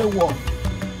ti ṣe wọ̀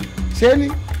ṣé ní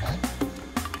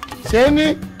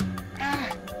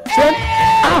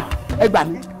ẹ gbà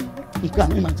mí ìgbà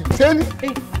mi máa tẹ ṣé ní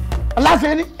ọláṣẹ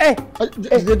ní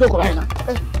ìdílé tó kọ báyìí náà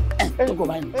tó kọ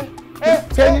báyìí náà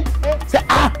ṣé ní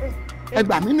ẹ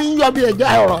gbà mí ní yọ bí ẹja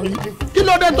ọ̀rọ̀ yìí kí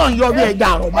ló dé tó ń yọ bí ẹja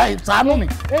ọ̀rọ̀ báyìí ṣàánú mi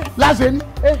láṣẹ ní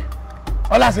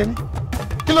ọláṣẹ ní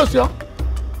kí ló ṣe ọ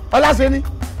ọláṣẹ ní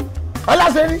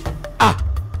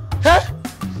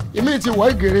èmi ti wọ́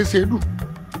ìgèrè ṣèlú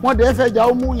wọ́n dẹ̀ fẹ́ jà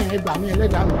ó mú yẹn ẹgbàá mi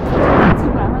ẹlẹ́dàá mi. àti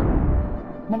bàbá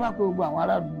mo bá pe gbogbo àwọn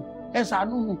ará àdúgbò ẹ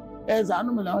ṣàánú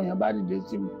mi làwọn èèyàn bá dìde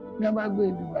sí mi ní wọ́n bá gbé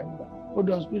ìdìgbàdìgbà ó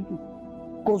dé hospital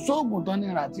kò sóògùn tán ní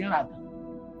ìràtí ìràtà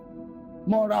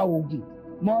mo ra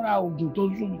oògùn tó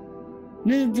sùn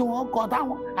ní tí wọ́n kọ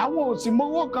táwọn àwọn òsì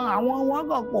mowó kan àwọn wọn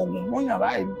kàn pọ̀ ògùn fún yàrá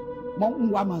yìí mo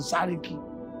ń wá mọ̀ sáré kí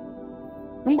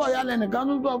ń bọ̀ yálẹ̀ nìkan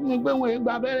tó sọ fún mi pé wọ́n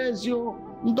gba abẹ́rẹ́ sí o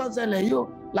ń tọ́sẹ̀lẹ̀ yìí o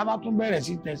lábá tún bẹ̀rẹ̀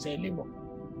sí tẹ̀sẹ̀ lébọ̀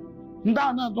ń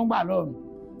táwọn náà tún gbà lọ́rùn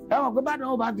ẹ mọ̀ pé bàdàn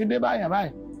ó bá ti dé báyàn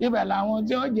báyìí ibẹ̀ làwọn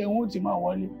tí wọ́n jẹ wọn ó ti máa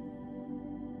wọlé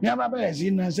ní wọ́n bá bẹ̀rẹ̀ sí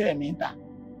nasẹ́ mi ta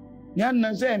ní wọ́n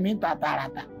nasẹ́ mi ta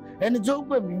tààràtà ẹni tí ó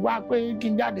pè mí wá pé kí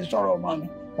n jáde sọ̀rọ̀ ọmọ mi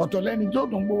ọ̀tọ̀ lẹ́ni tí ó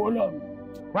tún gbowó lọ́rùn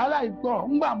wàhálà ìtọ́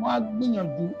ńgbà mọ́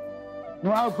gbìyànjú ni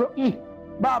wọ́n á pé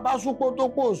bá a bá súpó tó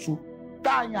pò òṣù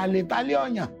tá a yàn lè talé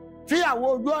ọ̀yàn tíyàwó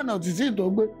ojú ọ̀nà títí tó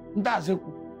gbé ń tà sí kù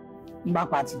ń bá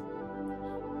pàtì.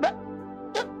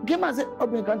 kí máa ṣe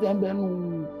obìnrin kan tẹ̀ ń bẹ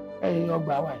nínú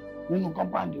ọgbà wa nínú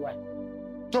kọ́mpáǹdì wa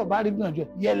tó o bá rí gbìyànjú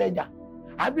yẹlẹ́jà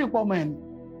àbí ìpọ́nmọ́ ẹ̀ ní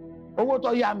owó tó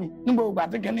yá mi ní gbogbo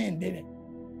àti kìíní ìdè rẹ̀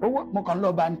owó mo kàn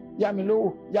lọ́ọ́ bá ní yá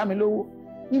mi lówó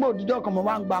ń gbọ́ òdìjọ́ kan mo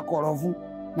máa ń gba kọ̀rọ̀ fún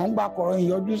mo ń gba kọ̀rọ̀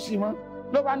ìyọjú sí mọ́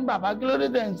ló bá ní bàbá kí ló dé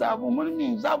tẹ̀ ń sá fún mo ní mi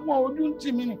ń sá fún ojú ń tì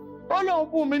mí ni ó lóun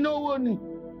fún mi lówó ni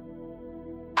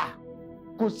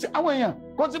kò sí àwọn èèyàn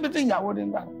kó síbi tí ìyàwó ní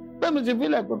gbà pé mi ti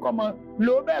fílẹ̀ pé kọ́mọ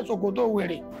lò ó bẹ́ẹ̀ sòkò tó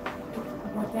wèrè.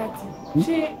 àbájáde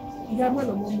ṣé ìyá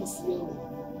Malomo mọ̀ sí ẹ̀rọ.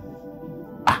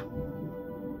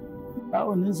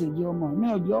 báwo ní í ṣe jẹ́ ọmọ mi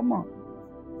ò jẹ́ ọmọ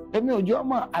èmi ò jẹ́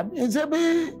ọmọ àbí ṣé bí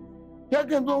jẹ́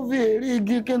kí n tó fi èrè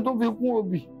igi kí n tó fi kún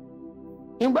obì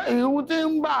ìgbà ìhun tí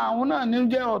ń bá àwọn náà ní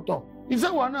jẹ́ ọ̀tọ̀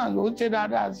ìṣèwọ̀ náà ló ṣe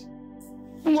dáadáa sí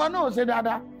ìwọ náà ò ṣe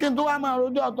dáadáa kí n tó wá máa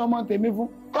rojọ́ ọ̀tọ̀ ọmọ tèmi fún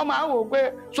kọ́ máa wò pé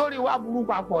sórí wa burú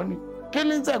papọ̀ ni kí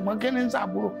ni ṣẹ̀gbọ́n kí ni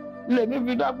ṣàbúrò lèmi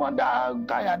fi dọ́gbọ́n dá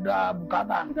káyà dá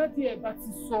bùkátà. dájú ẹ bá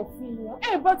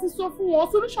ti sọ fún wọn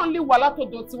solution lè wà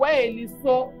látọ̀dọ̀ tiwa ẹ lè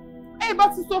sọ ẹ bá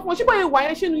ti sọ fún wọn ṣé bóyá ìwà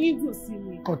yẹn ṣe nu yín dùn sí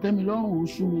mi. kọ̀tẹ́mi lọ́rùn ó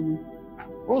sú mi ni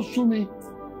ó sú mi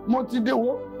mo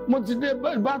ti dé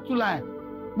bátúlà ẹ̀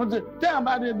mo ti téèyàn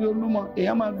bá débi Olúmọ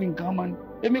èèyàn máa fi nǹkan mọ ni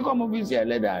èmi kọ́ mo fi sí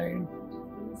ẹlẹ́dàá rẹ̀ ni.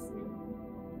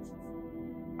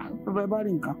 àpẹẹrẹ bá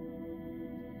rí nǹkan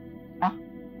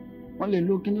wọ́n lè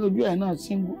lo kíní ojú ẹ̀ náà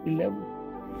single 11.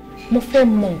 mo fẹ́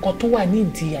mọ nǹkan tó wà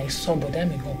nídìí àìsàn bọ̀dá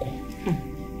mi gangan.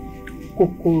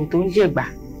 kòkòrò tó ń jẹ̀gbà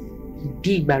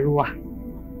ìdí ìgbà ló wà.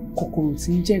 kòkòrò tí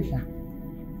ń jẹ̀gbà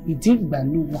ìdí ìgbà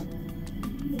ló wà.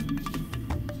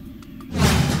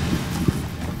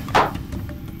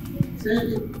 ṣé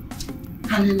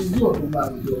kálí ní yóò tó bá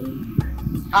rojọ́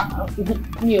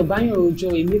mi ò bá yàn rojọ́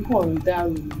èmi kàn ń dá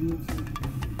ròyìn.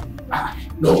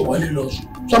 lọ́wọ́ wọlé lọ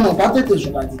sùn sọmọ bá tètè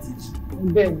sùn bá tètè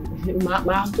sùn. bẹ́ẹ̀ni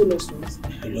máa tó lọ sùn.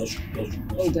 lọ sùn.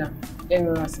 ó dáa ẹ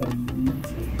rọra sọ.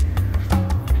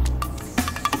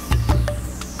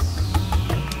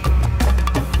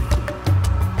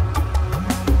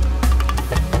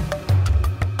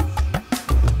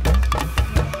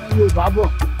 Yorùbá bọ̀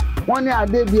wọ́n ní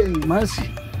adé bíi ẹ̀yìn mọ́ sí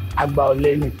àgbà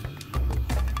ọ̀lẹ ni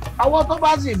àwọn tó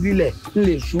bá sì bilẹ̀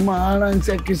lè súnmọ́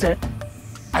ránṣẹ́ kíṣẹ́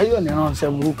ayé òní ránṣẹ́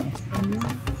burúkú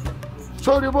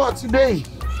sórí bó ti dé yìí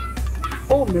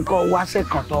ó mi kọ́ wáṣẹ́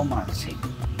kan tó máa ṣe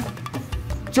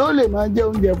tí ó lè máa jẹ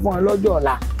oúnjẹ fún ọ lọ́jọ́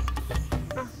ọ̀la.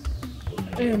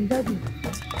 dádì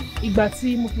ìgbà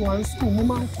tí mo fi wà ní sùkúl mo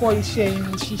máa ń kọ́ iṣẹ́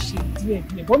irun ṣíṣe díẹ̀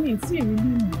díẹ̀ bọ́ mi tí èmi ní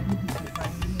ìmọ̀ níbi ìgbà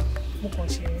yìí mo kàn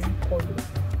ṣe ń kọ́ lọ.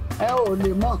 ẹ ò lè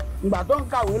mọ̀ ìgbà tó ń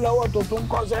kàwé lọ́wọ́ tó tún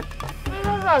kọ́ṣẹ́.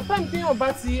 rárá táìmù téèyàn bá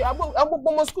ti gbogbo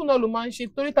ọmọ sùkúl náà ló máa ń ṣe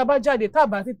torí tá a bá jáde tá a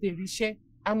bá tètè ríṣẹ́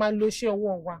a máa lo iṣẹ́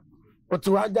ọwọ́ wa. o ti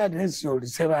wá jáde ẹ̀sìn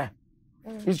òrìṣẹ́ báyìí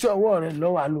iṣẹ́ ọwọ́ rẹ̀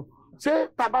lọ́wọ́ àlò ṣé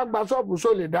tá a bá gba ṣọ́ọ̀bù só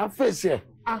lè dá fèsì ẹ̀.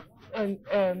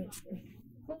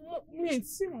 mi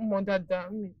tí mọ̀ dáadáa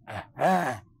mi.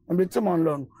 ibi tí mo ń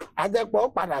lọ nù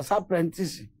àjẹpọ̀ padà sá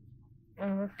pẹ́ntíìsì.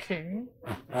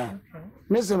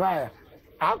 nísìnyí báyìí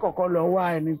àkọ́kọ́ lọ wá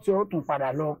ẹni tí ó tún padà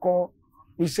lọ kọ́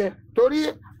iṣẹ́ torí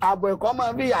ààbọ̀ ẹ̀kọ́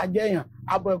máa bí ìyà jẹyàn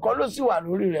ààbọ̀ ẹ̀kọ́ ló sì wà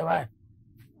lórí rẹ̀ báyìí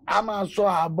a máa sọ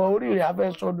ààbọ̀ orí rẹ̀ a fẹ́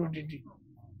sọ́dún dídì.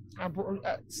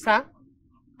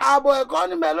 ààbọ̀ ẹ̀kọ́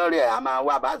níbẹ̀ lórí ẹ̀ a máa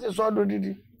wá bá sì sọ́dún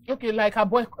dídì. ok like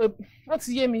ààbọ̀ wọ́n ti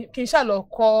yé mi kí n ṣàlọ́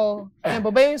kọ́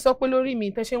bọ̀bá yẹn sọ pé lórí mi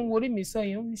tẹ́ ṣe ń wo orí mi sọ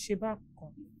yẹn ó ń ṣe bá kan.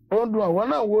 ó ń dun ọ̀wọ́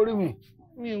náà wo orí mi.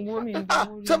 mi ò wo mi.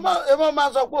 ṣé mo máa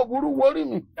sọ pé ò burú wo orí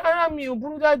mi. rárá mi ò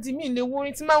burú dáàdi mi lè wo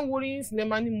orin tí máa ń wo orin sílẹ̀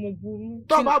máa ní mo burú.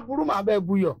 tó bá burú màá bẹ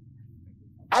buyọ̀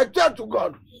I swear to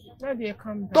God. dáàdi ẹ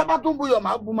calm down. tó bá tún buyọ̀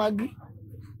màá bu magi.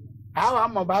 àwọn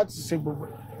àmọ̀ bá ti ṣe gbogbo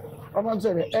ọmọ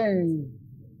sọ̀rọ̀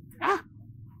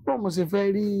bó mo ṣe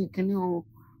fẹ́ rí kinní o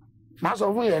máa sọ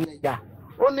fún ìyẹn lẹ́jà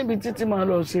ó níbi títí máa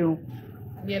lọ ṣeun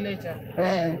Yẹlẹ́jà.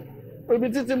 Ibi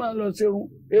títí máa ń lọ ṣerun,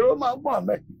 èrò máa ń pọ̀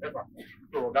mẹ́.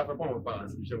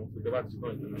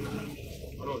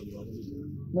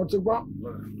 Mo ti gbọ́.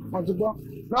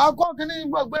 Lọ́ọ́ kọ́ kí ní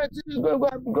gbogbo etí gbogbo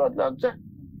ẹgbẹ́ ọ̀tẹ̀.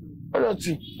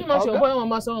 Ọlọ́tì. Kí máa ṣe ọ̀bọ̀ wọn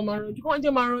máa sọ wọn máa ranjú. Wọ́n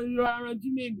jẹ́ máa ranjú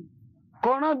mélòó. Kò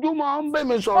ranjú mọ́ ń bẹ̀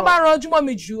mi sọ̀rọ̀. Wọ́n bá ranjú mọ́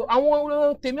mi jù,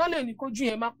 àwọn tèmi ó lè ní kójú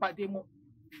yẹn má pàdé mọ́.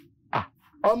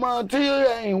 Ọmọ tí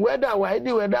wẹ́dà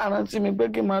wáìdì wẹ́dà rántí mi pé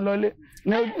kí n máa lọlé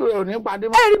ní ojú rẹ̀ ò ní pàdé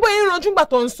mọ́. Ẹ rí bóyá ìranjú gbà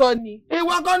tó ń sọ ni.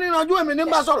 Ìwọ kọ́ ní ìranjú èmi ní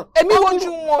bá sọ̀rọ̀. Èmi wojú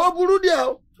wọn. Ó burú díẹ̀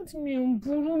o. Mi ò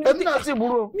burú. Èmi náà sì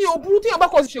burú o. Mi ò burú tí yàn bá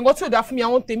kàn ṣe nǹkan tí ò dáa fún mi,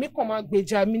 àwọn tèmi kàn máa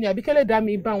gbèjà mi ni àbí kẹ́lẹ́ dá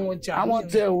mi bá wọn jà. Àwọn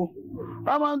tẹ o.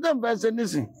 Ọmọ tó ń fẹ́ ṣe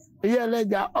nísìn, iye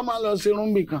ẹlẹ́ja, ọ máa lọ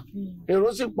ṣerun bì kan.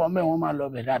 Èrò sì pọ̀ mẹ́ wọn máa lọ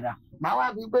bẹ̀ dáadáa. Màá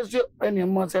wá fi pé ṣé ẹni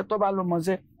mọ̀ọ́sẹ́ tó bá lọ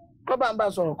mọ̀ọ́sẹ́ tó bá ń bá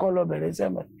sọ̀rọ̀ kọ́ lọ bẹ̀rẹ̀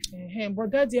sẹ́mẹ̀.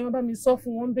 Bọ̀dáàdì ẹ má bá mi sọ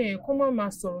fún wọn bẹ́ẹ̀ kọ́ má máa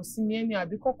sọ̀rọ̀ sí mi ẹni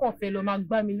àbí kọ́kọ́ fẹ́ lọ máa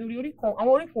gbá mi lórí àwọn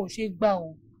orí kan ò ṣe gbà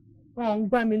o. Wọ́n ń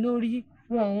gbá mi lórí,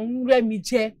 wọ́n ń rẹ́ mi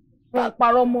jẹ, wọ́n ń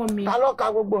parọ́ mọ́ mi. Ta ló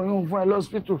ka gbogbo òyìn fún ẹ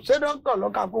lọ́sítítù? Ṣé dókítà ló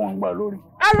ka kó wọn gbà lórí?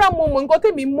 Ara mo mọ̀ nǹkan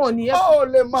tèmi mọ̀ ni. Ó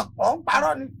lè mọ̀, ọ̀ ń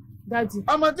parọ́ ni. Dáàdì.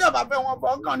 Ọmọ tí ọba fẹ́ wọn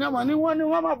fọwọ́ kàn ní ọmọ ní wọ́n ní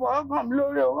wọ́n máa fọwọ́ kàn mí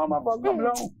lórí o, wọ́n máa fọwọ́ kàn mí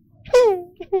lọ́rùn.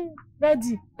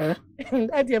 Dáàdì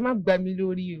ẹ má gbá mi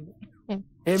lórí o.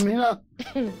 Èmi náà.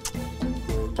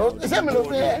 Ṣé mi ló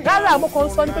fi ẹ? Rárá mo kàn ń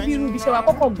sọ ní pé bí irú ibi iṣẹ́ wa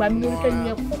kọ́kọ́ gbá mi lórí kẹ́ni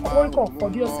yẹn kọ́kọ́ orí kan kọ́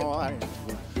bí ọ̀sẹ̀ kan.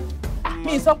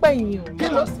 Mi sọ pé yìnyín o, kí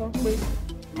ló sọ pé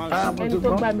ẹni tó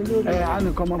gbá mi lórí.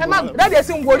 Ẹ má dáàdì ẹ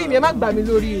sì ń worí mi, ẹ má gbá mi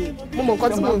lórí o. Mo mọ nǹkan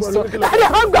tí mo ń sọ. Dáàdì ẹ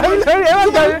má gbá mi lórí, ẹ má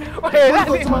gbá mi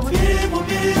lórí.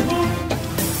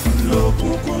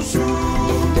 Lòkùnkùn ṣú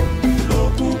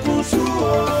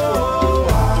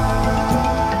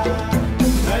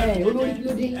olórí kí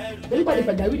ló dé onípàdé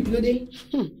pàjáwìrì kí ló dé.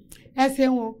 Ẹ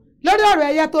ṣeun o lórí ọ̀rọ̀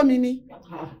ẹyẹ tó mi ni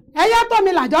ẹyẹ tó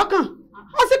mi làjọ kàn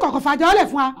ó sì kọ̀kọ̀ fàjọ ọ̀lẹ̀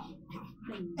fún wa.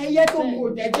 Ẹyẹ tó mi ò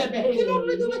jẹjẹ bẹ́ẹ̀. Kí ló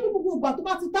dé tó bá tó gbogbo ìgbà tó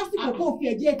bá ti tásìkò kó fi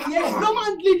ẹ̀jẹ̀ tiẹ̀ ló máa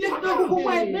ń lé gbogbo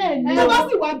wa ẹgbẹ́ ẹ̀. Tó bá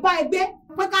sì wá bá ẹgbẹ́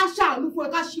pé ká ṣàánú fún ẹ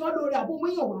ká ṣe ọ́ lórí àbọ̀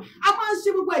mọ́yàn wá a máa ń ṣe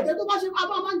gbogbo ẹ̀jẹ̀ tó bá ṣe a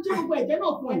máa ń ṣe gbogbo ẹ̀jẹ̀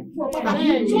náà fún ẹ fún ọ pàtàkì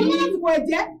tó ń láti wọ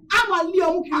ẹ̀jẹ̀ á máa lé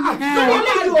ọmú kiri lórí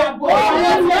ilé ìlú àbọ̀.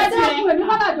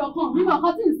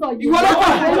 Ìwọ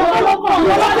lọ́kọ̀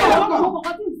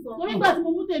torí ìgbà tí mo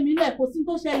mú tèmi lẹ̀ kò sí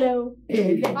tó ṣẹlẹ̀ o.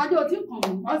 Adé ò tí kàn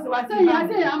mí. Ọ̀sẹ̀ wá sí ìyá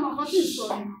àti ìyá àmọ̀ kan tí ì sọ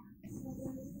ni.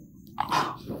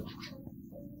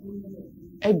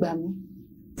 Ẹ gbà mí.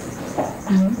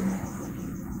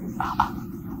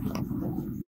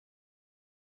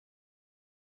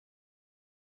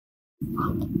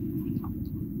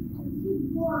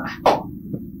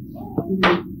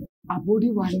 Àbórí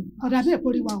wa ni. Ọ̀dà bẹ́ẹ̀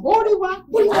borí wa. Orí wa.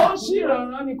 Ó ṣì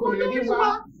rànran ni kò lè rí wa.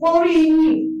 Orí yín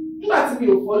nígbà tí mi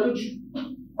ò fọ́ lójú.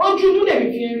 Ojú inú lèmi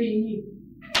fi ń rí yín.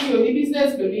 Mi ò ní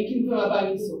bísíǹsì pẹ̀lú kí n fẹ́ máa bá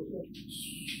yín sọ.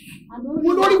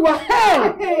 Mo lórí wa.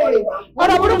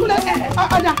 Ọ̀dà burúkú lẹ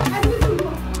ọ̀dà.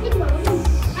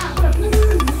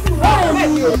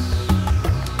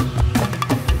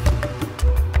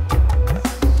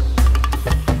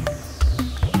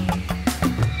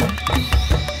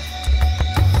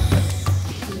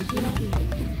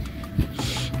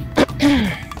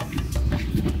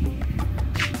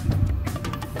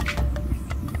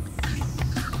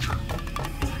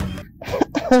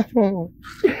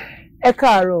 Ẹ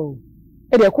káàárọ̀ o,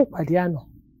 ẹ dẹ̀ kú pàdé àná.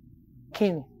 Kí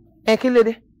ni? Ẹ kí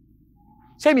lédè?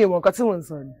 Ṣé mi ò mọ̀ nǹkan tí mò ń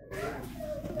sọ ni?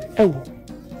 Ẹ wò,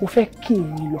 mo fẹ́ kí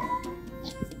n lọ.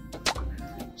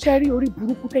 Ṣé rí orí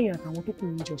burúkú tẹ̀yìn àtàwọn tó kù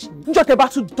ń jọ ṣe? Níjọ́ tẹ bá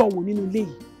tún dánwò nínú ilé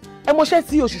yìí. Ẹ mọṣẹ́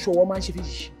tí òṣùṣù ọwọ́ máa ń ṣe fi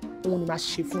ṣiṣẹ́. Òun ni máa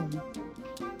ṣe fún mi.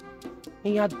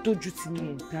 Ẹ̀yin adójú ti ní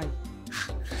ẹ̀dá yìí.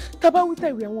 Tá bá wí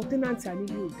tẹ̀wé àwọn tẹ́nàntì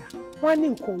ànílé òdà. Wọ́n á ní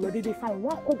nǹkan ọ̀rọ̀ déédéé fáwọn,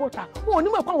 wọ́n á kó bọ́ta. Wọn ò ní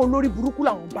mọ̀ pé àwọn olórí burúkú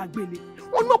làwọn bá gbélé.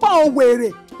 Wọ́n ní mọ̀ pé àwọn wèrè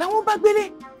làwọn bá gbélé.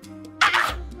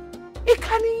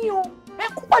 Ìkà nìyí o, ẹ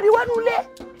kó pàdé wá nulẹ̀.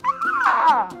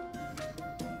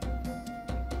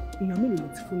 Èèyàn mélòó ló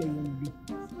ti fúnlẹ̀ yẹn nílé?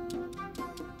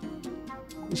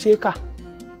 Kò ṣeé kà.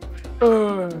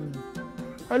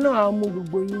 Ọlọ́run àwọn ọmọ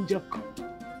gbogbo yín jẹ kan.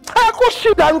 Ẹ kó ṣì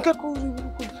dànù kẹ́kọ̀ọ́ orí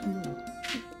burúkú dànù.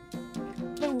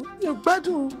 Ẹ wò ní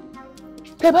ìgbádùn.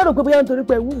 Tẹ bá rò pé bóyá nítorí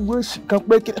pé ewu ìwé oṣù kan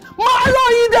pé kí máa lọ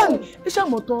yín dànù. Ẹ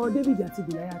ṣàmọ̀tán David àti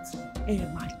Goliath. Ẹ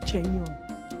máa jẹ yín o.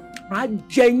 Máa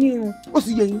jẹ yín o. Ó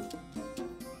sì yẹ yín.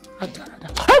 Àdàràdà.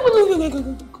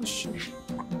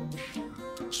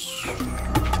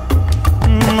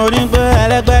 Mo ní pé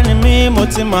ẹlẹgbẹ́ ni mí, mo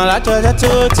ti mọ̀ látọjọ́ tó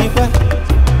ti pẹ́.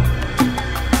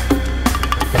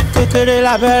 Kékeré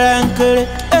lábẹ́rẹ́ ń kéré,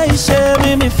 èyí ṣe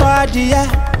mímí fàdíyẹ.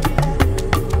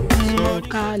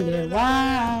 Sọ̀kalẹ̀ wá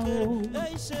o,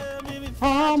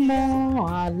 ọmọ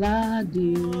aládé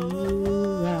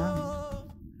òwúrà.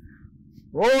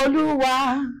 Olúwa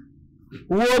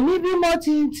wò mí bí mo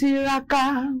ti ń tiraka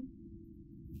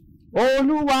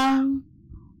olúwa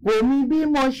wò mí bí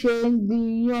mo ṣe ń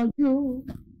gbìyànjú.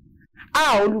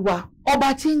 Olúwa ọba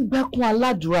tí ń gbẹ́kún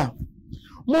aládùúrà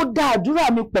mo dá àdúrà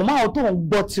mi pọ̀ mọ́ àwọn tó ń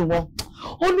gbọ́ tiwọn.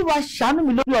 Olúwa ṣàánú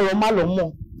mi lórí ọ̀rọ̀ Malomo.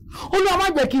 Olúwa má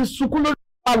jẹ́ kí n sunkún lórí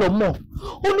Malomo.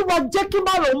 Olúwa jẹ́ kí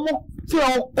Malomo fi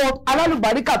ọkọ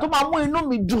alálùbáríkà tó máa mú inú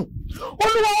mi dùn.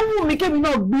 Olúwa wù mí kémi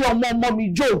náà gbé ọmọ mi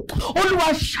jó. Olúwa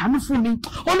ṣàánú fún mi.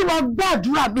 Olúwa gbọ́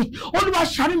àdúrà mi. Olúwa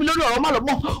ṣàánú mi lórí ọ̀rọ̀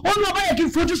Malomo. Olúwa má jẹ́ kí n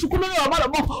fojú sunkún lórí ọ̀rọ̀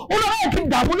Malomo. Olúwa má jẹ́ kí n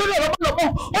dààmú lórí ọ̀rọ̀ Malomo.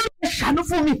 Olúwa ṣàánú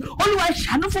fún mi. Olúwa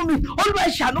ṣàánú fún mi. Olúwa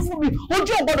ṣàánú fún mi.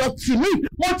 Ojú ò gbọdọ̀ tì mí.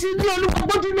 Mo ti rí Olúwa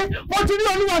gbójúlé. Mo ti rí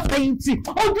Olúwa fẹ̀yìntì.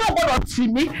 Ojú ò gbọdọ̀ tì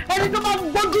mí. Ẹni tó bá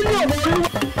gbójúlé ọ̀rọ̀ Olúwa.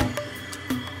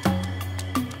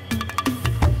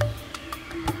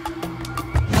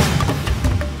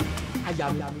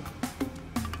 Ayami.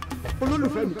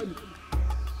 Olólùfẹ́ mi.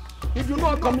 Ìdùnnú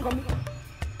ọkàn mi.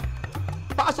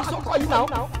 Bá a ṣe sọ́kọ̀ yìí náà.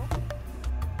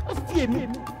 Ó fi èmi.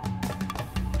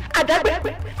 Àdágbé,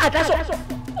 àdásọ,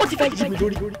 ó ti fẹ́ yí mi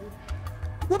lórí.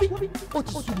 Wóbí, ó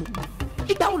ti sùn mí.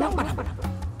 Ìgbà wo ló ń padà?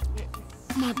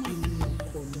 Má bínú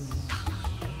ọkọ mi.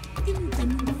 Inú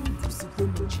tèmi ló ń dùn sí pé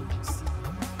mo ṣe jù sí.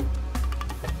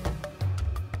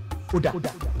 Ó dà,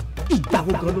 ìgbà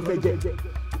wo gan ló fẹ́ jẹ́?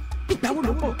 Ìgbà wo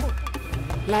ló pọ̀?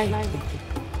 Láíláí.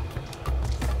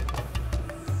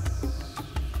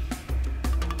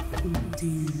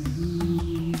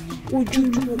 Ojú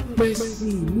ló pẹ́ sí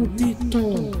inú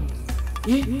títàn.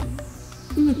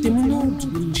 Inú tèmi náà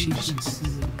dùn ló ṣe jù sí.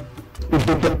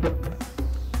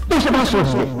 Bí ṣe bá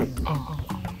sọ̀rọ̀.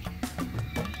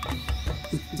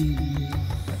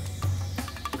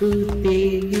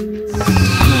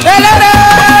 Eléré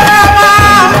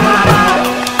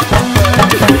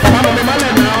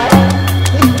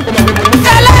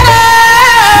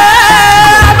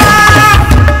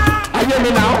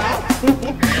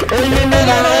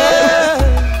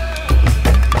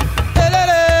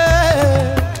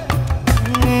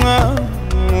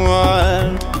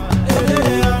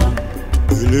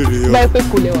báyìí pé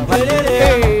kò lè wà báyìí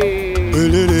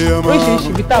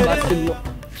oríṣiríṣi bí tàbá ti lọ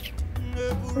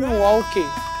ẹ máa wà òkè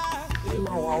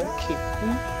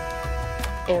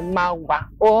ẹ máa wà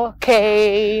òkè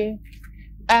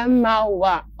ẹ máa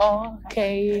wà òkè.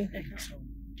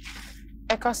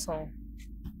 Ẹ káàsán.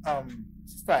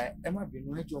 Sísá ẹ má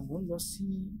bínú ẹ jọ̀ọ́ mò ń lọ sí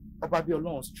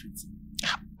Ọbábíọ́lọ́run street.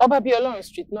 Ọbábíọ́lọ́run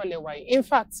street náà lẹ wà yìí, in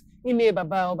fact ilé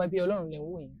bàbá Ọbábíọ́lọ́run lẹ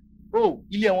wò yẹn.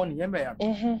 Ilé wọn nìyẹn bẹ̀yà.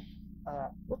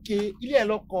 Ok, ilé ẹ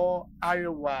lọkọ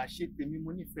Arẹwà ṣe tèmi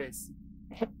mo nífẹ̀ẹ́ sí.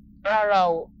 Rárá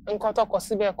o, nǹkan tó kọ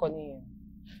síbẹ̀ kọ́ nìyẹn.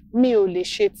 Mi ò lè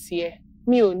ṣe tiẹ̀,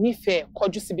 mi ò nífẹ̀ẹ́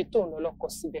kọjú síbi tó ń lọ lọ́kọ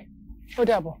síbẹ̀. Ó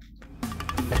dàbọ̀.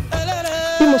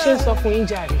 Bí mo ṣe ń sọ fún yín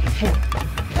jàre,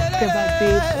 tẹ bá dé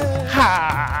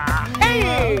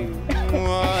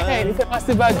ẹ ní fẹ́ wá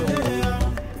sí Ìbàdàn.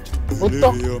 Ó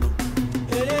tọ́.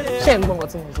 Ṣé ń gbọ́ nǹkan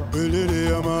tí mo sọ?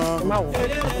 Ẹ má wọ̀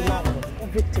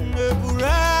everything.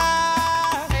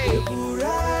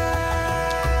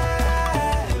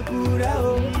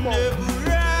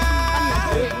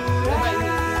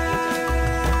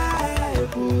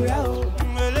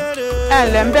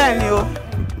 Ẹ ń bẹ́ẹ̀ ni o.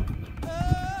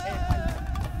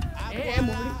 Ẹ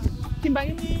mọ̀ rí kí n bá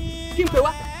yín kí n pè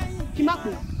wá kí n má pè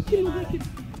kí n ló dé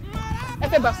ẹ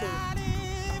fẹ́ bá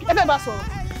sọ̀rọ̀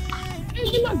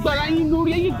ẹ̀yin má gbára yín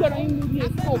lórí ẹ kọ́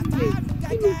pé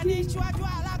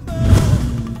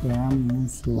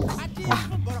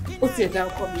ó tiẹ̀ dá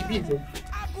ọkọ mi bí ìjọ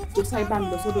tó sáré bá mi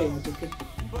lọ sọ́dọ̀ ẹ̀yìn tó kẹ́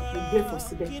mo gbé ẹ̀fọ́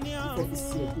síbẹ̀ ìfẹ́ fi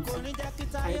sí ẹ̀gúsí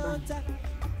àìbá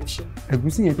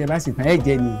ẹ̀gúsí yẹn tẹ bá sì tán ẹ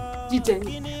jẹ ni jíjẹ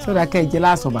ni sọdá kẹ ẹ jẹ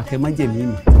lásán bàkẹ mọ jẹ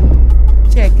mímu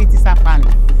ṣé ẹ ké tí sápá ni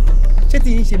ṣé tí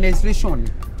yín ṣe menstruation ni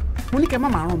mo ní kẹ má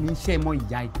máa ràn mí iṣẹ́ mọ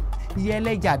ìyá yìí ìyá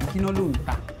ẹlẹ́jà àbí kí náà ló ń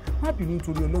ta má bínú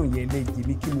nítorí Ọlọ́run yẹn ẹlẹ́jẹ̀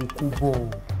ní kí mo kó bọ̀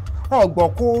ọgbọ̀n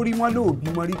kó rí wọn lóòbí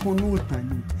mọ rí kún lóòtàn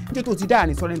ni nítorí tó ti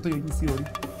dáàrin sọ́rẹ́ tó yọjú sí orí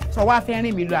sọ wá fẹ́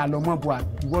rìn mí lọ àlọ́mọ́ bọ̀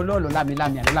àdúgbò lọ́ọ̀lọ́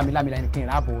lámìlámì àlọ́lámìlámì nìkan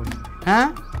ìrábọ̀ ni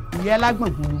ìyá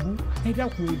ẹlágbọ̀n gbòlúgbú ẹ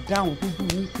dákun ìdáhùn tó dùn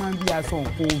ní pọ́n bí aṣọ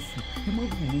nǹkan oṣù bí mo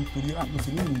bì ní torí àmọ̀sí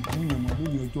ní ìlú ìyànmọ́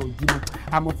lórí ọjọ́ Jímọ̀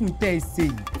àmọ́ fún tẹ́ ẹ ṣe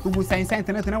yìí gbogbo sáyẹ́nsì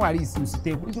tẹ́lẹ̀ wà rí ìsúnsì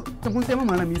tẹ́ fún tẹ́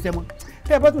mọ̀ ràn mí iṣẹ́ mọ́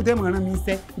tẹ́ ẹ bọ́ tún tẹ́ mọ̀ ràn mí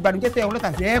iṣẹ́ ìbànújẹ́ tẹ́ ọlọ́tà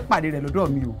sí ẹ pàdé rẹ̀ lọ́dọ̀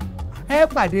mi o ẹ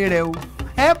pàdé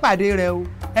rẹ̀ o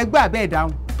ẹ gbọ́ àbẹ́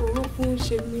ìdáhùn. orúnkún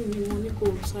ṣe mí ni wọn ní kò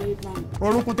sáré bá mi.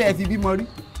 orúnkún tẹ́ ẹ fi bímọ rí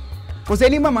kò ṣe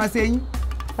ní mọ̀mọ́ ṣe yín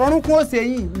orúnkún ó ṣe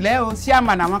yín ǹlẹ́ o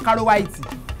ṣíàmà àwọn káró wáìtì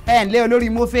ẹ̀ ǹlẹ́ olórí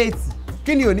mọ́fẹ́ẹ̀tì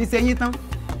kí ni ò ní ṣe yín tán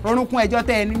orúnkún ẹjọ́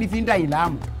tẹ́ ẹ ní fi ń dà yín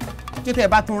láàmú tí tẹ́ ẹ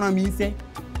bá tún rán mi iṣẹ́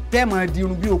tẹ́ ẹ mọ̀ di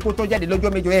irun bí okó tó jáde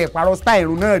lọ́jọ́ mẹ́jọ ẹ̀ pààrọ̀ style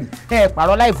irun náà rí ẹ̀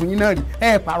pààrọ̀ láì fún yín náà rí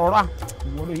ẹ̀ pààrọ̀ rà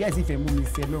ìwọ ló yẹ sì fẹ́ mú mi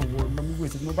ṣe náà wọ ọmọ mi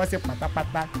gbèsè tí mo bá ṣe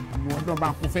pátápátá ìwọ ọdún bá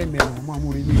ń kó fẹ́ mẹ́rin ọmọ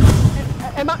amúre mi.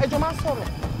 ẹjọ́ máa sọ̀rọ̀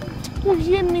kò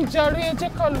yé mi jàre ẹ jẹ́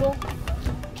ká lọ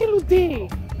kí ló dé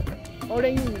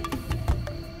ọ̀rẹ́ yín ni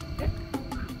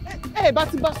ẹ bá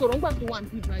ti bá sọ̀rọ̀ nígbà tó wà ní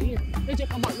ibà yìí ẹ jẹ́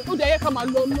ká máa lọ ó dẹ̀ yẹ ká máa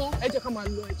lọ ná ẹ jẹ́ ká máa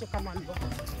lọ ẹ jẹ́ ká máa lọ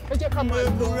ẹ jẹ́ ká máa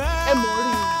lọ ẹ mọ̀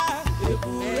rí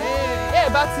ẹ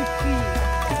bá ti kí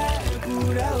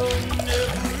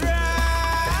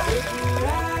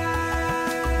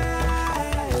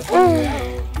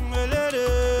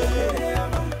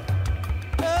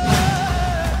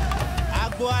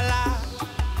Agboala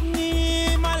ní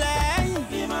mọ́lẹ̀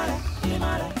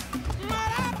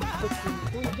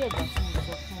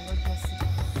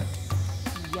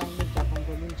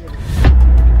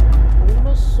òun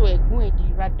ló sọ ẹ̀gbọ́n ẹ̀ di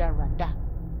rádaràda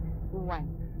ó wà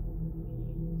ní.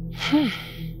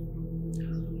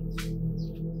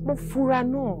 mo fura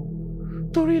náà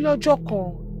torí lọ́jọ́ kan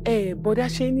bọ́dá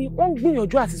ṣe ní wọ́n ń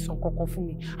gbìyànjú àti sàn kankan fún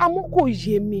mi àmọ́ kò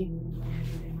yé mi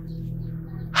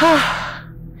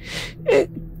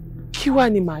kí wàá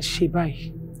ni màá ṣe báyìí.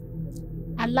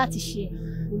 alátiṣe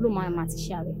ló máa ti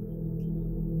ṣe ààrẹ.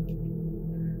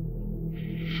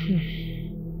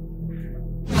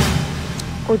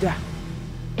 ó dà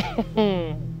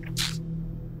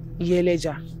ìyá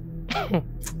ẹlẹ́jà.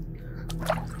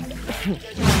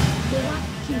 mo wá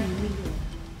kí ni nílò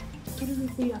torí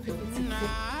wípé afẹ́fẹ́ ti gbé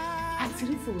àti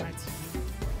rí fòrádì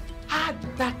á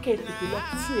dákẹ́ tètè lọ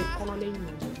tú èkánná lẹ́yìn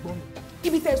ọ̀rọ̀ ẹ̀gbọ́n mi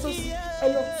ibi tẹ́ ẹ sọ sí ẹ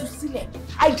lọ tú sílẹ̀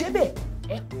àìjẹ́ bẹ́ẹ̀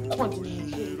ẹ kàn ní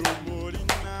ilé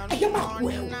ẹ̀yẹ́ máa kú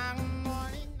ẹ o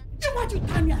níwájú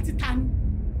tani àti tani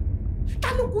ta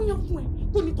ló gúnyán fún ẹ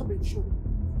tó ní tọ̀bẹ̀ ìṣòro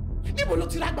níbo ló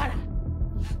ti lágbára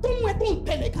tó mú ẹ tó ń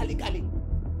tẹ̀lé gàlégàlé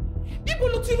níbo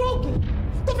ló ti róògùn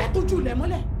tó fẹ́ tójú ilẹ̀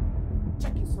mọ́lẹ̀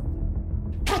jẹ́ kí n sọ fún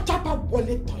un kájà bá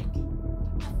wọlé tán ẹ̀kún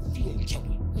àfi ẹ̀ jẹun.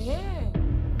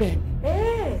 bẹ́ẹ̀ni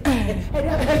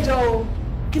ẹ jọ o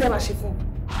kí lẹ máa ṣe fún mi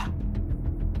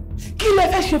kí lẹ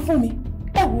fẹ́ ṣe fún mi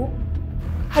ẹ wo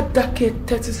adákẹ́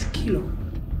 30 kìlọ̀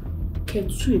kẹ́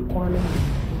tú èkán lẹ́yìn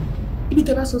ibi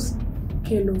tẹ́ bá sọ sí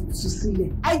kẹ́ lọ tú sílẹ̀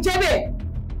àìjẹ́ bẹ́ẹ̀.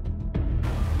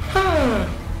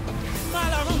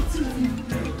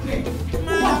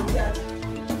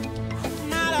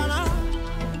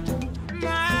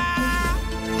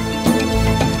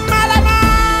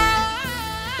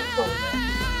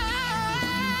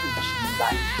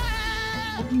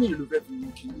 ọdún mélòó ló fẹ́ fi mú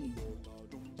kí ní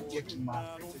jẹ́ kí n máa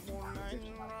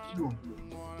kí ló ń lò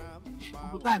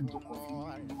gbogbo táìmù tó kọ̀ fún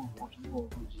mi nínú ọ̀pọ̀ tó lọ́wọ́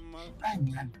táìmù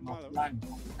yà ní ọ̀pọ̀ láàrin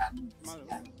ọ̀pọ̀ láàrin ìgbésí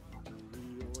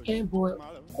ayé. bọ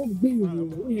ó gbé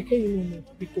ìròyìn ó yẹ kẹ́yìn náà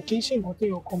mọ̀ pé kò kí ń ṣe nǹkan tó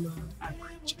yẹ ọkọ máa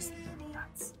agree just like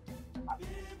that.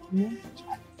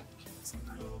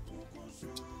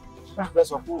 Fẹ́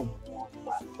sọ pé òun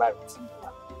wà nígbà tí ìwà.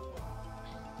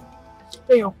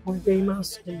 Bẹ́ẹ̀ ọkùnrin tẹ́yìn máa ń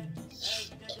sọ yìí.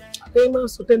 Tẹ́yìn máa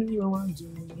ń sọ tẹ́lẹ̀ yìí máa ń jẹ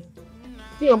òun yẹn.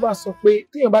 Téèyàn bá sọ pé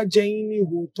téèyàn bá jẹ yín ní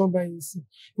ìwò tán báyìí sí,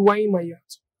 ìwà yín máa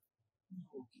yàtọ̀.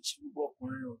 Kì í ṣe gbogbo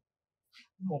ọkùnrin o.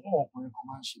 Mo mọ̀ ọkùnrin kan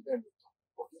máa ń ṣe bẹ́ẹ̀ lọ́tọ̀.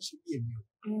 Kò kí ń ṣe bí èmi o.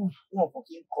 Wọ́n kàn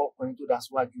kí ń kọ́ ọkùnrin tó dá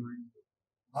síwájú orí mi.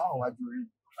 Báwọn wájú orí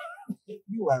mi. Bí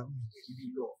ìwà mi kì í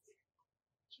lọ.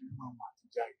 Ṣé máa wà tó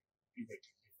jáde nílẹ̀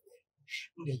kìí fẹ́?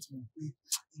 Mo lè ti mọ̀ pé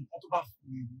nǹkan tó bá fún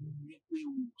mi ní pé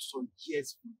o sọ yes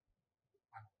fún mi.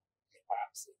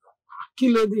 Kí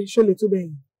ló dé? Ṣó lè tó bẹ́ẹ̀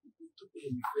yìí? Tó bẹ́ẹ̀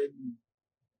yìí fẹ́ mi.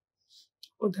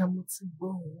 Ó dáa mo ti gbọ́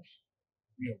òun.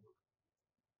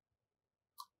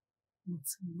 Mo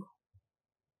ti gbọ́.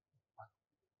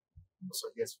 Mo sọ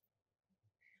yes fún mi.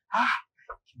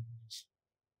 Kí ni mo ṣe?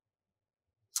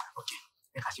 Ok,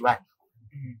 ẹ kà sí báyìí.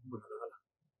 Mo lọ lọ́la.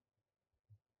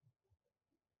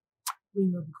 Wí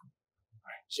lọ bí kan.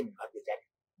 Ṣé mo máa gbé jáde?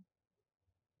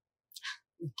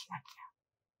 Ní kíákíá.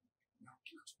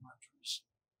 Kí ló tún máa dúró ṣe?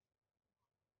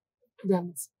 Ó dáa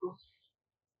mo ti gbọ́.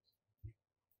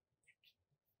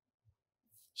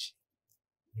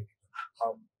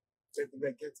 Take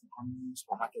the get on the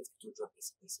supermarket to drop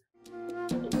this.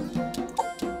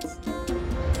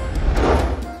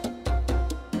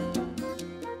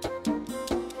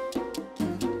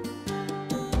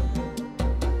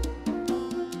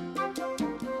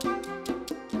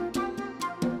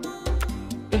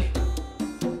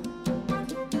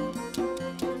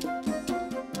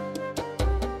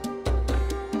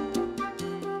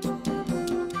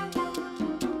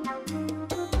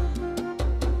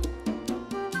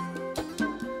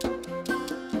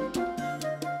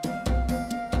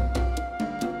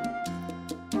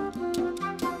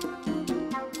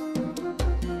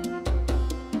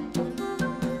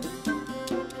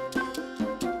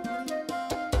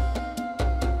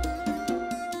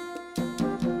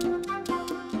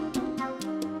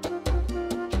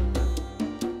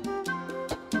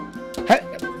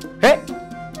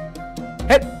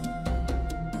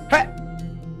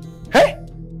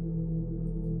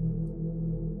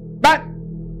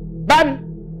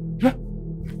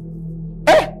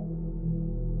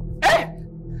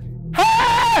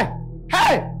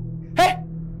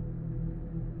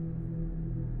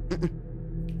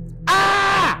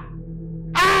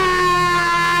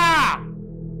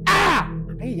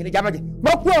 ìyá bàjẹ́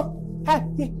mo kú o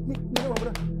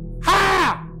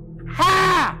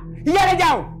ìyá rẹ̀ jà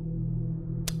o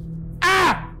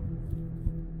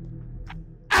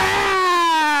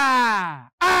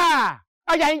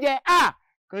ọjà ń jẹ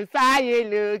kò sáàyè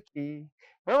lókè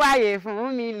ó wáyé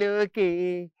fún mi lókè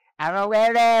àwọn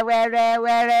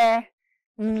wẹ́rẹ́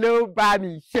ló bá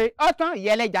mi ṣe ọ̀tán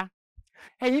ìyẹlẹ́ja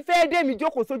ẹ̀yin fẹ́ dé mi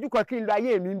jókòó sójú kan kí n lo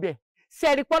ayé mi ń bẹ̀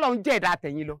sẹ́ẹ̀rí pọ́lọ́ ń jẹ́ ẹ̀dá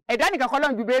àtẹ̀yìn lọ ẹ̀dá nìkan kọ́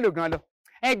lọ́n ju bẹ́ẹ̀ lò gan lọ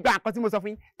ẹ gba nǹkan tí mo sọ fún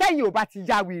yín tẹ́yìn ò bá ti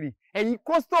ya wèrè ẹ̀yin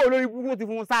kóstó olórí burúkú ti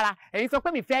fún un sára ẹ̀yin sọ pé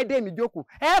mi fẹ́ dé mi jókòó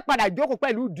ẹ padà jókòó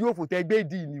pẹ̀lú ìdí òfò tẹ́ gbé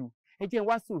dì ní o ẹ jẹ́ n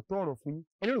wá sòótọ́ ọ̀rọ̀ fún yín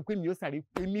ẹ lérò pé mi yóò sáré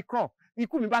èmi kọ́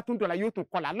ikú mi bá tún dọ̀la yóò tún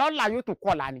kọlà lọ́la yóò tún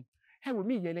kọlà ni ẹ wò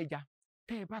mí ìyẹlẹ́ja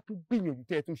tẹ́ ẹ bá tún gbìyànjú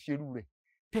tẹ́ ẹ tún ṣerú rẹ̀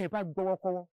tẹ́ ẹ bá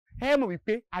gbọ́wọ́kọ́wọ́ ẹ mọ̀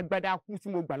wípé agbada kú tí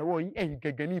mo gbà lọ́wọ́ yín ẹ̀yin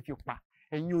gẹ́gẹ́ ní ìfipá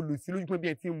ẹ̀yin olùsí lójú pé bí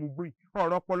ẹ ti ń mú gbé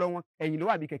ọ̀rọ̀ ọpọlọ wọn ẹ̀yin ló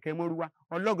wà bí kẹ̀kẹ́ mọ́rúwá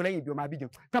ọlọ́gùn lẹ́yìn ibi ọmọ abíjan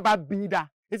tí wọ́n bá bí yín dáa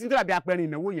etí tó dàbí apẹ̀rin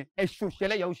ìnáwó yẹn ẹ ṣòṣẹ́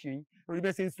lẹ́yà ó ṣe yín orí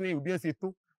bẹ́ẹ̀ ṣe ń sún ẹ̀yìn bí wọ́n ṣe tó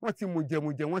wọ́n ti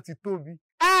mọ̀jẹ̀mọ̀jẹ̀ wọ́n ti tóbi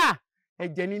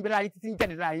ẹ̀jẹ̀ ní bẹ́ẹ̀ láyé títí ń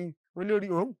jáde lára yín olórí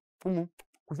òun fún mu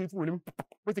kò sí tí wọ́n lé mú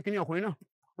ó ti kí ní ọkùnrin náà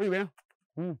ó yìí bẹ́ẹ̀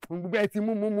náà gbogbo ẹ ti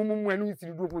mú ẹnu yìí ti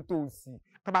dúró fún tó o sì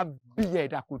tó bá bí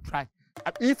ẹ̀dá kò try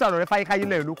yìí sọ̀rọ̀ rẹ fáyékáyé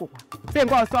lẹ́yìn ló kò pa ṣé n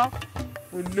bọ́ sọ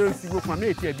olóòsì gbogbo àmì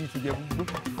ètí ẹ̀bí ìtìjẹ́ gbogbo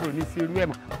kò ní sí irú ẹ̀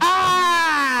mọ́.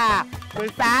 kò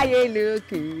sáàyè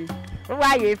lókè ó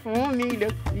wáyé fún mi ló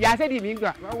ìyá sẹ́dì mi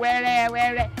gbà wẹ́rẹ́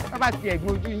wọ́n bá ti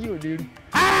ẹ̀gbọ́n ojú yín ò lè rí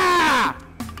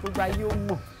gbogbo ayé ó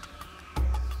mọ̀.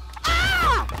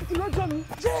 ìlọ́jọ́ mi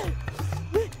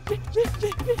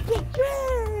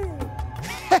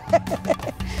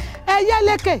ẹyẹ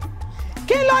lékè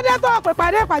kí ló dé tó pè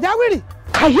pàdé pàjáwìrì.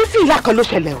 kàyéfì ìlà kan ló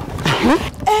ṣẹlẹ̀ o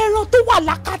ẹran tó wà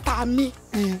lákàtà mi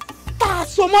tá a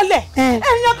so mọ́lẹ̀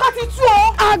ẹ̀yàn kan ti tú o.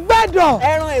 agbẹ́dọ̀.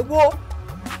 ẹran èwo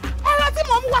ẹran tí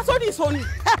mo mú wá sórí ìsọnù.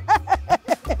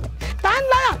 tá ń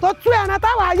láyà tó tú ẹran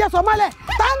táwọn ayé so mọ́lẹ̀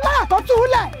tá ń láyà tó tú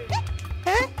lẹ̀.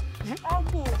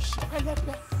 ọmọ òṣì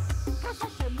pẹlẹbẹ ká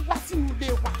ṣẹ̀ṣẹ̀ mú wá sínú ilé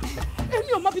wa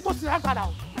èmi ò mọ bí tó ti rágbára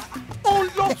o òun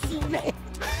ló túlẹ̀.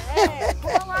 tó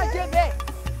bá wá jẹ bẹ́ẹ̀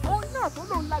òun náà tó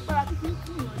lòun lágbára títí ń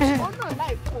tìyàn òun náà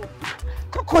láì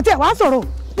kó kò tiẹ̀ wá sọ̀rọ̀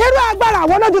irú agbára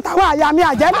àwọn lójú tàwọn àyà mi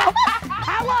àjẹ́ náà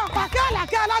àwọn ọ̀pàkẹ́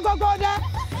àlàkẹ́ alágógó dẹ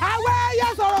àwọn ẹyẹ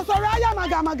sọ̀rọ̀sọ̀rọ̀ ẹyẹ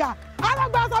màgàmàgà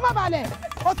alágbá sọmọbalẹ̀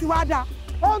ó ti wá da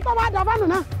ohun tó wá da fánù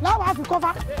náà láwọn á fi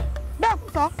kọ́fà bẹ́ẹ̀ kú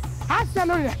sọ á ṣiṣẹ́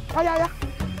lórí rẹ̀ ọ̀yàyà.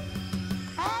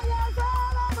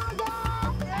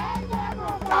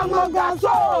 mọ̀gà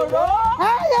sòrò.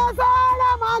 ẹyẹ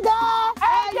sọ̀rọ̀ mọ̀gà.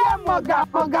 ẹyẹ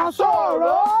mọ̀gà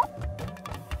sòrò.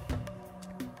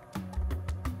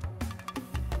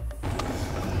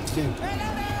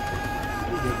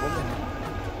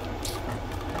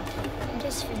 I'm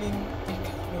just feeling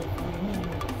like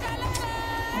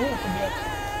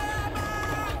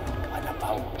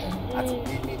àti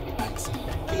délé ní láti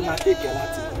kí ló máa tètè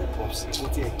láti pọ̀ sí kó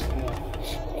tiẹ̀ kí wọ́n.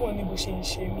 kọ́ ni bó ṣe ń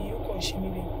ṣe mí ó kàn ṣe mí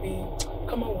bíi pé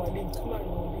ká má wà lẹ́yìn ká má rí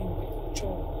wọn lẹ́yìn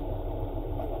ọjọ́.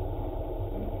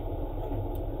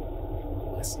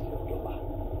 wá sí ọ̀dọ́ wa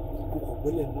kó kàn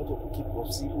gbẹ́lẹ̀ mọ́tò kó kí pọ̀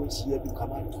sí ó ṣe ẹbí ká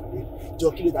má dùn lé jọ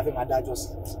kí ló ta fẹ́ máa dájọ́ sí.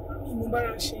 inú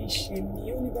bára ṣe ń ṣe mí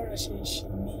ó ní bára ṣe ń ṣe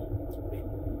mí.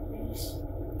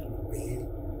 pé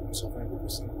sọ fún ẹgbẹ́ kò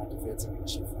sí nípa tó fẹ́ tí mo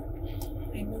ṣe fún ẹ.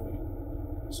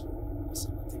 So, it's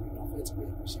not taking off its way,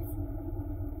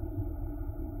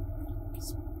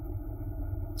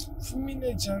 fún mi lè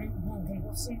jàre gbogbo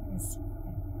nǹkan tí mo sọ.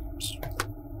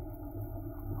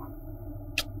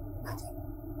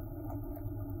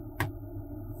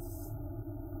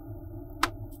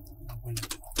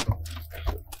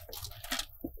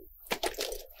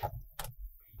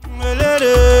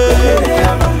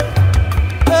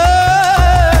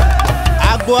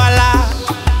 Agboala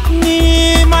ni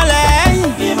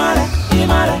mọ̀lẹ́yìn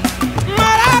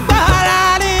mọ̀lágbára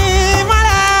ni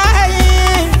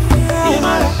mọ̀lẹ́yìn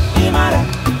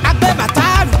agbẹ́bàtà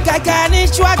gẹ́gẹ́ ní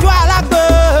ṣíwájú alágbó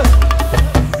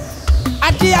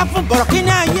adíyá fún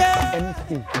bọ̀rọ̀kínní ayé.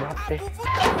 anything tí wàá fẹ́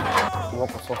ìwọ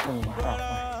kò sọ fún mi máa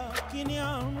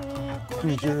fún ẹ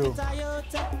mi jẹ́rọ.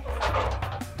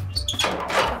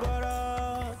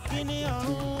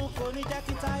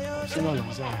 ṣé náà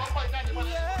lọ́wọ́ sáà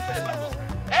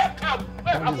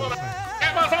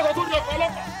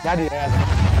jáde ẹ̀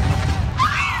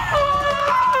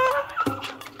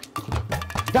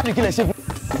jáde kí lẹ ṣe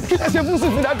fún sí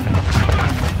fún jáde.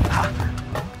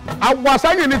 àwọn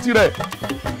àṣàyàn ní tirẹ̀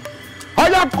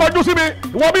ọyá kọjú sí mi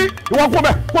ìwọ bí ìwọ kó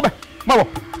bẹ má bọ̀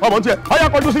ọmọ tiẹ̀ ọyá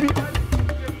kọjú sí mi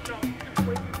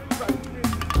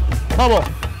má bọ̀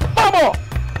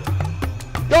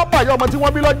yọ bàyọ̀ ọmọ tí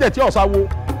wọ́n bí lọ́jẹ̀ tí ọ̀sà wo.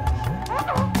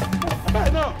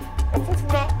 bẹ́ẹ̀ náà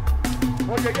òfúfúra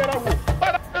ọ̀yẹ̀yẹ̀rẹ̀ wò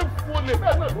wọ́n lè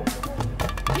bẹ́ẹ̀ náà ló kú.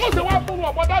 Wọ́n ṣe wá fún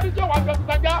ọ̀pọ̀ dání tí wàá jẹ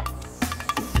kíkájá.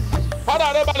 Fádà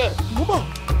rẹ balẹ̀. Mú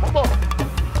bọ̀.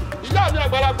 Ìyá mi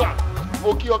àgbàlagbà.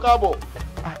 Mo kí ọ káàbọ̀.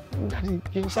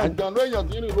 Àjànú èèyàn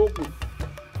kì í rìn lókun.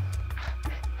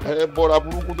 Ẹ bọ̀ra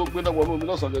burúkú tó gbé náà wọnú omi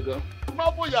lọ́sàn-án gẹ́gẹ́. Má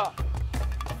bóyá,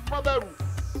 má bẹ̀rù.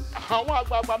 Àwọn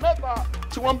àgbààgbà mẹ́ta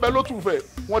tí wọ́n ń bẹ lótùfẹ̀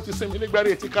wọ́n ti sinmi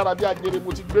nígbàrẹ́ etí kára bí ajere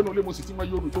mo ti gbénu lé mo sì ti mọ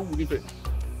yorùbá tó wù nífẹ̀ẹ́.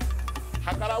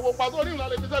 Àkàrà wo pàtó ní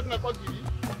ìlànà ìbísẹ̀ fún ẹ̀kọ́ gidi.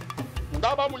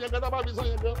 Dábàá mu yẹn gẹ́gẹ́ dábàá fi sọ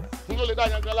yẹn gẹ́ n ló lè dá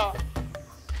yẹn gẹ́ la.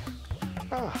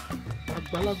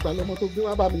 Àgbàlagbà lọmọ tó gbé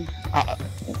wá bá mi.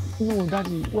 No,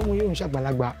 Daddy, wọ́n mú yóò ń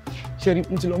ṣàgbàlagbà. Ṣé rí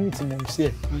mo ti lọ mí tí mo ń sí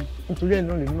ẹ̀. Nítorí ẹ̀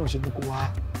náà lèmi náà ṣe ní kó wá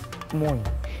mọ̀ ni.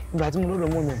 Ìgbà tí mo lọ́dọ̀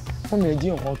mọ̀ mi ẹ̀ jí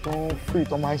nǹkan tán fún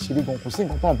ìtàn máa ń ṣeré gan kò sí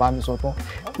nǹkan tán bá mi sọ tán.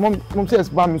 Mọ̀ tí ẹ̀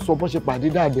bá mi sọ bó ṣe pàdé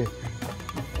dàdẹ̀.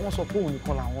 Wọ́n sọ pé òun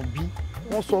nìkan làwọn bí.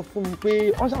 Wọ́n sọ fún mi pé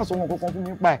wọ́n ṣàṣọ wọn kankan fún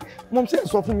mi pa ẹ̀. Mọ̀ tí ẹ̀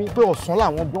sọ fún mi pé ọ̀sán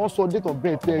làwọn bí wọ́n sọ date of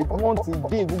birth ẹ̀ wọ́n ti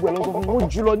dé gbogbo ẹ̀ lọ́sọ fún mi wọ́n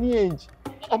jù lọ ní age.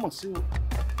 Ọmọ sí o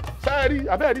sẹ́ẹ̀rí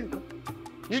abẹ́ẹ̀rí nǹkan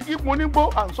igi gun ní gbó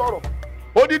à ń sọ̀rọ̀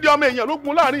odidi ọmọ èèyàn ló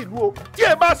gun láàrin ìlú o tí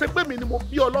ẹ bá ṣe pé mi ni mo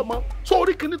bí ọlọ́mọ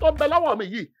sórí kinní tó ń bẹ láwọn àmì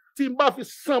yìí tí n bá fi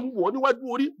san wọ̀ níwájú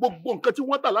orí gbogbo nǹkan tí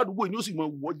wọ́n tà ládùúgbò yìí ni ó sì mọ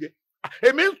wọ́ jẹ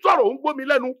èmi ń sọ̀rọ̀ ó ń gbómi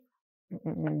lẹ́nu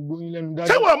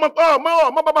ṣé wọ́n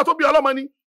ọmọ bàbá tó bí ọlọ́mọ ni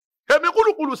èmi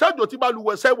kúlùkùlù sẹ́jọ́ tí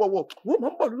balùwẹ̀ sẹ́ wọ̀wọ̀ wọ́n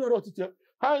máa ń bọ̀ lórí ọ̀rọ̀ títẹ̀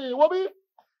ẹ̀yìn wọ́n bí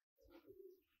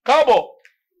káàbọ̀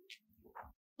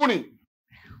kúnì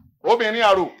obìnrin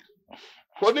àrò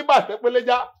oníbàtẹ́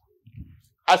péléjá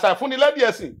àṣà ìfúnnilẹ́dì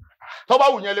ẹ̀sìn tọ́ba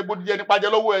wù yẹn lè gbòdìjẹ nípa jẹ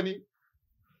lọ́wọ́ ẹni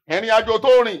ẹ̀rìn àjò tó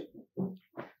rìn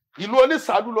ìlú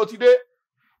onísàádù ló ti dé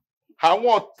àwọn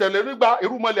ọ̀tẹ̀lẹ̀rígba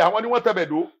irúmọlẹ̀ àwọn ni wọ́n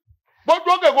tẹ̀bẹ̀dó gbójú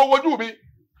òkè kó wojú mi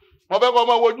wọ́n fẹ́ kọ́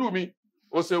ọmọ wojú mi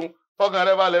o ṣeun fọ́gàn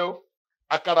rẹ balẹ̀ o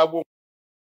àkàràgbò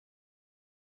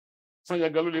sọ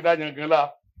yẹn gan ló lè dá yẹn gan la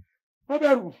wọ́n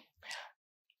bẹ̀rù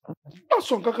wọ́n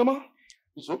sọ nǹkan kan mọ́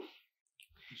ìṣó.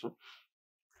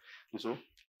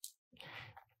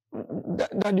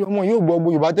 Daddy, ọmọ yóò gbọ́ gbogbo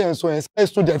Yorùbá tẹ́ ẹ̀ ń sọ ẹ̀ ṣe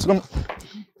student kan.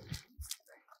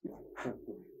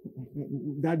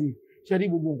 Daddy, ṣe rí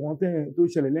gbogbo nǹkan tẹ́ tó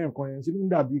ṣẹlẹ̀ lẹ́ẹ̀kan yẹn ṣe ló ń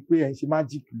dàbí pé ẹ̀ ń ṣe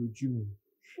magic lójú mi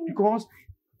because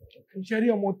ṣe rí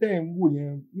ọmọ tẹ́ ẹ̀ ń wò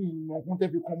yẹn ní ọkùnrin tẹ́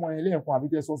fi kọ́ ọmọ yẹn lẹ́ẹ̀kan àbí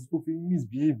tẹ́ sọ sí tó fi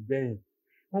misbehave bẹ́ẹ̀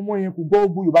ọmọ yẹn kò gbọ́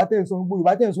gbogbo Yorùbá tẹ́ ẹ̀ ń sọ gbogbo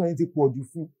Yorùbá tẹ́ ẹ̀ ń sọ yẹn ti pọ̀ jù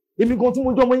fún èmi gan tí mo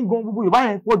jọ́ ọmọ yín gan gbogbo Yorùbá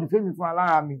yẹn pọ̀ jù fẹ́mi fún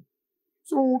alára mi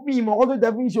so mi ìmọ̀ ọkọ tó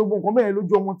jẹ́ fi ń ṣe gbogbo nǹkan bẹ́ẹ̀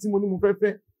lójú ọmọ tí mo ní mo fẹ́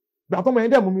fẹ́ gbà tọ́mọ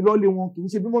yẹn dẹ̀ mú mi lọ́lé wọn kì í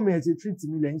ṣe bí mọ́mí ẹ̀ ṣe treat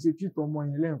mi lẹ́yìn ṣe treat ọmọ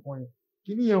yẹn lẹ́ẹ̀kan yẹn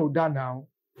kí ni yẹn ò dáa náà.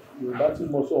 Yorùbá tí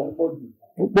mo sọ ń pọ̀ jù.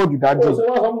 Ó pọ̀ jù dájú. Ó ṣe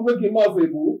wá sọ fún pé kí n máa fẹ́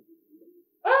ìbò.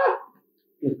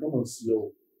 Nǹkan mọ̀ sí ọ.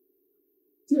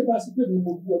 Tí ẹ bá sí pé mi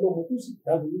mo bí ọlọ́mọ tó sì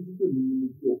dá mi lójú pé mi ni mo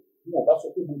bí ọ bí wọn bá sọ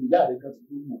pé mo lè yá rẹ kan ti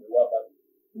tó mọ̀ rẹ wá bá mi.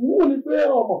 Wọ́n ní pé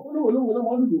ọmọ olówó náà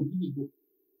wọ́n lò bí ìbò.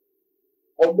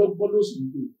 Ọlọ́gbọ́n ló sì ń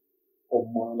lò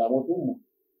ọmọ làwọn tó mọ̀.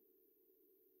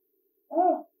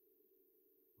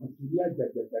 Àtúndí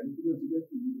àjàjàjà ní kí ló ti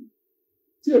lẹ́kùn yìí.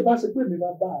 Tí ẹ bá ṣe pé mi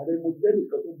máa bá ààrẹ mo jẹ́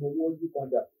nìkan tó mọ wọ́n yí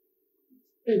padà.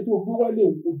 Ètò ògbé wálé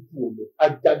ojú ọ̀lẹ̀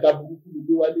àjàgà burúkú ló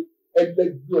gbé wálé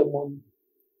ẹlẹ́gbẹ́ ọmọ ni.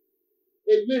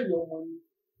 Eléèrè ọmọ ni.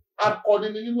 Akọni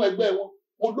ni nínú ẹgbẹ́ wọn.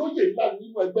 Olóyè ńlá ni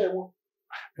nínú ẹgbẹ́ wọn.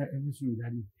 Ẹni sùúrù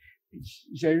dáadé.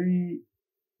 Ṣe rí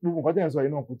gbogbo nǹkan tẹ̀ ń sọ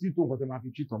yìí náà kò tí ì tó nǹkan tẹ̀ máa fi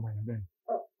treat ọmọ yẹn bẹ́ẹ̀.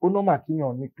 Ó nọ́mà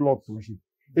kíyàn ní club tó ṣe.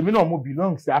 Èmi náà mo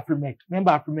belong sí Afrimec,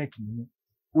 member Afrimec ni mi.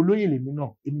 Olóyè lèmi náà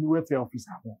èmi ní welfare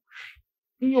officer wọn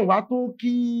yíyan wá tó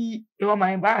kí ẹwà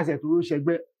máa ń bá àṣẹ tó ló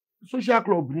ṣẹgbẹ́ social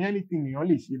club ní anything èèyàn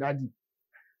lè ṣe dádì.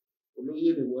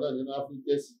 Olóyè lè wọ́n náà nínú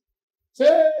áfíríkẹ́sì ṣé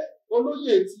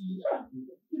olóyè ti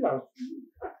kí là ń fi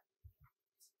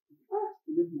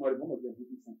ilé ìgbìmọ̀ rẹ̀ mọ̀mọ́ jẹ́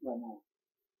ìdíje fún ọmọ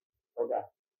ọ̀gá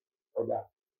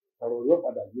ọ̀rọ̀ yóò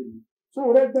padà yé mi tó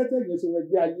rẹ́ gbẹ́tẹ̀ yẹn ṣe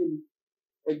ẹgbẹ́ ayé mi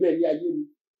ẹgbẹ́ ilé ayé mi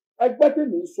ẹgbẹ́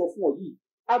tèmi ń sọ fún ọ yìí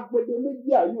agbede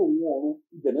méjì ayé òun ọ̀run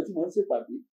ibẹ̀ náà tí wọ́n ń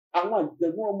ṣèpàdé àwọn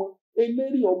àjẹgún ọmọ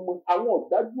eléré ọmọ àwọn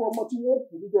ọ̀dájú ọmọ tí wọ́n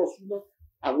kù níjọ́ súná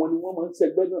àwọn ni wọ́n máa ń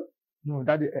ṣẹgbẹ́ náà. No,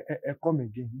 Daddy, ẹ come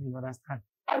again, you understand.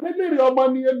 Eléré ọmọ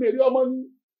ni emèrè ọmọ ni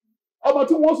ọmọ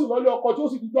tí wọ́n sì lọ́lé ọkọ tí ó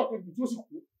sì di jọ́ kejì tí ó sì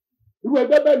kú irú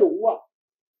ẹgbẹ́ bẹ́ẹ̀ lòun wà.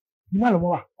 Ní Malomo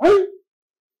wà.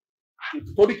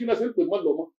 Torí kí náà ṣe ń pè mọ́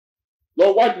lọ́mọ lọ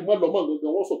wádìí mọ́ lọ́mọ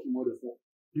gangan wọ́n sọ̀túnmọ́ rẹ̀ fún ọ.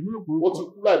 Ó ti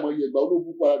kú láìmọ̀ iye ìgbà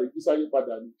ológun para rẹ̀ kí sáyé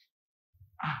padà ni.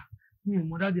 Mi ò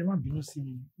mọ Daddy ẹ má bínú sí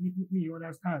mi you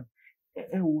understand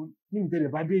ẹ wo ní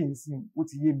ìtẹ̀lẹ̀ bá dé yìí sí ó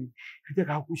ti yé mi ẹ jẹ́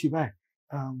ká kú ṣe báyìí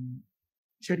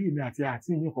ṣẹ́rí èmi àti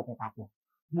ìyẹn kọ̀ọ̀kan papọ̀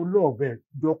mo lọ́ọ̀bẹ̀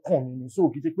dọ́kàn mi ní so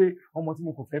kì í ṣe pé ọmọ tí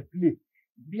mo kàn fẹ́ play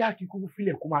bí akíkú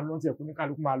fílẹ̀ kó máa lọ sí ẹ̀kọ́ ní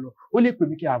kálukú máa lọ ó lè pè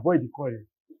mí kí avoid kọ́ rẹ̀.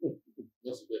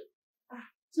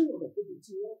 Tí wọ́n mọ̀ pé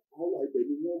tí wọ́n kọ́ wà ibẹ̀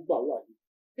ni wọ́n gbà wà ní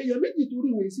èèyàn méjì torí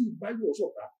ìwé sí ìbáyọ̀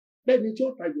ọ̀ṣọ̀ta bẹ́ẹ̀ ni tí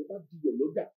ọ̀tá yọ̀ bá di yọ̀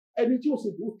lọ́jà ẹni tí ó ṣe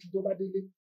bí ó tu tó bá délé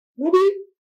wọ́n bí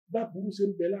bá burú ṣe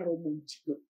ń bẹ láàárọ̀ ọmọ ìtì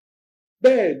kan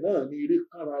bẹ́ẹ̀ náà ni eré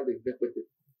kára rẹ̀ pẹpẹtẹ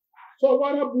sọ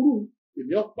wàrà burú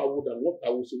èmi ọ̀pàwọ̀ dà wọ́n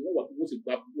pàwọ̀ sí wọ́n wà kí wọ́n sì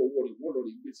gba burú ọwọ́ rẹ̀ wọ́n lọ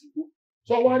rẹ̀ gbé sí igbó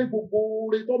sọ wá rí gbogbo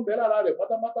oore tó ń bẹ lára rẹ̀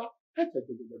pátápátá ẹ̀jẹ̀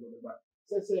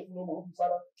sẹ́sẹ́ fún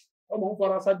ọmọ ń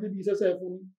fara sáde bíi sẹ́sẹ́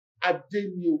fún adé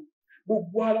ni o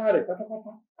gbogbo ara rẹ̀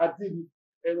pátápátá adé ni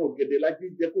ẹran ọ̀gẹ̀dẹ̀ lajẹ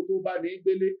jẹ kó tó bá ní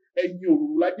gbélé ẹyin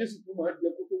òrùrù lajẹ sì tún máa jẹ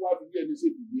kó tó wá fi bí ẹni ṣe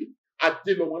ibùgbé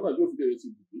adé lọmọ náà yóò fi bẹ̀rẹ̀ sí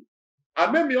ibùgbé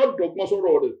àmẹ́mi ọ̀dọ́gbọ́n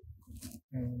sọ̀rọ̀ rẹ̀.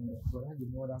 bọ̀dá jù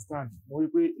mí understand mo rí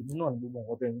pé èmi náà ní gbogbo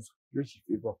nǹkan tẹ́ ń sọ yóò sì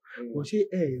fẹ́ bọ̀ kò ṣe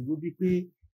ẹ̀ ló bí pé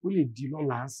ó lè di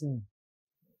lọ́la sìn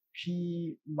kí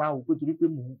máa wò pé torí pé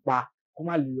mò ń pa kó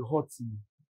má lè hot mi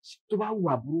tó bá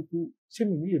wà burúkú ṣé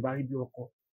mi nílè bá rí bí ọkọ.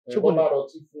 ṣé kò bá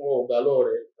rọtí fún ọgá lọ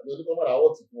rẹ àbí oníkọ́ bá ra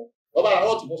ọtí fún ọ bá ra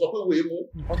ọtí fún sọ pé wèé mú.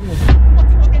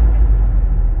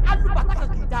 alùpàtà kan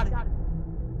kì í dáre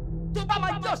tó bá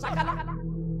máa jẹ́ ọ̀ṣàkálá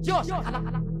jẹ́ ọ̀ṣàkálá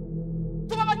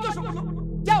tó bá máa jẹ́ òṣòkòlò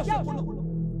jẹ́ òṣòkòlò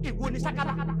èwo ni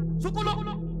ṣàkálá ṣòkòlò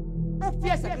ó fi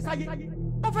ẹsẹ̀ kẹsàyé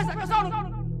ó fẹsẹ̀ kẹsàrún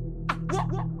àwọn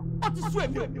ó ti sún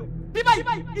èmi o bí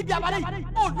báyìí ibi àbálẹ̀ yìí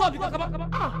ó lọ bí kankan bá.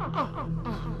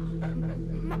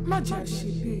 má jẹ́ àṣẹ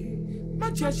bẹ́ẹ̀ má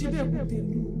jẹ́ àṣẹ bẹ́ẹ̀ kò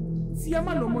tẹ̀lé tí ẹ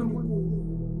má lọ mọ́ ni kò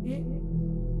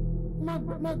má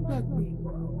gbàgbé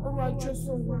ọ̀rọ̀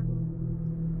àjọsọ wa.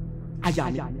 àyà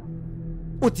mi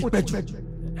ó ti pẹ́ jù.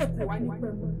 ẹ kò wá ní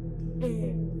pẹ́ mọ́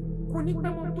kò ní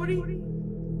pẹ́ mọ́ torí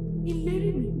ìlérí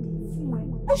mi fún ẹ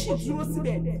ó sì dúró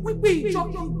síbẹ̀ wípé ìjọ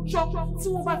tí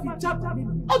wọ́n bá fi jábọ̀ mi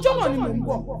ọjọ́ náà ni mò ń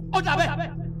bọ̀. ó dà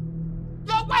bẹ́ẹ̀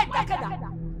lọ wá ìdákẹ́dà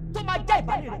tó máa já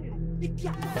ìbálẹ̀ rẹ̀ ní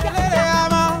kíá. eléré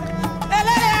àmọ́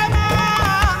eléré àmọ́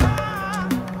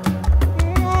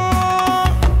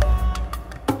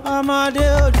ọmọdé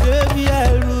òde bí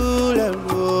ẹrú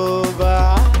lẹ́rù ọba.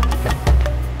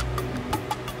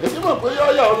 èyí mọ̀ pé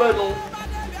yọ́ọ̀yà ọ lẹ́nu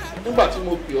nígbà tí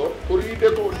mo pè ọ́ torí ilé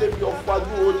tó lé bí ọ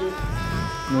fajú ó ní.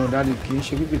 no dáàdi kì í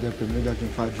ṣe pípé tẹ pè mí lọ́jà kí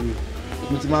n fajú o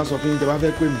mo ti máa ń sọ fún yín tẹ bá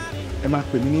fẹ́ pè mí ẹ máa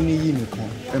pè mí ní níyì nìkan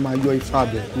ẹ máa yọ ifá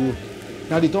abẹ kúrò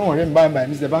dáàdi tó wọ̀n rẹ́ mi báyìí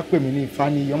ní sẹ bá pè mí ní ifá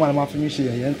níyì ọmọ àlọ́ máa fi mí ṣe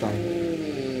ẹ̀yẹ́ ń tà wọ́n.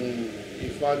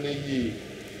 ifá níyì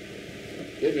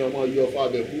èmi ọmọ yọ ifá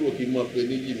abẹ kúrò kí n mọ̀ pé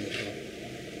níyì nìkan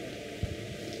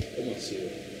ó mọ̀ sí o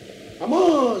àmọ́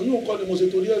yóò kọ́ ni mo ṣe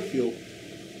torí ẹ̀ fi o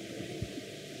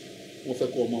mo fẹ́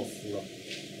kọ́ ọmọ fura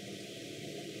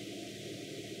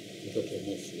mo fẹ́ kọ́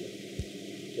ọmọ fura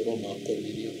tọ́lọ́ máa kọ́ mi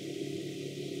ní ọ̀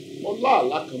mo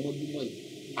láàlá kan mọ́júmọ́ yìí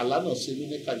àlá náà ṣe mí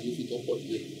ní kàyéfì tó pọ̀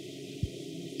díẹ̀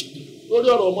lórí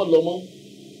ọ̀rọ̀ ọmọ lọ́mọ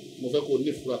mo fẹ́ kó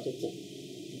ní fura tó pọ̀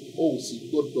o ò sì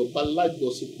gbọ́dọ̀ bá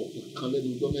lájọṣepọ̀ kankan lẹ́nu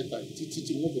ọjọ́ mẹ́ta títí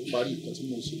tí wọ́n fi parí nǹkan tí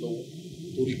mo ń ṣe lọ́wọ́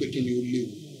torí pé kí ni ó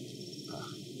léwu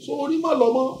so orí má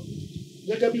lọ́mọ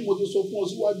gẹ́gẹ́ bí mo ti sọ fún ọ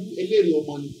síwájú eléré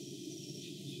ọmọ ni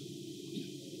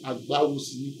àgbáwo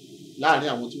sí ni láàrin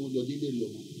àwọn tí wọ́n jọ dé eléré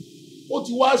ọmọ ó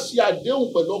ti wá ṣe àdéhùn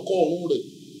pẹ̀lú ọkọ ọ̀run rẹ̀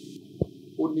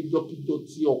ó ní dókítà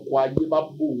tí ọkọ ayé bá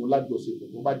bò wọn lájọṣepọ̀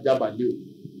tó bá jábàlẹ̀ o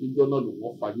níjọ́ náà ló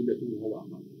wọ́n fàyè lẹ̀ tó wọ́n wà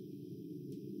máa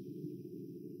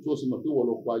tó o sì mọ̀ pé wọ́n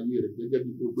lọ kọ ayé rẹ̀ gẹ́gẹ́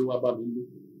bí tó gbé wá bá mi lé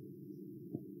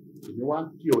èmi wá ń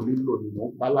kí ọ nílò ni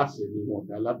wọ́n pa láṣẹ ni wọ́n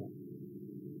dá lábàá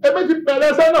èmi ti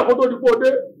bẹ̀rẹ̀ sẹ́nà kó tó di kó dé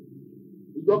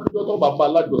ìjọ́kíjọ́ tó bá bá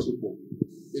alájọṣepọ̀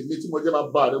èmi tí mo jẹ́ máa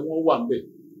bá rẹ̀ wọ́n wà ń bẹ̀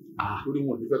torí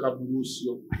wọn ò ní fẹ́ ká burú sí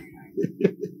ọ.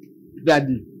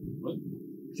 dadi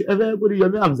ẹ fẹ́ kó ní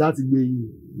Yomi Hamzat ti gbé yín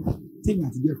tí èmi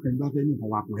àti girlfriend bá fẹ́ ní nǹkan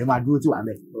wà pọ̀ ẹ máa dúró tí wà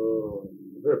mẹ́.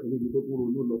 bẹ́ẹ̀ fún mi tó kúrò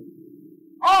ló lọ.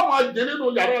 ọmọ ìdè nínú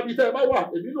yàrá ibi tẹ́ ẹ bá wà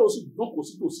èmi náà sì jókòó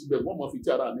sí tòsí bẹ̀ wọ́n mọ̀ fi ti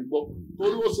ara mi gbọ́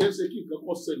torí ó ṣeé ṣe kí nǹkan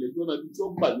kan ṣẹlẹ̀ jọ́nà ibi tí ó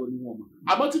gbà yọ ni wọ́n mọ̀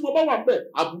àmọ́ tí mo bá wà ń bẹ̀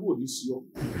aburú ò ní sí ọ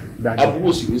aburú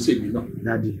ò sì ní sèmi náà.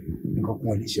 dadi nǹkan kan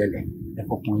ò lè ṣẹlẹ̀ ẹ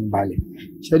fọkàn yín balẹ̀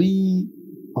ṣe rí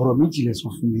ọ̀rọ̀ méjì lẹ sọ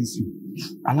fún mi sí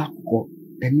alákọ̀ọ́kọ́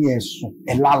ẹni ẹ̀sùn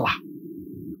ẹ̀ lálàá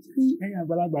tí ẹ̀yin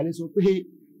àgbàlagbà lè sọ pé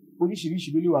oríṣiríṣi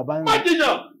ló lè wà báyìí.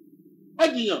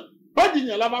 má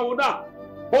jiyàn la máa wo náà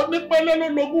onípẹ́lẹ́ ló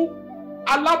logún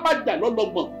alábàjá ló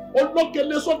lọ́gbọ̀n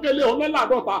olókèlé sókèlé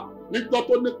ọlọ́làdọ́ta níjọ́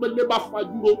tó nípẹ́lẹ́ bá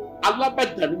fajúro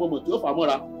alábàjá ni mo mọ̀ tí ó fà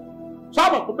mọ́ra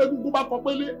sábà kó bẹ́gúngún bá kọ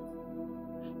pélé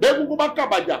bẹ́gúngún bá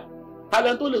kàbàjà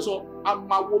talẹ̀ tó lè sọ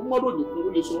àmàwo mọ́rò nìkan ló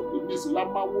lè sọ èmi sì la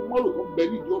máa wo mọ́rò tó ń bẹ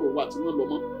nídìí ọ̀rọ̀ wa tí wọ́n lọ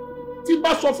mọ́ tí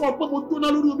bá sọ fún ọ pé mo jóná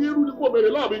lórí omi irú ni kò béèrè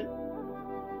lọ́ọ̀ mi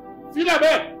sílẹ̀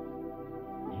bẹ́ẹ̀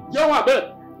jẹ́wọ́ àbẹ́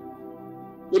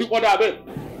torí kọ́ dà bẹ́ẹ̀.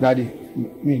 dadi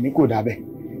mi ní kò dà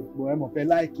bẹ́ẹ̀ bọ̀ ẹ mọ̀ fẹ́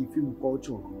láìkì fíìmù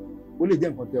culture ó lè jẹ́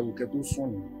nǹkan tẹ òkè tó sùn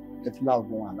ní ẹ ti lá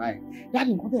ọgbọ́n wà láì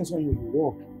dadi nǹkan tẹ̀ ń sọ yẹn ò lè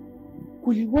wọ̀ kò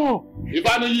lè wọ̀.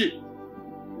 ìbáníyì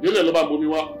délẹ̀ ló bá bomi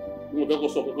wá ní mo fẹ́ kó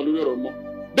sọ kankan lórí ọ̀rọ̀ mọ́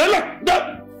délẹ̀ dé.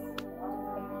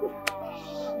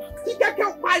 tí kẹ́kẹ́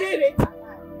ò parí rẹ̀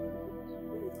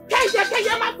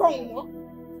kẹ́yẹkẹ́yẹ má fọhùn mọ́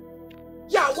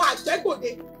yàwó àjẹgbòde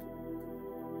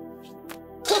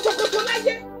kótókótó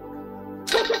láyé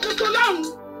kótókótó lọ́run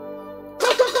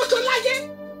kótókótó láyé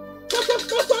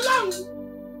kótókótó lọ́run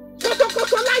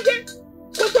kótókótó láyé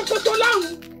kótókótó lọ́run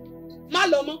má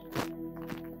lọ mọ́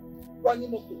wọ́n ní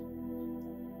mo pè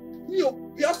mi ò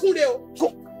bí ọ fún rẹ o mo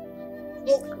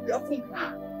bí ọ fún mi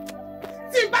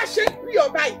tí n bá ṣe bí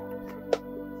ọba yìí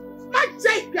má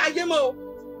jẹ́ ìgbé ayé mọ́ o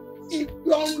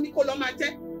ìgbé ọ̀run ni kò lọ máa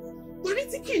jẹ́ torí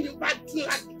tí kìnìún bá dún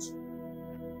lágbèjì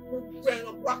gbogbo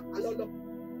ẹran wà lọ́lọ́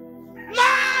má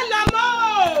lọ mọ́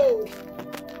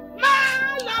má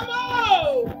lọ mọ́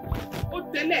ó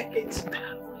tẹ́lẹ̀ kejì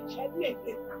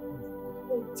ẹlẹ́ẹ̀kẹta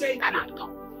ó jẹ́ ìgbà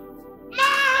má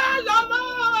lọ mọ́.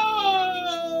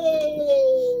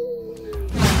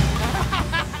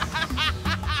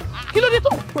 Kí ló dé tó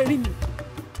ń pèrè mi?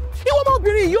 Ìwọ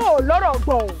ọmọbìnrin yóò lọ́rọ̀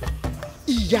gbọ́ o.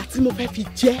 Ìyà tí mo fẹ́ fi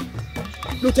jẹ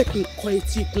ló jẹ́ kí n kọ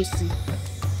etí ikún sí i.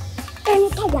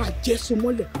 Ẹran táwọn àjẹsùn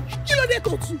mọ́lẹ̀ kí ló dé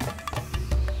tó tú?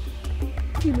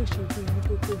 Kí ló ṣe fún mi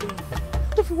tó tó bẹ́ẹ̀?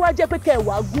 Tó fi wá jẹ́ pé kẹ́ ẹ̀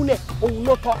wá gúnlẹ̀ òun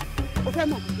ló tọ́. Ó fẹ́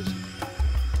mọ̀ kó tó ṣe.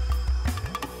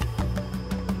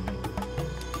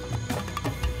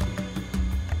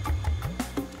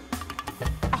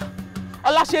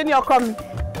 Ọláṣẹ́ ní ọkọ mi.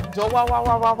 Jọ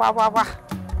wá.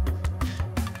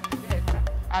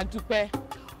 Àdúpẹ́,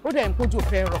 ó dẹ̀ ń kójú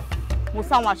fẹ́ rọ̀. Mo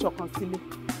sáwọn aṣọ kan sílé.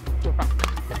 Jọba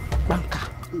gbàǹkà.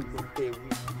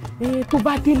 Tó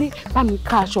bá délé, bá mi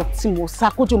ká aṣọ tí mo sá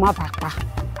kójú má bàa pa.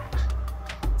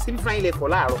 Síbí fúnra ilẹ̀ fọ̀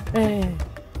láàárọ̀.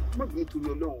 Má gbé torí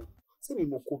Ọlọ́run. Ṣé mi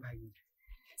mo kó báyìí?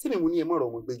 Ṣé mi mo ní ẹ mọ̀rọ̀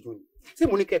ọmọ gbẹ́jọ́ ni? Ṣé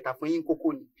mo ní kẹta fún yín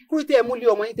kókó ni? Kúrò tẹ́ ẹ mú lé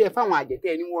ọmọ yín tẹ́ ẹ fáwọn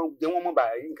àjẹtẹ́ ẹ ní wọ́n jẹ́ wọ́n mọ́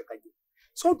bàrà yín kankan jẹ.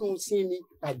 Sọ́dún sí ni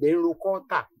Adegbenro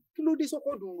kọ́ńtà. Kí ló dé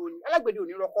sọ́kọ́dún ro ni? Alágbẹ̀dẹ ò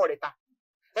ní rọ́kọ́ rẹ̀ ta.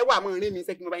 Ẹ wà mọ́ rin mi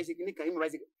sẹ́ kí mo bá yín ṣe kíní kan yín mo bá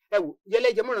yín ṣe. Ẹ wò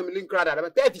yẹlẹ́jẹ mọ̀ràn mi ló ń kíra dáadáa.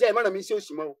 Tẹ́ ẹ fi ṣe ìmọ̀ràn mi ṣe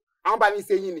òṣì mọ́ o. Àwọn bá mi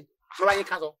ṣe yín ni. Mo bá yín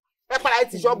ká sọ. Ẹ padà ẹ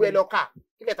ti ṣọ́ọ̀bù ẹ lọ ká.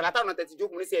 Kílẹ̀ tà látàwọn tẹ̀ ti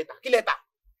jókòó ní sẹ́ẹ̀ta. Kílẹ̀ tà.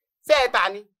 Sẹ́ẹ̀ta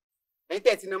ni. Ẹ̀yin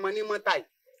tẹ̀ ti nà mọ́ ní mọ́tà yìí.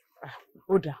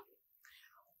 Ó dáa.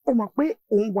 Ó mọ̀ pé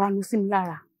òun wanu sí mi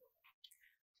lára.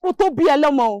 Ó tó bí ẹ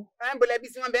lọ́mọ o. Ẹ ń bọ̀lẹ̀ bí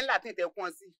sí wọn bẹ́ẹ̀ ńlá tí ì tẹ̀ kún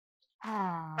ọ sí.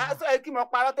 Sọ ẹ kí mo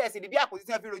parọ́ tẹ̀ sí di bí àpòsí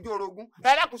tí wọ́n fi rojú orogún.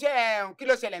 Ẹ dákúnṣe kí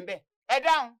ló ṣẹlẹ̀ ń bẹ̀? Ẹ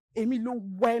dáhùn. Èmi ló ń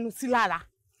wọ ẹnu sí lára.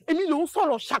 Èmi ló ń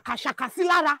sọ̀rọ̀ ṣàkàṣàkà sí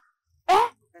lára.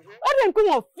 Ó dẹ̀ ń pé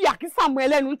wọ́n fi àkísà mọ́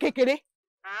ẹlẹ́nu kékeré.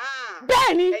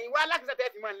 Bẹ́ẹ̀ ni. Ẹ̀yin wá alákìsà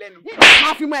tẹ́ fi mọ́ ẹlẹ́nu.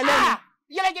 Máa fi mọ́ ẹlẹ́nu.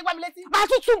 Yẹ́lẹ́jẹ́ gbá mi létí. Máa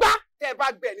tún tún gbá. Tẹ́ ẹ bá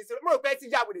gbẹ̀ ní sọ, mo rò pé ti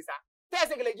já àbòdè sá. Tẹ́ ẹ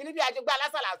ṣègèlè jí ní bí ajẹgbá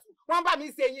alásàlátù. Wọ́n bá mi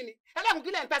ṣe yín ni. Ẹlẹ́kùn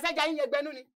kílẹ̀ ń ta sẹ́jà yín yẹn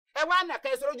gbẹnú ni. Ẹ wá nà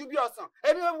kẹ́ ẹ sọ lójú bí ọ̀sán.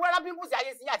 Èmi wọ́n rábí mùsì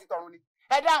ayé sí àti tọ̀run ni.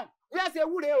 Ẹ dáhùn. Bí wọ́n ṣe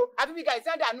wúre o, àfi bí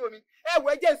gàìsán dànù omi. Ẹ wọ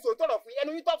ẹjẹ́ ìṣó tọ̀rọ̀ fún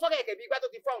ẹnu yín tọ́ sọ́kẹ̀ kẹ̀kẹ́ bí igbá tó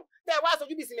ti fọ́hùn. Tẹ́ ẹ wá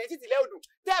sojú bí sìmẹ́ntì tìlẹ̀ odò.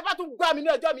 Tẹ́ ẹ bá tún gbá mi ní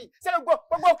ọjọ́ mi. Ṣé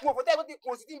gbogbo òkun òfò tẹ́ ẹ ti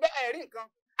kùn sí ti ń bẹ́ ẹ̀rí nǹkan.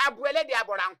 Abu ẹlẹ́dẹ̀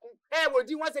àbọ̀rà ń kún. Ẹ wò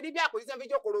di wọ́n ṣe ní bí àpòsíṣẹ́ fi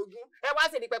jókòó ogun. Ẹ wá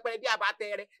ṣe ní pẹpẹ bí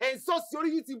àbátẹ rẹ. Ẹ ń sọ sí orí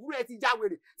yìí ti burú ẹ ti já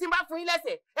wèrè. Tí n bá fún yín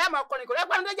lẹ́sẹ̀, ẹ mọ̀ ọkọrin kò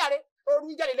lẹ́gbàá ló jàre. Orú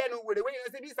ń jáde lẹ́nu wèrè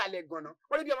wẹ́yìn ṣe bí ìsàlẹ̀ gbọ̀nà.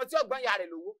 Wọ́n ní bí ọmọ tí ọgbọ́n ya rẹ̀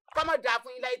lówó. Kọ́mọ̀ dáa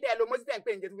fún yín láyé tẹ́ ẹ lo mọ́sítẹ̀ ń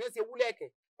pè ǹjẹ́ tó fi ń ṣe wúlẹ̀ ẹ̀kẹ́.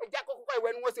 Ẹ já kókó ìwé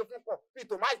ni wọ́n ṣe fún pọ̀ bí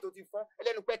tòmátì tó ti fọ́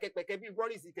ẹlẹ́nu pẹ́kẹ́pẹ́kẹ́ bí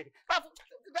bọ́rìsì kẹ̀kẹ́.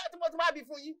 Tí mo tún bá bí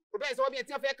fún yín, kò bẹ́ẹ̀ sọ bí ẹ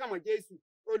tí wọ́n fẹ́ kàn mọ̀ Jésù.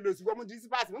 Olùsí ọmọ ti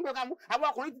sípàsì nígbà kan mú àwọn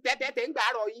ọkùnrin ti tẹ́tẹ́tẹ́ ń gbà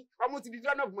rọ yín ọmọ ti di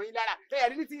dọ́nà mọ́ yín lára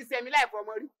ẹ̀rí ní ti ń sẹ́mi láì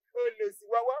fọmọ rí olùsí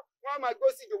wọ́wọ́ wọ́n máa gbó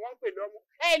síjò wọ́n ń pè lọ́mú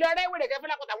lọ rẹ́ wèrè kẹfẹ́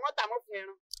lákọ̀tà wọ́n tà mọ́ fún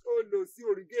ẹran olùsí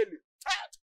òrìgèlè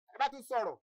ẹ bá tún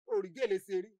sọ̀rọ̀ òrìgèlè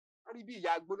ṣe rí wọ́n rí bí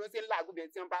ìyá gbóná ṣe ń la àgùnbẹ̀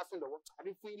tí wọ́n bá sùn lọ́wọ́ àbí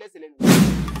fún yín lẹ́sẹ̀ lẹ́nu.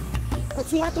 Kò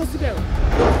tún wá tó síbẹ̀ o.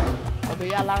 Ọ̀dọ̀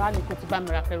ìyá alára ni kò ti bá mi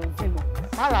ra kerosene o.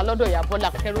 Má rà lọ́dọ̀ ìyá Bọ́lá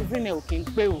kerosene ò kì í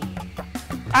pé o.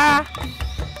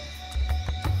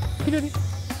 Kí ló dé?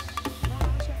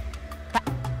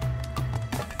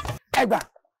 Ẹgbà.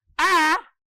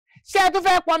 Ṣé ẹ tún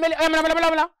fẹ́ pọn mẹ́lẹ́ ẹ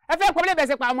fẹ́ pọn mẹ́lẹ́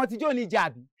bẹ̀sẹ̀ pa ọmọ tíjọ́ ní ìjà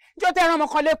àbí? Jọ́ tẹ́ ẹran ọmọ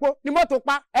kan lépo ni mọ́tò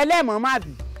pa ẹlẹ́mọ̀ má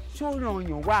bì. Ṣé ó ràn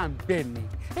yàn wá ń bẹ̀ ni?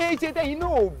 Ẹ ṣe tẹ́yìn náà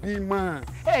ò bí mọ́.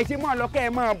 Ẹ ṣe mọ́ lọ́kẹ́ ẹ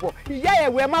máa bọ̀. Ìyá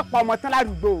ẹ̀wọ̀ ẹ má pa ọmọ tán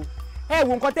ládùúgbò. Ẹ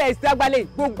wo nǹkan tẹ́ ẹ sí dágbálẹ̀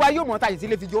gbogbo ayé òmò tàyè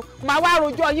sílé fi jó. Màá wá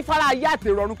rojọ́ yín fara ayé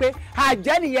àtẹ̀rọ̀rùn pé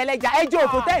àjẹ́ nìyẹn ẹlẹ́jà ẹjọ́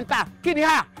òtò tẹ́ ń tà kí ni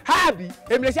àbí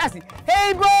èmi lè ṣáàṣì.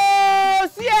 Ibo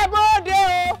sí ẹbọdẹ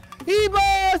o ibo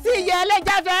sí ìyẹn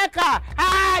ẹlẹ́jà fẹ́ kà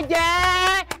àjẹ́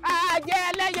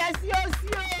ẹlẹ́yẹ sí ó sí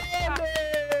èlò.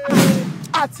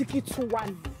 Àtìkìtù wa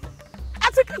ni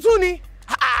àtìkìtù ni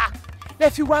ẹ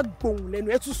fi wá gbòhùn lẹ́nu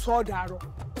ẹ tún sọ ọ́ dàrọ̀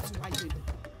ó ti wá yé mi.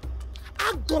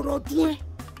 Agbọ̀rọ̀ dún ẹ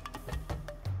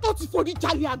ó ti forí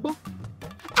jalè àgbọn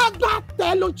àgbà tẹ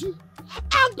lójú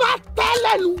àgbà tẹ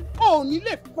lẹ́nu ò ní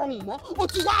lè fọhùn mọ́ ó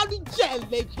ti wá rí jẹ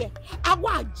ẹlẹ́jẹ̀ àwọn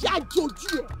àjẹ àjòjú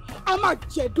ẹ a máa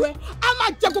jẹ̀dọ̀ ẹ a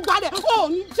máa jẹ gbogbo rẹ ò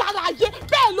ní jára ayé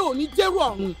bẹ́ẹ̀ ló ní dérò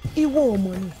ọ̀run. Ìwọ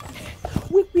ọmọ ni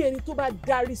wípé ẹni tó bá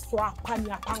darí sọ apá ni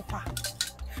apá ń pa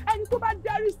ẹni tó bá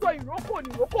darí sọ ìrókò ni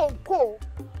ìrókò ń kó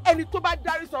ẹni tó bá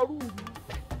darí sọ rúurú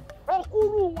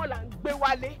òkúrú wọn là ń gbé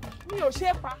wálé mi ò ṣe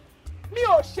é pa mi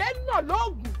ò ṣe é nà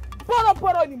lóògùn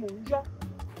bọ́rọ̀bọ́rọ̀ ni mò ń yọ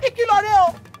ìkìlọ̀ rẹ o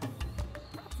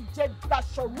láti jẹ́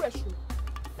daṣọrú ẹ̀ṣọ́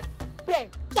bẹ́ẹ̀.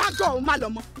 dájọ́ òun má lọ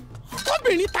mọ́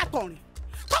kóbìnrin tàtọ̀rìn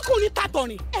kọkùnrin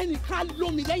tàtọ̀rìn ẹnìkan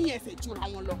lómi lẹ́yìn ẹsẹ̀ jura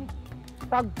wọn lọ.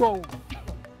 bá gbọ́ o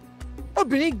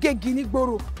obìnrin gégi ní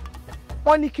gbòòrò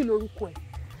wọ́n ní kí lorúkọ ẹ̀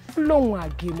lóhun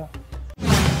àgémọ.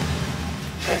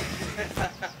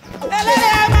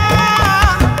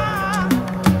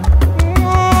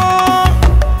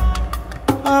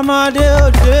 ọmọdé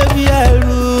òde bí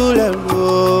ẹrú rẹ̀ ló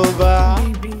bá.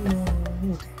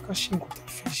 ká ṣe nǹkan tó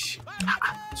fi ṣe.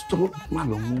 stop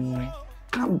Malomo,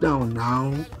 calm down now.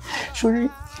 Sori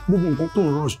gbogbo nǹkan tó ń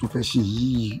rush tó fẹ́ ṣe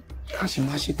yìí ká sì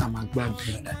máa ṣe tá máa gbádùn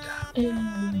ẹ̀ dáadáa.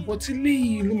 bọ́tí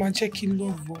léyìí ló máa jẹ́ kí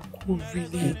lọ́ọ̀bù kó rí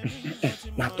lé.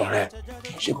 má tọrẹ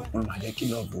ṣé kò tán máa jẹ́ kí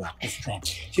lọ́ọ̀bù wa kó strong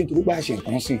ṣé nítorí bá a ṣe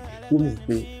nǹkan sí ló mú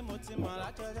pé.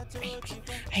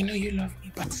 I know you love me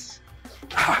but.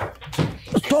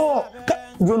 stop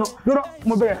jọ̀nà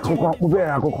mo bẹ̀rẹ̀ àkọ́kọ́ mo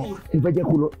fẹ́ jẹ́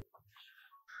kó lọ.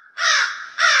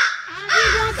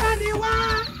 àdìgbàgbà ni wá.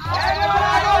 ẹni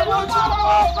bá lójú tó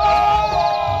kókó.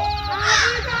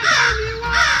 àdìgbàgbà ni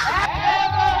wá. ẹni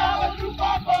bá lójú tó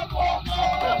kókó.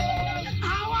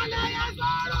 àwọn lẹ́yìn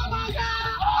sọ̀rọ̀ mọ́gá.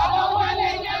 àwọn wọlé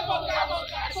yẹ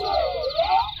kọ̀kàkọ̀kà sọ̀rọ̀.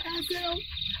 ẹ ṣeun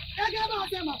gẹ́gẹ́ bá a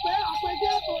ṣe mọ̀ pé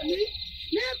ọ̀pẹ̀jẹ̀ kò ní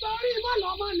nítorí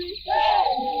Malomo ni.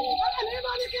 ọ̀rẹ́ ní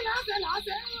bá ní kí láṣẹ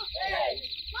láṣẹ hàn.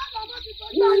 Malomo ti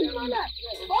tọ́jú ayé mọ́lẹ̀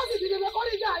ó sì ti dìbò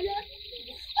kórìíjà ayé.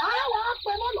 ààrẹ wàá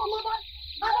pẹ Malomo bá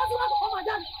bàbá tí wọ́n kọ́ máa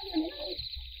jáde láyé ni.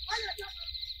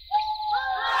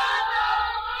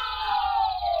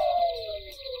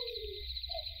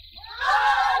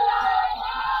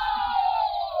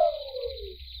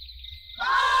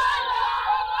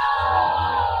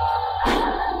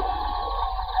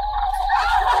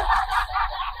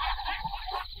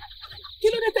 kí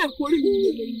ló dé tẹ̀ ń porí mi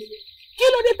ilé kí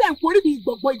ló dé tẹ̀ ń porí mi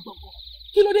ìgbọ̀ngbọ̀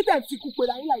kí ló dé tẹ̀ ń fi kú pé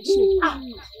láyé láì ṣe.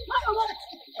 Malomo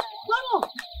gbọ́dọ̀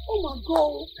ó mọ̀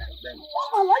gan-an ó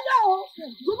mọ̀ lọ́yà o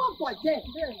ló mọ̀ bàjẹ́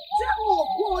ṣé o ò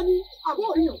kú ọ ni àbọ̀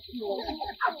òyìn òkú ọ.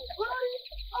 olórí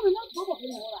ọmọ náà gbọ́dọ̀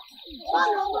fún wọn rà.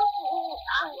 Malomo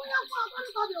àkúnyẹ fún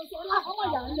akọ́nìkọ́bí òṣòro àfọwọ́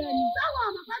yà ń lẹ́nu. sáwọn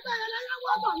àmọ̀pẹ́tẹ́ yẹn lẹ́yìn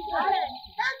wọ́n bọ̀ nípa rẹ̀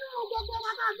ẹnu gbogbo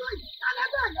wa máa tó yìí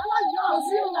alẹ́gbẹ́ àyọ́lá yìí ọ̀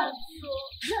sí ọ̀la.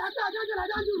 ṣé ẹgbẹ́ àjọjọ́ la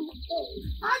dájú rù?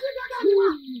 àdìgẹ́gẹ́ ni wà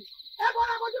ẹ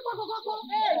bọ́ra mojú kọ́kọ́kọ́.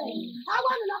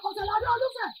 àwọn ènìyàn kọ̀ọ̀sẹ̀ ládé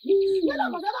olúfẹ̀ nílẹ̀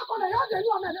kọ̀ọ̀sẹ̀ bá kọ̀ọ̀lẹ̀ yóò dé ní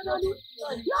ọmọ ẹ̀dẹ́ lóní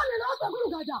yóò nílẹ̀ ó tẹ̀kúrú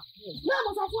gàjà ní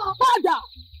ẹ̀mọ̀ sọ fún ọ. padà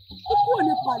ikú ò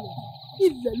ní palẹ̀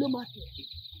ilẹ̀ ló máa tẹ̀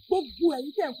gbogbo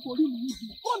ẹ̀yin tẹ̀ ń forí mi níbi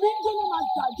omi ń gbóná máa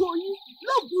dàjọ yín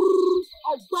lóbùrú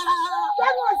ọ̀gbára.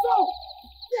 sẹ́nu ọ̀sán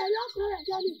tí ẹ̀rí ọkùnrin rẹ̀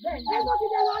jẹ́ ni ẹ̀sọ́ ti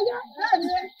dẹ̀rọ ayé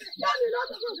yóò nílẹ̀ ó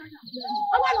tẹ̀kúrú gàjà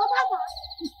ọwọ́ lọ bá fà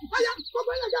ọyá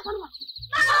gbogbo ilé ẹjọ́ kan wà.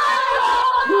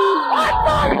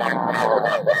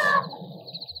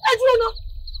 ẹ dúró ná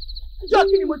jọ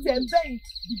kí ni mo tẹ̀ ń bẹ́yìn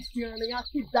ìdìrín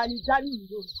àti dánidání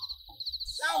ìlú.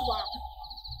 sáwà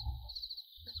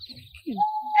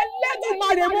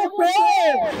Ẹlẹ́dùmarè mo pè é.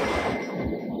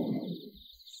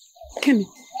 kí ni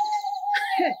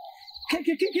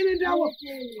kí ni dáwọ́.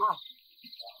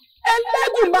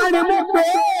 Ẹlẹ́dùmarè mo pè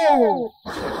é.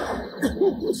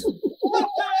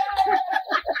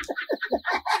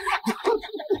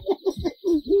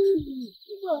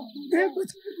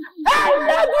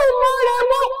 Ẹlẹ́dùmarè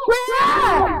mo pè é.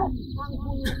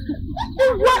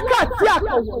 Wákàtí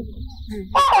àkọ́wọ́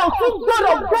ọ̀tún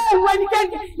gbọ́dọ̀ gbọ́ ohun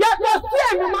ẹnikẹ́ni yàtọ̀ sí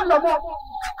ẹ̀mí Malomo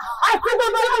àti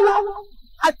babaláwo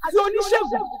àti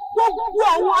oníṣègùn gbogbo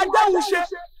àwọn adáhunṣe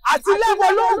àti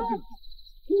lẹ́mọ̀lóògùn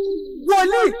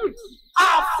wòlíì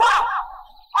àáfà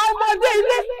ọmọdé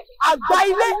ilé àgbà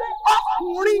ilé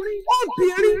ọkùnrin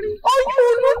obìnrin oyún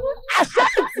inú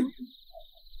àṣẹ́yìntì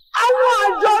àwọn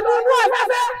àjọ̀nú inú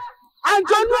afẹ́fẹ́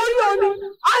àjọ̀nú orí omi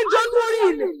àjọ̀nú orí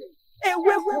ilẹ̀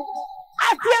ewéko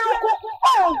àti ẹranko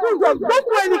ọ̀gbọ́dọ̀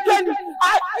gbogbo ẹnikẹ́ni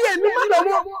àti èmi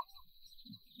Malomo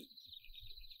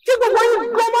kí gbogbo yín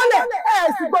gbọ́ mọ́lẹ̀ ẹ̀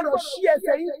sì gbọ́dọ̀ ṣí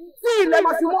ẹsẹ̀ yín tí ilẹ̀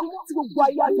máa fi wọ́n tí gbogbo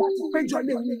ayé àti péjọ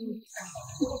lé yín.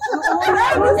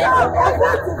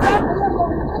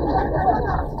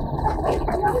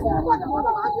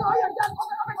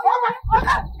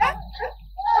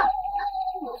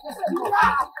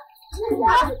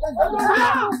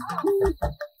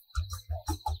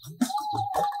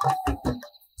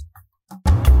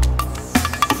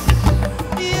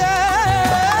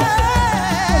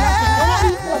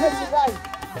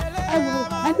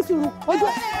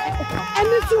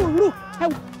 ẹni sùúrù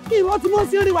kí ìwọ tí wọ́n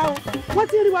ti rí wa o wọ́n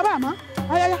ti rí wa bá àmọ́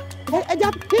ayaya ẹja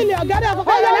ilé ọ̀gá dẹ̀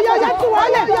kọ́kọ́ yẹ tú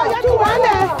wálẹ̀ tú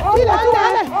wálẹ̀ ilẹ̀ tú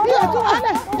wálẹ̀ ilẹ̀ tú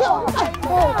wálẹ̀.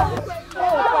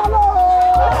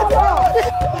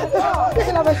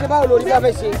 kí la fẹ́ ṣe báwo lórí la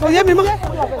fẹ́ ṣe. kò yé mi mọ́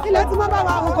ilẹ̀ tí mo bá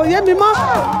wa kò yé mi mọ́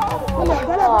ilẹ̀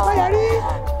ọ̀gá dẹ̀ kọ́kọ́ yẹ rí.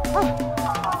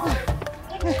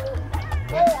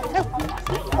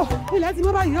 ilẹ̀ tí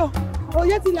mo bá yìí o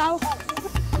òye ti là o.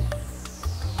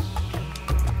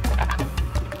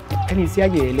 ẹni sí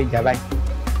àyè ẹ lè jà báyìí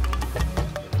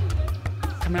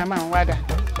kámẹ́rámà ń wá dà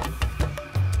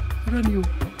irọ́ ni o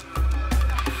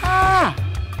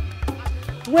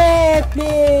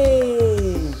wẹ́ẹ̀pẹ̀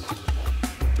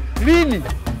ríìlì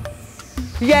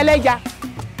ìyá ẹlẹ́ja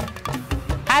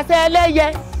àṣẹ ẹlẹ́yẹ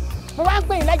mo wá ń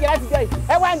pè yín lẹ́jẹ̀ láti jọ yìí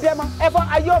ẹ wá ń dẹ́mọ́ ẹ fọ́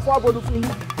ayé ọ̀fọ̀ ọ̀bọ̀dù fún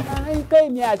yín láyé pé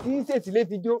èmi àti ṣèṣì lè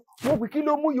fi jó mo pè kí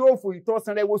ló mú yóò fò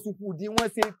ìtọ́sán rẹ wo sùkú di wọ́n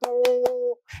ṣe tó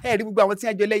ẹ̀rí gbogbo àwọn tí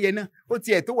wọ́n jọ lẹ́yẹ náà ó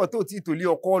tiẹ̀ tó wọ̀ tó ti tòlé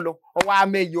ọkọ lọ ọwọ́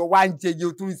amẹ́yẹ ọwọ́ à ń jẹyẹ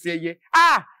o tún ń ṣe ẹyẹ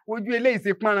ojú eléyìí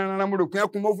ṣe pọ́n ranran mo rò pé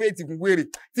ẹkùn mọ́fẹ́ ètì fún wèrè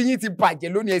tí yín ti bàjẹ́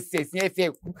lónìí ẹsẹ̀ sí ẹfẹ́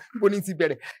ẹ̀kú bó ní ti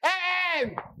bẹ̀rẹ̀.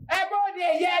 ẹ bóde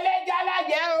ìyá ẹlẹ́ja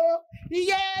lájẹ́ o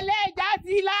ìyá ẹlẹ́ja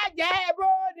ti lájẹ́ ẹ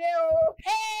bóde o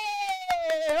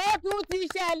ó tún ti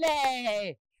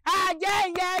ṣẹlẹ̀ àjẹ́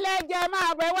ìyá ẹlẹ́jẹ̀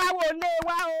máa bẹ̀ wá wò lé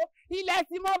wa o ilẹ̀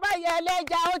tí mo bá yẹ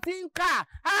ẹlẹ́ja ó ti ń kà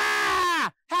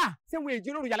ṣé wọn èjì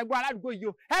lóru ìyàlẹ́gbọ́ aládùúgbò yìí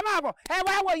o ẹ máa bọ̀ ẹ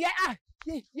wá wò yẹ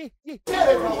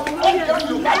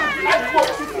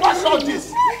What's all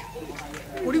this?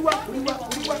 Oriwa.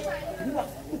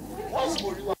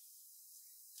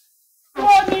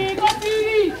 Koni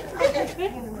kotiri.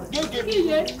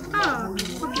 Kiye.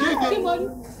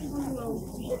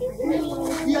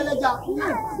 Iyẹlẹja.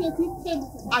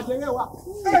 Àjẹrẹ wa.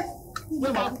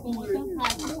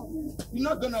 You're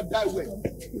not gonna die well.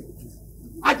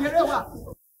 Àjẹrẹ wa.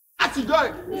 Àtijọ́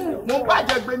ẹ̀ mo ń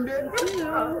bàjẹ́ gbẹ̀ndé.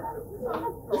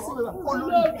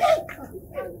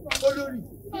 Olórí.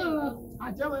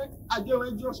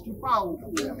 Àjẹwẹ́ just keep out.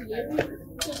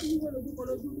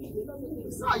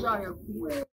 Sáyà ẹ̀ kú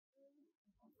ẹ̀.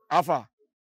 Afa,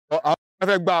 ẹ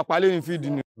fẹ́ gba àpálẹ́ ní fídì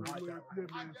ni.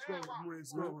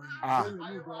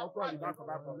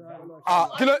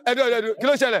 Kí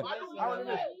ló ṣẹlẹ̀?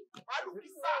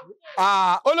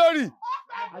 Olórí.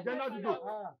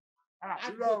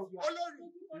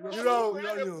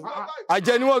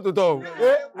 Àjẹ́ ni wọ́n tó tọ̀ o.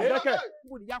 Àjẹ́kẹ̀.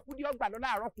 Ìyá Kúdí ọgbà lọ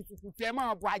láàárọ̀ kùtùkùtù ẹ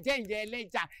máa bọ̀ àjẹ́ ìyá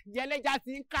ẹlẹ́ja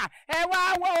ti ń kà ẹ wá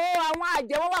wò ó àwọn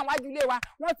àjẹ́ wọ́n wà wájú ilé wa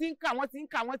wọ́n ti ń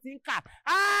kà.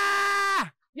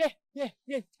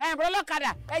 Bọ̀dọ̀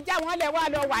lọ́kadà ẹ já wọn lẹ̀ wá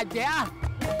lọ wàjẹ́ à.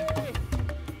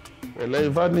 Ẹ̀lẹ́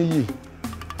ifá níyì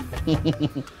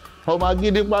ọmọ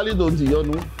agídí pálí tó ń ti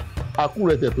yọnu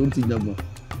akúrẹ̀tẹ̀ tó ń ti yàngbọ̀n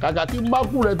kàkà tí bá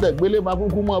kúrẹ̀tẹ̀ gbélé máa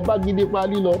kúkú mọ́ bá gídí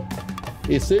pálí lọ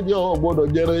èsè ní ọ̀ gbọ́dọ̀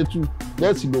jẹran ẹtù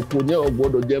bẹ́ẹ̀sì lòkò ní ọ̀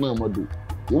gbọ́dọ̀ jẹran ọmọdé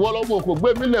ìwọ lọ́mọ kò gbé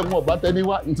mílẹ̀ wọn ọ̀bá tẹni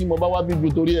wá ní tí mo bá wá bíbi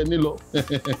torí ẹni lọ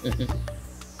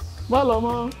má lọ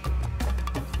mọ́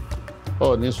ọ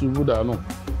ní ṣubú dànù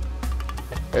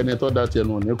ẹni tó da tiẹ̀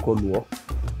nù ní kọlù ọ́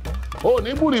ò ní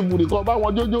búrìbúrì kan bá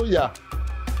wọn jójó yà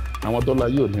àwọn tó la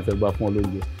yóò ní fẹ́ gbà fún ọ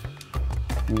lóúnjẹ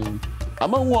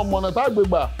àmọ́ wọn ọmọ ọ̀nà tá a gbé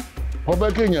gbà wọ́n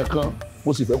fẹ́ kéèyàn kan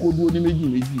mo sì fẹ́ kó dúró ní méjì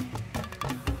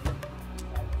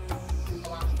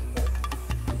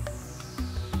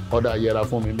ọ̀dà yẹra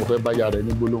fún mi mo fẹ́ bá ya rẹ̀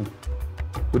ní gbólóhùn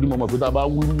torí mo mọ̀ pé tá a bá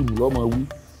wí lùlù lọ́mọ wí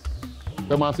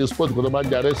fẹ́ máa ṣe sport kan tó bá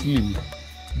ja rẹ́ sí ìlú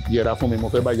yẹra fún mi mo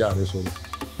fẹ́ bá ya rẹ̀ sọ̀rọ̀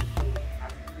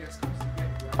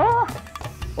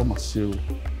ọmọ ṣe o.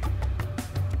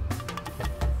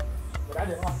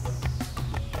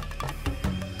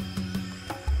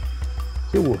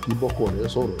 ṣé wò kí bọ́kọ rẹ̀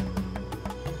sọ̀rọ̀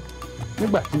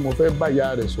nígbà tí mo fẹ́ bá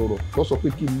ya rẹ̀ sọ̀rọ̀ tó sọ pé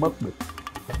kí n má pẹ́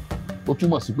ó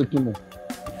túmọ̀ sí pé kí n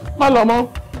má lọ mọ́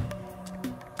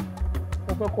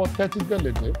mo fẹ́ kọ́ tẹ́tí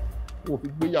gẹ̀lẹ̀dẹ́ kó o fi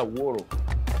gbéyàwó ọ̀rọ̀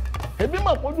ẹbí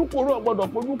mà pójú kòró ọ̀gbọ́dọ̀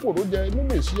pójú kòró jẹ inú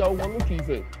lè ṣí àwọn lókè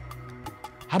ìfẹ́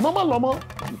àmọ́ má lọ mọ́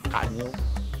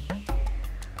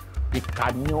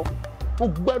ìkànnì ọ́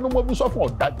gbogbo ẹnu mo bí sọ́fún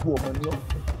ọ̀dájú ọmọ ni ọ́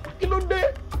kí ló dé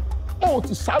o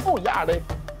ti sábò ìyá rẹ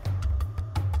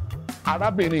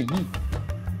arábìnrin yìí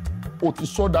o ti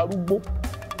sọ darúgbó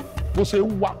bó ṣe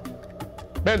ń wá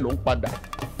bẹ́ẹ̀ ló ń padà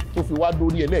tó fi wá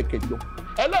dórí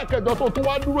ẹlẹ́ẹ̀kẹjọ tó tún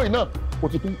wá dúró yìí náà o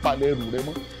ti tún palẹ̀ ẹrù rẹ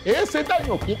mọ́ èyí ṣe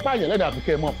dáyàn kí pààyàn lẹ́nu àbí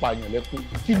kẹ́ ẹ mọ́ pààyàn lẹ́kún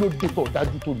kí ló dé tó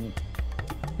dájú tó ní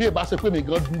bí ẹ bá ṣe pé mi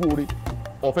gan dúró re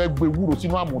ọ̀fẹ́ gbé wúro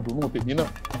sínú àmọ̀dùnú tèmi náà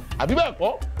àbí bẹ́ẹ̀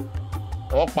kọ́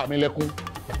ọ̀ pa mi lẹ́kún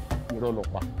irọ́ lọ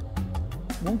pa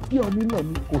mo ń kí ọ nínà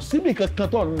mi kò síbi kankan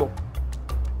tó ń lọ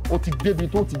o ti débi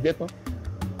tó ti jẹ tán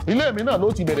ilé mi náà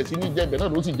ló ti bẹ̀rẹ̀ sí ní jẹ ibẹ̀ náà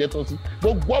ló ti jẹ tán sí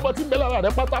gbogbo ọmọ tí ń bẹ lára rẹ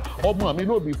pátá ọmọ mi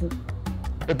ló bí fún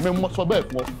èmi mọ sọ bẹ́ẹ̀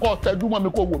fún ọ kọ́ tẹjú mọ́ mi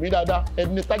kó wò mí dáadáa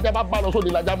ẹni tájá bá lọ sóde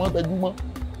lajá mọ́ tẹjú mọ́.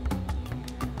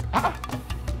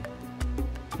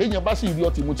 èèyàn bá sì rí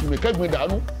ọtí mu ti mi kẹ́gbìn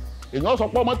dànù èèyàn sọ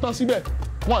pé ọmọ tán síbẹ̀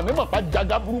wọn àní mọ̀ pa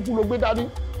jaga burúkú ló gbé dání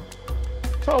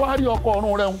sọ wá rí ọkọ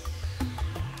ọ̀run rẹ̀ ń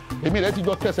èmi rẹ̀ ti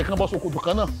jọ tẹsẹ̀ kan bọ́ ṣòkòtò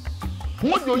kan náà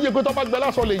wọ́n jẹ́ oyè pé tó bá gbẹ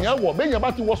lásọ lè yẹn wọ̀ béèyàn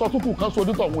bá ti wọṣọ tútù kan so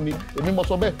onítọ̀ òun ni èmi mọ̀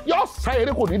sọ bẹ́ẹ̀ yọ sá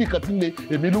eré kò nídìí kan tí ń le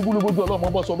èmi lúgúlúgójú ọlọ́mọ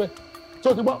bọ́ sọ bẹ́ẹ̀ tí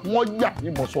o ti gbọ́ wọ́n yà ní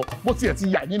mọ̀ sọ bó tiẹ̀ ti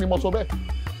yà yín ni mọ̀ sọ bẹ́ẹ̀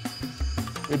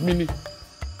èmi ni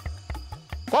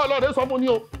kọ́ ọlọ́ọ̀dẹ sọ fún ni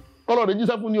o kọ́ ọlọ́ọ̀dẹ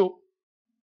jíṣẹ́ fún ni o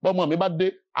bọ́mọ mi bá dé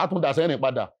àtúndàsẹ́ rìn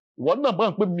padà ìwọ náà bá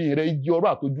ń pè mí rẹ igi ọ̀rọ̀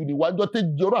àtọ́jú ni wájọ́ tẹ́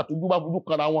igi ọ̀rọ̀ àtọ́jú bá fojú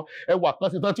kanra wọn ẹwà kan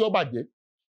sí tán tí ó bàjẹ́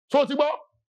tó ti gbọ́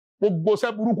gbogbo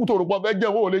sẹ́ burúkú tó rò pọ̀ fẹ́ jẹ́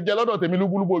o ò lè jẹ lọ́dọ̀ tèmi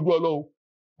lúgbúlúgbò ojú ọlọ́run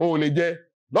o ò lè jẹ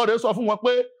lọ́dẹ sọ fún wọn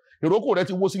pé ìrókò rẹ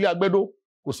ti wó sílé agbẹ́dó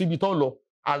kò síbi tán lọ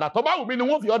àrà tó bá wù mí ni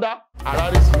wọ́n fi ọ́ dá àrà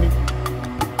rẹ̀ sí ni.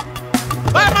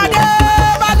 bàmàdé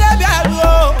bàdé bí ẹrù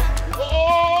o.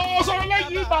 ó sọ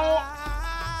lẹ́yìn ibà o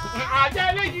àjẹ́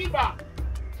lẹ́yìn ibà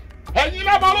ẹ̀yin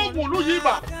lábọ́lógún ìlú yìí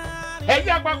bà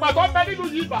ẹ̀yin àgbààgbà tó ń bẹ nínú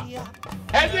yìí bà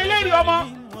ẹ̀yin eléèrè ọmọ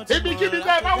ibikíbi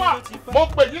tẹ́ ẹ bá wà mo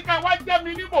pè yín ká wá jẹ́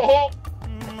mi ní mòho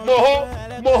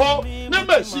ní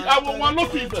mèsì àwọn wọn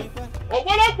lókè ibẹ̀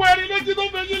ògbólógbò erin lójú tó ń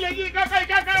fẹ́ yín lẹ́yìn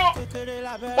káká ọ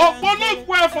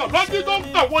ògbólógbò ẹ̀fọ́ lójú tó ń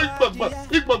tàwọn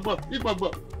ìgbọ̀ngbọ̀n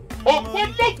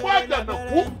ògbólógbò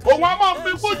àjànàkú òun á máa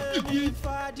fi fún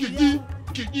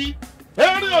kìkì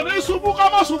erin ò ní ṣubú ká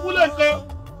má ṣubú lẹ́ǹkan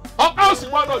ọkọ òsì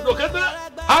gbọ́dọ̀ jòkété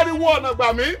ariwo ọ̀nà gbà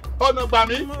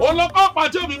mí olókọ́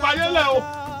pàtí òbí wáyé lẹ̀ o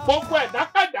gbogbo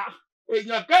ẹ̀dákẹ́dá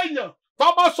èèyàn kẹ́yàn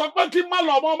tó bá sọ pé kí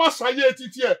Malomo má ṣàyè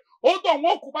títí ẹ̀ ó tó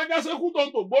wọn kú bá jẹ́ sékú tó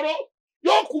ń tò gbóró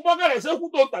yóò kú bọ́gẹ̀rẹ̀ sékú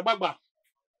tó ń tàgbàgbà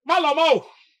Malomo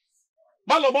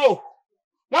o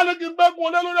wọ́n ní kí n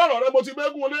bẹ́gun lé lórí ọ̀rọ̀ rẹ mo ti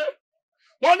bẹ́gun lé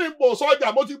wọ́n ní bò sọ́jà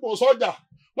mo ti bò sọ́jà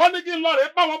wọ́n ní kí n lọ rè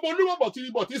bá wọn bọ olúwọ̀bọ̀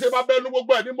tí ṣe bá bẹ́nu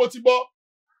gbogbo ẹ̀ ní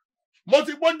mo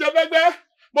ti gbóúnjẹ fẹ́gbẹ́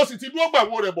mo sì ti dúró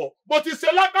gbàwó rẹ̀ bọ̀ mo ti ṣe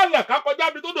lákàlàkà kọjá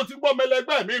mi tó dò ti gbọ́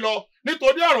mẹlẹgbẹ́ mi lọ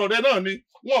nítorí ọ̀rọ̀ rẹ náà ni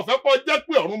wọn ò fẹ́ kó jẹ́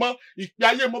pé ọ̀run mọ́ ìpè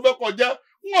ayé mo fẹ́ kó jẹ́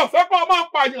wọn ò fẹ́ kó máa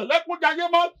pààyàn lẹ́kúnjayé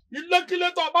mọ́ ilékílé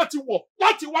tó bá ti wọ̀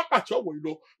láti wákàtí ọ̀wọ̀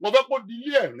ìlọ wọn fẹ́ kó di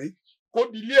ilé ẹ̀rín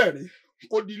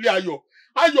kó di ilé ayọ̀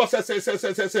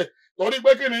ṣẹ̀ṣẹ̀ torí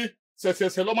pé kí ni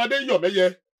ṣẹ̀ṣẹ̀ lọ́mọdé yọ̀ mẹ́yẹ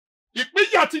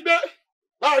ìpínyà ti dé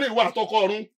láàrin ìwà àtọkọ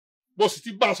ọ̀run mo sì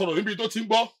ti bá a sọ̀rọ̀ níbi tó ti ń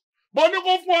gbọ́ mo ní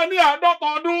kó fún ọ ní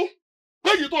 50 ọdún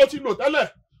léyìí tó o ti lò tẹ́lẹ̀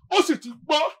ó sì ti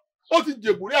gbọ́ ó ti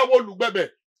jèbùrí àwọn olùgbẹ̀bẹ̀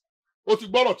ó ti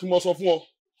gbọ́rọ̀ tí mo sọ fún ọ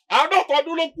 50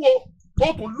 ọdún ló kù o tó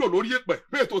tún lò lórí èpẹ̀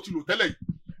bẹ́ẹ̀ tó ti lò tẹ́lẹ̀ yìí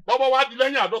bọ́bá wá di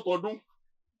lẹ́yìn 50 ọdún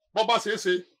bọ́bá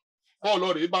ṣeéṣe kọ́ ọ lọ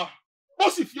rèé bá ó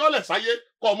sì fi ọ́lẹ̀ sáyé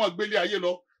kọ́ ọmọ gbélé ayé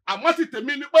lọ àmọ́ ti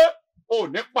tèmi ni pé o ò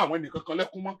ní pa àwọn ènìyàn kankan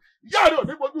lẹ́kún mọ́ ìyá rẹ ò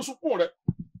ní fojú sunkún rẹ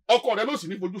ọkọ rẹ ló sì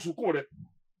ní fojú sunkún rẹ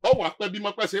ọwọ́ àpẹ bí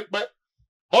mọ́pẹ́ ṣe ń pẹ́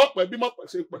ọ̀pẹ bí mọ́pẹ́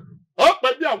ṣe ń pẹ́ ọ̀pẹ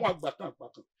bí àwọn àgbàtàn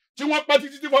tí wọ́n pẹ́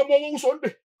títí wọ́n mọ owó sóńdè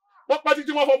wọ́n pẹ́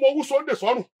títí wọ́n fọmọ owó sóńdè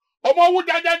sọ́rùn ọmọ owó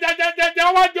jẹjẹjẹjẹjẹ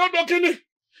wá jẹ́ odò kínní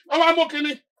wọ́n wá mú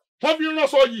kínní wọ́n fi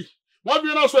ránṣọ yìí wọ́n fi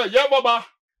ránṣọ ẹ̀yẹ́ bọ́ba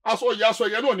aṣọ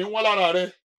ẹ̀yẹ́ náà ní wọ́n lára rẹ̀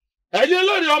ẹ̀yin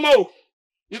eléèrè ọmọ o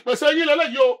ìpèsè yín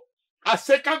lélẹ́yìí o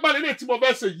àṣekágbálẹ̀ tí mo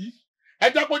fẹ́ ṣe yìí ẹ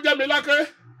jẹ́ kó jẹ́ mi lákẹ́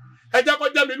ẹ jẹ́ kó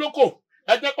jẹ́ mi lóko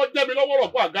ẹ jẹ́ kó jẹ́ mi lọ́wọ́ rọ̀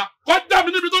fún àga kó jẹ́ mi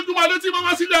níbi tó jùmọ̀ létí máa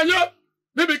wá sílé ayé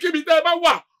níbikíbi tẹ́ ẹ bá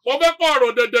wà mo fẹ́ kọ́ ọ̀rọ̀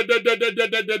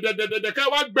dẹ̀dẹ̀dẹ̀dẹ̀dẹ̀dẹ̀dẹ̀dẹ̀ kẹ́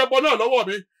wá gbẹbọ náà lọ́wọ́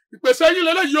mi ìpèsè yín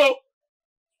lélẹ́yìí o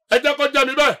ẹ jẹ́ kó jẹ́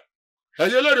mi bẹ́ẹ̀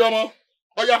ẹ̀yin eléèrè ọmọ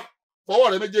ọya fọwọ́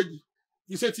rẹ méjèèjì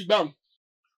iṣẹ́ ti gbà mí.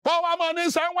 fọwọ́ mọ ní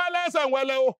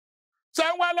sẹ́ńwẹ́lẹ́ o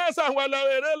sẹ́ńwẹ́lẹ́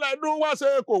eré lẹ́dún wá ṣe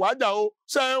kò wájà o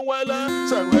sẹ́ńwẹ́lẹ́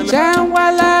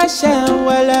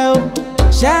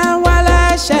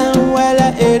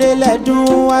eré lẹ́dún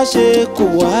wá ṣe kò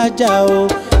wájà o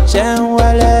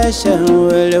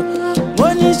ṣẹ́ńwẹ́lẹ́ o mo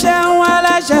ní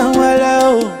ṣẹ́ńwẹ́lẹ́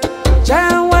o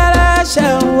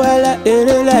ṣẹ́ńwẹ́lẹ́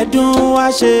eré lẹ́dún wá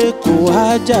ṣe kò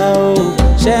wájà o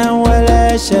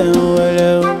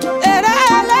ṣẹ́ńwẹ́lẹ́ o. eré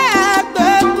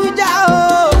ẹlẹ́gbẹ́ kújà o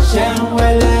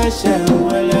ṣẹ́ńwẹ́lẹ́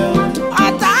o.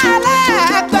 ọ̀tá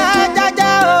ẹlẹ́gbẹ́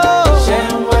jájá o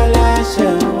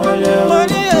ṣẹ́ńwẹ́lẹ́ o. mo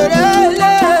ní eré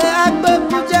ẹlẹ́gbẹ́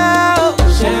kújà o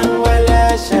ṣẹ́ńwẹ́lẹ́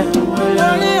o. mo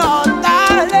ní ọ̀tá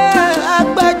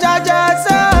ẹlẹ́gbẹ́ jájá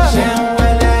sọ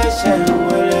ṣẹ́ńwẹ́lẹ́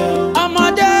o.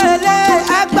 ọmọdé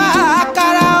ẹlẹ́gbẹ́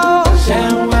àkàrà o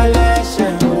ṣẹ́ńwẹ́lẹ́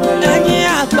o. ẹ̀yin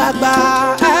àgbààgbà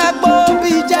ẹgbẹ́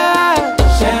òbí jẹ́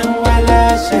ṣẹ́ńwẹ́lẹ́.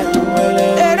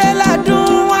 eré ládùn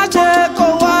wá ṣe kó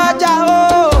wájà o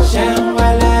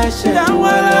ṣẹ́ńwẹ́lẹ́ o.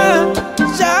 ṣẹ́ńwẹ́lẹ́ o.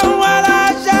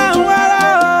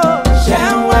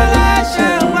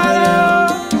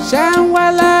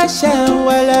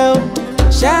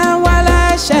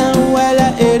 ṣẹ̀wẹ̀lẹ̀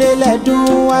èrè lẹ́dùn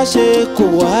wá ṣe kò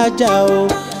wá jà o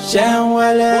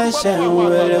ṣẹ̀wẹ̀lẹ̀.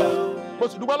 mo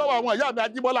sì dúpẹ́ lọ́wọ́ àwọn ìyá mi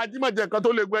Ajíbọ́lá Ajímọ̀jẹ̀ kan tó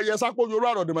lè gbé ẹyẹ sápò yorùbá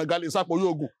àròdìmọ̀gá lè sápò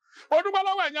yóògùn. mo dúpẹ́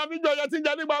lọ́wọ́ ẹ̀yin àfijọ́ ẹyẹ tí ń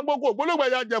jẹ nígbà gbogbo ògbólógbò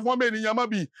ẹ̀yà jẹ fún ọmọ ènìyàn mọ́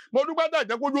bíi mo dúpẹ́ dá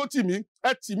ìjẹ́ kójú ó tì mí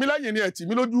ẹ tì mí lẹ́yìn ni ẹ tì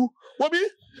mí lójú wo bí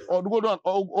ọ̀dùnkọ̀dọ̀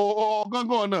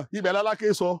ọ̀gángan ọ̀nà ibẹ̀ lálákè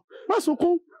sọ má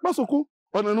sunkún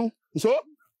ọ̀nà nu ìṣó.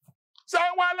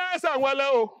 ṣẹ́wẹ́lẹ́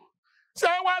o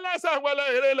ṣẹ́wẹ́lẹ́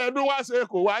èrè lẹ́dún wá ṣe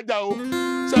kò wá jà o.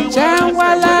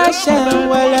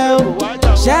 ṣẹ́wẹ́lẹ́ o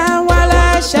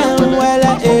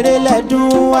ṣẹ́wẹ́lẹ́ èrè lẹ́dùn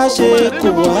wá ṣe kò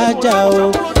wá jà o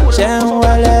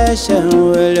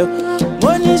ṣẹ́wẹ́lẹ́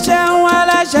mo ní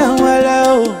ṣẹ́wẹ́lẹ́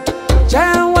o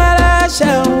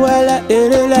ṣẹ́wẹ́lẹ́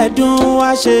èrè lẹ́dùn wá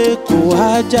ṣe kò wá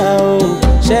jà o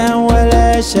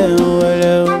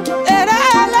ṣẹ́wẹ́lẹ́ o. èrè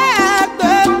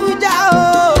lẹ́gbẹ̀ẹ́ kújà o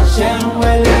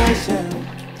ṣẹ́wẹ́lẹ́.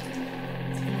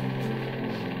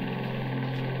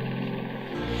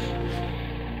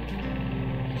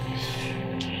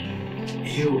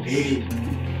 Eu, ei.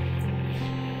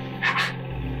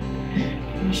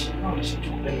 Não, gente,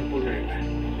 eu pego por aí,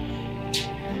 velho.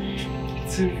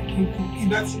 Você que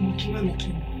dá esse muquinho lá no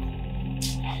aqui.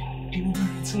 Eu vou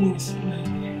ver se não isso, né?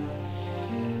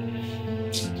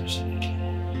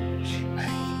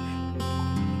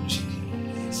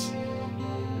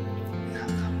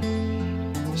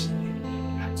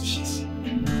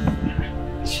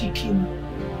 Chiquinho,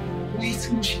 o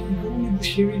isso no Chiquinho, o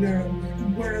bucheiro da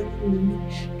agora não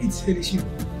isso ele chegou.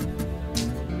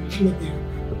 Chegou bem.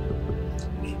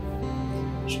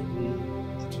 Chegou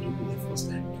tudo bem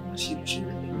força, chegou.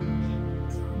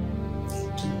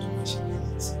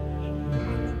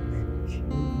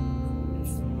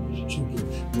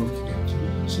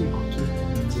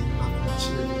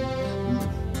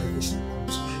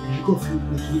 Kò fi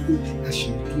gbogbo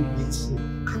àṣírí ní sí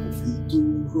ká kò fi tó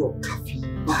rọ̀ ká fi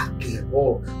bá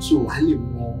kẹ̀rọ̀ so wàá lè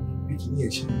mọ bí kìíní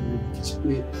ẹ̀ ṣe ń lò kì í ṣe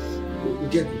pé ó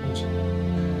jẹ́ kí n ṣe.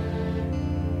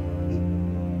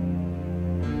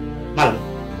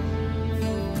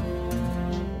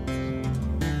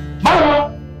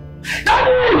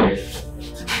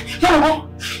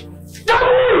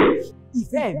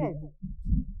 Ìfẹ́ mi,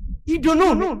 ìdùnnú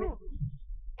mi,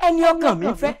 ẹni ọkàn mi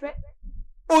fẹ́,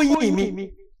 oyin mi.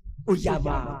 Ó yá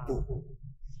máa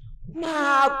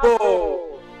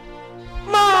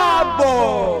bọ̀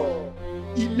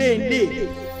ilé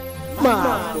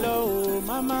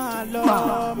máa lọ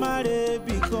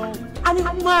a ní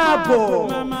máa bọ̀.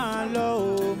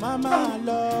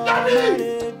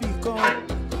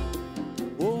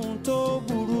 ohun tó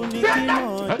burú ní kí náà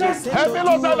jẹ́ sẹ́tọ̀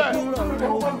ló ṣẹlẹ̀.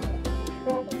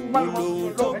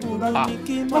 ohun tó burú ní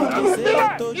kí náà jẹ́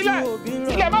sẹ́tọ̀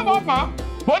obìnrin. ilẹ̀ má bọ̀ kàn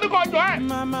mo ní kò jọ ẹ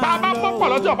bàbá pọ̀pọ̀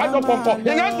lọ́jọ́ ọ̀bá jọ pọ̀pọ̀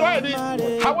ìyẹn jọ ẹ ní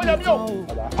àwọn yẹn mi ò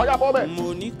ọjà bọ́ bẹ́ẹ̀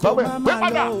pé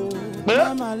padà pé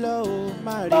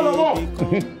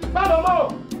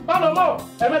bálọ̀mọ́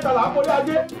ẹ̀mẹ́tàlá akọ́lé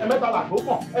ajé ẹ̀mẹ́tàlá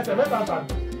àgbókàn ẹsẹ̀ mẹ́ta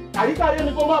sàdé àyíká ayé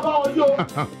ni kó má bá wọn yí o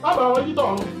má bá wọn yí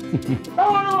tọ̀run ẹ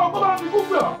wọ́n ní wọn kó máa fi kú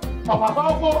pè ọ́ ọ̀pàpá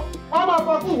oko wọ́n máa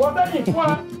fa kú wọ́n tẹ́yìn fún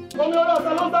ẹ omi orí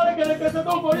ọ̀sẹ̀ ló ń sáré kérékété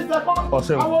tó ń forí sẹ́kọ́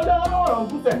àwọn olé ọlọ́wọ̀rọ̀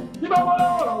òkútẹ̀ nígbà wọ́n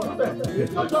lọ́wọ́rọ̀ òkútẹ̀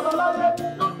yóò jọba láyé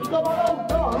yóò jọba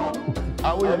láwùjọ ọ̀run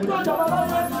àwọn yẹmi yóò jọba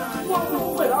láyé wọ́n kú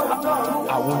pè láwùjọ ọ̀run.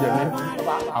 àwọn yẹmi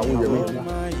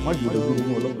wọ́n jù lójú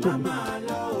nínú ọlọ́run tó mi.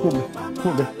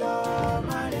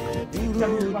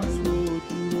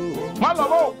 má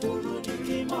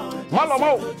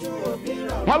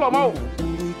lọ mọ́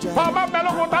tọ́ ọ bá bẹ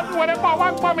lóko tájú wẹrẹ kọ́ wá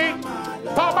ń pọ́ mi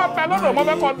tọ́ ọ bá bẹ lọ́dọ̀ mọ́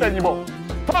fẹ́ kọ́ tẹ̀yìn bọ̀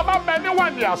tọ́ ọ bá bẹ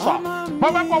níwájú àṣà mọ́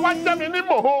fẹ́ kọ́ wá jẹ́ mi ní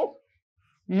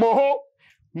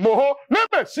mòhó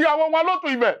níbẹ̀ sí àwọn wọn lótú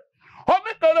ibẹ̀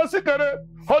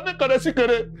oníkèrè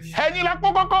síkèrè ẹ̀yin la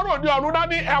kọ́kọ́ rò ní ọ̀run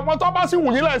dání àwọn tó bá sì wù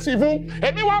yín lẹ́sìn fún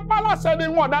èmi wá pálọ̀sẹ̀ ni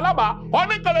wọn dálábà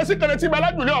oníkèrè síkèrè ti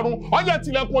bẹ̀lẹ́ jù ní ọ̀run ọyẹ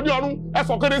tilẹ̀kùn ní ọ̀run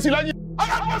ẹ̀sọ̀ kéré sí lẹ́yìn.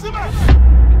 ọyọ kó síbẹ̀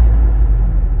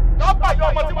lọ́pàá yọ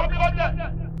ọmọ tí mo fi lọ́jẹ̀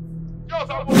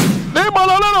ní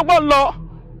ìmọ̀lẹ́ ọlọ́run pọ̀ ń lọ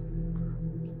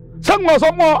sẹ́gun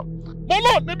ọ̀sán mọ́ mo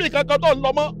lọ níbi kankan tó ń lọ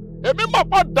mọ́ èmi mọ̀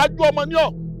pọ̀ dájú ọmọ ní ọ̀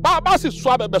bá a bá sì sọ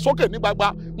abẹ̀bẹ̀ sókè ní gbagba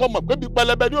wọn mọ̀ pé bí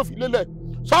pẹlẹbẹ ní òfin lélẹ̀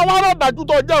sáwárọ̀ dájú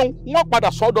tó jẹun wọn padà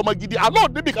sọ ọdọmọ gidi àlọ́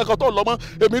níbi kankan tó ń lọ mọ́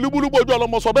èmi lúbúlúbú ojú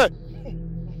ọlọmọ sọ bẹ́ẹ̀.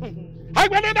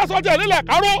 ẹgbẹ́ dasọ tiẹ̀ nílẹ̀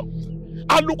káró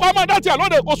àlùkò amáda tiẹ̀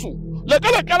lóde kóṣù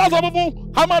lẹ́kẹ́lẹ́kẹ́ aláṣọ funfun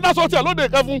amáda tiẹ̀ lóde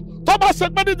kẹfun tó bá ṣe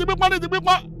pé ní ti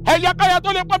pípọ́n ẹ̀yà káyà tó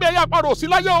lè pọ́ bí ẹ̀yà àparò sí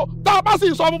láyé o tá a bá sì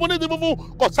sọ funfun ní ti funfun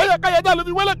kò sẹ́yà káyà tá a lè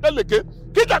fi wẹ́lẹ̀kẹ́lẹ̀kẹ́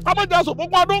kíjà pàmòjà sùn fún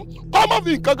ọdún kọ́mọ́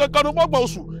fi nǹkan kankan ní fọ́gbọ̀n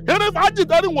oṣù eré fàájì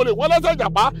tẹ́rì wọlé wọ́n lẹ́sẹ̀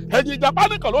ìjàpá ẹ̀yìn ìjàpá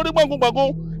nìkan lórí gbọ̀ngbọ̀ngbọ̀n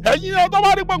ẹ̀yìn ẹ̀ tó bá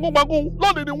rí gbọ̀ngbọ̀ngbọ̀n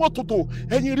lónìí ni wọ́n tutù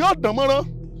ẹ̀yìn rí ọ̀dàn mọ́rán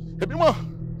èmi mọ̀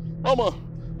ọmọ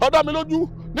ọ̀dà mi lójú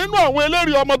nínú àwọn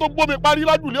eléri ọmọ tó gbómi parí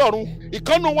lájùlé ọ̀run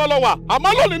ìkànnù wọn lọ wà àmọ́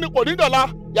lónìí ni kò ní dọ̀la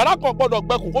yàrá kan gbọ́dọ̀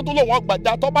gbẹkùn kó tó lòun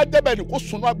ọgbàjà tó bá jẹ́bẹ̀ ni kó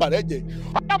sunú àgbàrá ẹ̀jẹ̀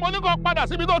ọ̀yá mo ní kó padà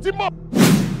síbi tó ti mọ̀.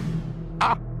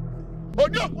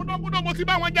 òní òkúndókúndó mo ti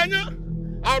bá wọn jẹ yín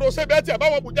àròsẹ bẹ́ẹ̀ tiẹ̀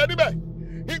báwọn bùjẹ́ níbẹ̀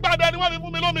ìgbàdàn ni wọ́n fi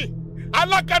fún mi lómi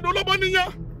alákẹ́dùn ló bó níyàn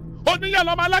oníyàn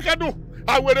lọ́mọ alákẹ́dùn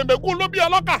àwèrèmẹ̀kún ló bí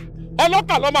ọlọ́kà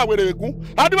ọlọ́kà lọ́mọ àwèrèmẹ̀kún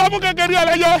adébáfún kékeré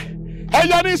ẹlẹ́yẹ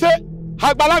ẹyẹ ní í ṣe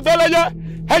àgbàlagbà ẹlẹ́yẹ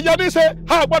ẹyẹ ní í ṣe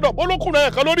àgbọ̀dọ̀ olókùnrin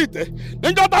ẹ̀kan lórí ìtẹ́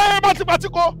níjọ́ táyé bátibátí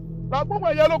kọ làgbọ́n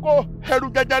ẹ̀yẹ lóko ẹ̀rù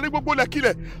jẹjẹ ní gbogbo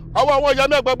lẹ́kìlẹ̀ àwọn ìyá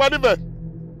mi ẹgbẹ̀gbẹ̀ níbẹ̀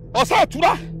ọ̀sán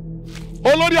àtúrà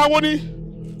olórí àwọn ní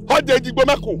ọjà ìjìgbó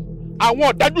mẹ́kùn àwọn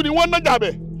ọ̀dájú ni wọ́n nájà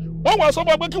bẹ̀ wọ́n wọ́n sọ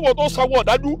pé kí wọ́n tó sanwó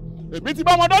ọ̀dájú èmi ti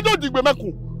bá wọn dájọ́ ìjìgbó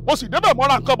mẹ́kùn mo sì débẹ̀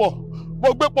mọ́ra nǹkan bọ̀ mo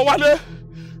gbé pọ̀ wálé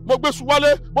mo gbé sùn wálé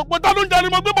mo gbé tánú jẹ ni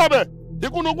mo gbé bọ̀ bẹ̀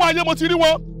ìkúnnugún ayé mo ti rí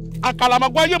wọn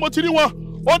àkàlàmọ̀gbọ́ ayé mo ti rí wọn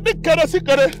ó ní kéré sí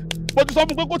kéré mo ti sọ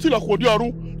fún pé kó tilẹ̀ kò di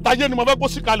ọ̀run táyé ni mo fẹ́ kó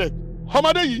sí kalẹ̀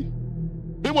ọmọdé yìí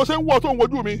bí mo ṣe ń wọ tó ń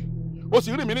wojú mi ó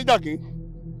sì rí mi ní jàgín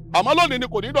àmọ́ lónìí ni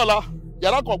kò ní dọ̀la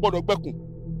yàrá kan gbọ́dọ̀ gbẹkùn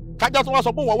kájá tó wá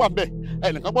sọ pé wọ́n wà ń bẹ̀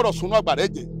ẹnìkan gbọ́dọ̀ sunú àgbàrá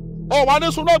ẹ̀jẹ̀ ọ wà ní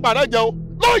sunú àgbàrá ẹ̀jẹ̀ o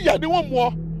lóòyẹ̀ ni wọ́n mú ọ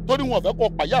torí wọn ò fẹ́ kọ́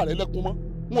pàyà rẹ lẹ́kún mọ́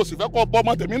wọn ò sì fẹ́ kọ́ bọ́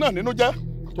ọmọ tèmi náà nínú jẹ́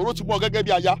toró ti mú ọ gẹ́gẹ́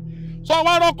bí aya sọ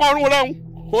wá rọ́kọ̀ ọrùn rẹ̀ ń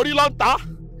orí ló ń ta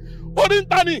orí ń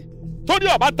ta ni torí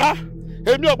ọ̀bá ta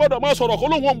èmi ò gbọ́dọ̀ máa sọ̀rọ̀ kó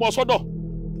lóun ò mọ̀ sọ́dọ̀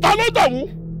ta ló dàwú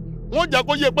wọn jẹ́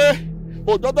kó yé pé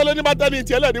òjò tẹ́lẹ̀ ní bá tẹ́ni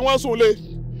tiẹ̀ lẹ́ni wọ́n sùn lé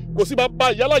kò sí bàbá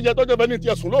ìyálàyẹ tọ́jọ́ fẹ́ ní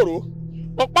tiẹ̀ sùn lóru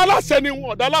ọ̀pá láṣẹ ni wọn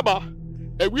ọ̀dà lábàá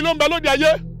ẹ̀wí ló ń bẹ lóde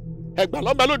ayé ẹ̀gbà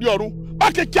ló ń bẹ lóde ọ̀run bá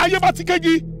kékeré ayé bá ti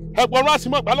kéjì ẹ̀gbọ̀rún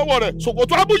àsìmọ̀ ẹ̀gbà lọ́wọ́ rẹ̀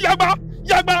ṣòkòtò abú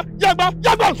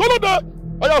yàgbà sólódò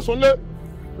ọyọ sùn lé.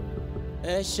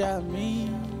 ẹ ṣàmì.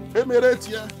 èmèrè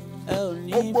tiẹ̀ ẹ ò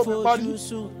ní fojú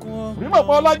sunkún. mímọ̀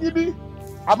fọ́ lágídí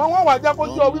àmọ́ wọ́n wà jẹ́ kó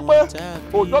jẹ́ wípé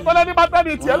òjò tẹ́lẹ̀ ní bá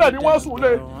tẹ́ni tiẹ̀ lẹ̀ ni wọ́n sùn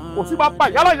lé kò sí bàbá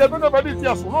ìyálàyẹ tó fẹ́ ní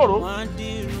tiẹ̀ sùn lóru.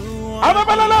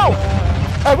 afẹ́fẹ́lẹ́lẹ́ o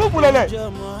ẹ̀fúnfúnlẹ̀lẹ̀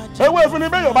ewé ìfúnni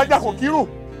bẹ́yọ̀ bá jà kò kírun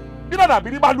bí dàdà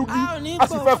bí ní bá lùkì a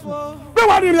sì fẹ́ kú bí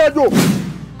wàá ní ìrìn àjò.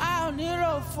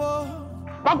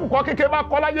 bákùkọ kékeré bá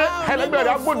kọ́ láyé ẹlẹgbẹ́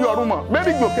rẹ̀ agbódi ọ̀run mọ̀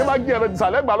bẹ́ẹ̀ni gbòkè bá gé ẹ̀rọ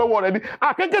ìsàlẹ̀ gbà lọ́wọ́ rẹ̀ ni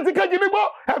àkékè ti kéjì nígbó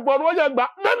ẹgbọ̀rún ọyẹ gbà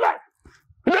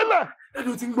lélẹ̀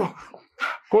ẹnu ti ń gbọ̀.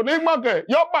 kò ní gbọ̀kẹ̀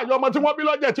yọ bà yọ ọmọ tí wọ́n bí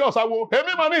lọ́jẹ̀ tí ọ̀sà wo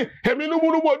èmi mọ̀ ní èmi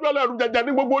lúbúlúbú ojú ẹlẹ́rù jẹjẹ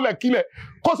ní gbogbo lẹ̀ kílẹ̀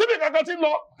kò síbi kankan tí ń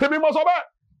lọ tèmi mọ sọ bẹ́ẹ̀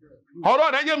ọ̀rọ̀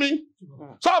rẹ̀ yé mi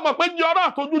sọ́ọ̀mù pé jí ọ̀rọ̀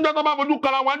àtọ́jú jẹ́ tó bá fojú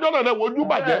kara wọn jọ́nà rẹ̀ wojú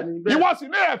bàjẹ́ ìwọ sì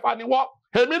ní ẹ̀fà ni wọ́n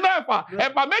èmi náà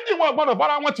ẹ̀fà méjì wọn gbọ́dọ̀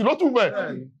fara wọn tì lótú bẹ̀.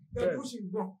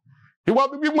 ìwọ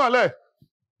bíbí mọ̀lẹ́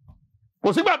kò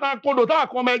sígbà tá a kodò tá a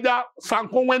kọ́ ọmọ ẹja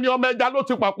sànkóhun ẹni ọmọ ẹja ló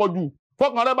ti papọ̀ jù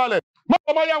fọkàn rẹ balẹ̀ mọ́tò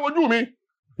ọmọ yá wojú mi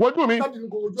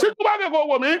tí kú bá kẹ́kọ̀ọ́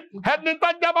wò mí ẹni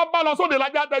tájá bá bá lọ sóde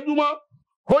lájá tẹjú mọ́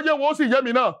ó yẹ wo ó sì yé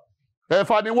mi náà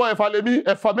ẹ̀fà ni wọ́n ẹ̀fà lèmi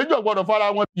ẹ̀fà méjì ò gbọ́dọ̀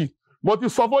fara wọn tì mo ti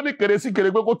sọ fún ní kéré sí kéré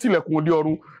pé kó tilẹ̀kùn òde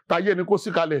ọ̀run táyé ni kó sí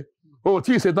kalẹ̀ o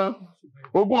tí ì ṣetán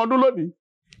 20 ọdún lónìí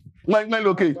gbẹ́ngbẹ́ng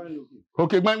lókè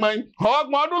òkè gbẹ́ngbẹ́ng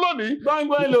 30 ọdún lónìí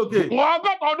gbẹ́ngbẹ́ng lókè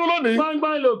 100 ọdún lónìí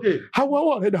gbẹ́ngbẹ́ng lókè awọ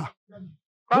ọwọ́ rẹ dà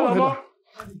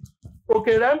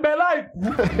òkè rẹ ń bẹ láìkú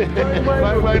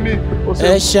gbẹ́ngbẹ́ng ní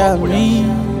ẹ ṣàmì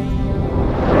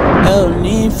ẹ ò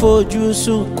ní fojú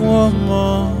sunkún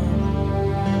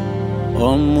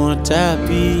ọmọ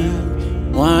tàbí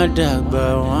wọ́n dàgbà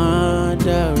wọ́n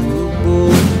dàrúgbó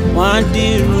wọ́n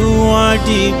dìrú wọ́n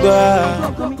dìgbà.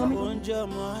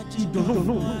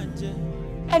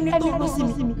 ẹni tó lọ sí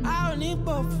mi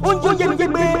oúnjẹ mi jẹ́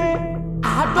pé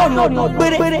 50 ọdún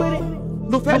péré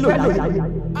ló fẹ́ lò láyé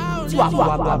tí wàá fún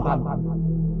wa gbà.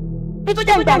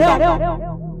 nítorí ìgbà rẹ̀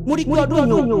mo rí pé ọdún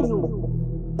yìí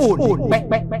ò ní pẹ́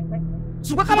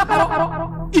ṣùgbọ́n kábàkárọ̀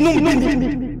inú mi bí mi.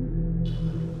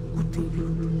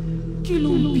 kí ló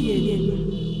ń bí ẹyẹ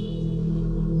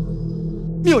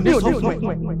mi ò ní sọ fún ẹ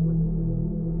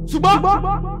ṣùgbọ́n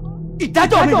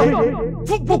ìdájọ́ mi rèé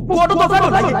fún gbogbo ọdún tó fẹ́ lò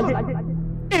láyé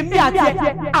èmi àti ẹ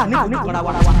àní kò ní kanra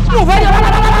wa mi ò fẹ́ yẹ rárá.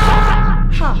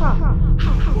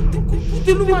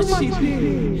 Kútẹ́lú máa ṣe bẹ́ẹ̀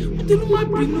kútẹ́lú máa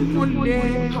bínú mọ́lẹ̀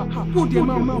kó dé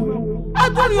máa mọ́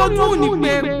agbárí ọdún òní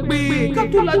pẹ́ẹ́pẹ́ ká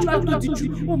tó lajú ká tó dijú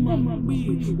ó máa mọ̀ pé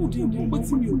ó dé mọ́ pé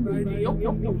tí mi ò bá rí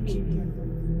ọkọ̀ òkè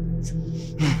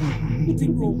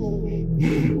kútẹ́lú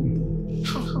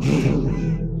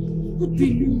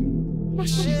kútẹ́lú má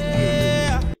ṣe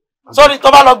bẹ́ẹ̀. sọ́ni tó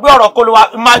bá lọ gbé ọ̀rọ̀ kolo wa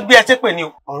máa gbé ẹ ṣépè ni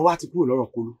o. ọ̀rọ̀ wa ti kúrò lọ́rọ̀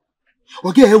kolo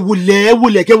ọ̀gá ẹ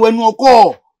wọlé kẹwọ́ ẹnu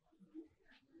ọkọ̀.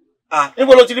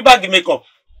 níbo ló ti rí báàgì makeup.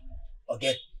 ọ̀gá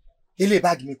ilé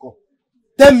báàgì makeup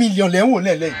 10 million lẹ́ ń wò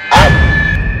lẹ́lẹ́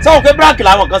yìí. Sọ pé bíráàkì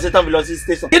làwọn kan ṣe tán fi lọ sí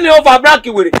station. Kí ni ó fa bíráàkì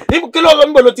wèrè? Kí ló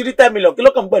ń bọ̀ ló ti rí 10 million? Kí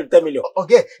ló kàn ń pẹ̀lú 10 million?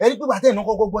 Ọ̀gá ẹni pé bàtẹ́ ìnáwó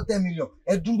kọ́kọ́ gbọ́ 10 million.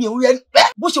 Ẹ̀dùn bíi ewúrẹ́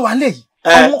bó ṣe wà nílẹ̀ yìí.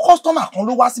 Àwọn kọ́sítọ́mà kan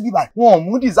ló wá sí bíbá yìí. Wọn ò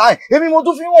mú design. Èmi mo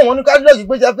tún fi wọ́n ní kátálọ́ọ̀gì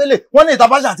pé jẹ́ fẹ́lẹ̀. Wọ́n ní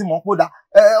ìtafáṣà àti mọ̀ọ́pọ̀dà.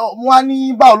 Wọ́n á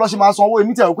ní báwo lọ ṣe máa sanwó.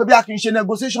 Èmi tẹ̀ rò pé bí a kì í ṣe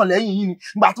negotiation lẹ́yìn yìí ni.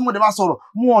 Ìgbà tí mo dẹ̀ máa sọ̀rọ̀,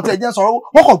 mú ọ̀tẹ̀ jẹ́ sọ̀rọ̀.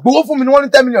 Wọ́n kàn gbowó fún mi ni wọ́n ní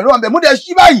 10 million ló wà ń bẹ̀. Mo dẹ̀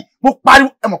ṣí báyìí. Mo pariwo.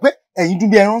 Ẹ mọ̀ pé ẹ̀yin dún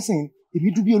bí ẹran sìn. Èmi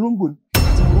dún bí olóńgbò ni.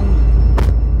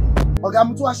 Ọ̀gá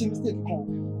mo tún wá ṣe mistake kan.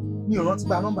 Mi ò rántí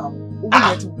gba nọ́mbà wọn. Owó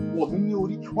yẹn ti wọ̀ mí ní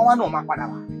orí. Wọ́n wá náà máa padà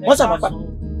wá. Wọ́n sàmà padà.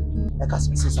 Ẹ kà sí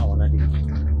sísan àwọn náà dé.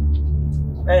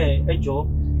 Ẹ jọ̀ọ́,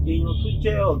 èèyàn tó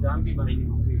jẹ́ ọ̀gá ń bí báyìí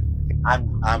nínú pé.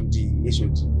 I'm the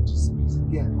HOD.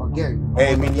 Yeah, ọ̀gá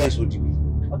ẹ̀. Mi ní HOD.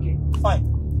 Okay, fine.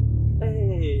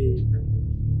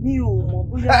 Mi ò mọ̀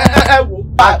bóyá. Ẹ wo.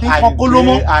 Àkí kọ́kọ́ ló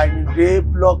mọ́. Àyìndé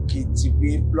blọ́ọ̀kì ti gbé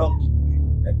blọ́ọ̀kì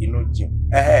inú jìm.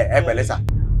 Ẹ pẹ̀lẹ́ sà.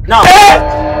 Now,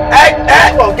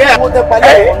 ọ̀gá ẹ̀. Mo tẹ́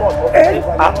palẹ̀ ọ̀nà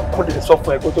ọ̀tọ̀. Mo lè sọ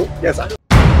fún ẹ kó tó. Yes sir.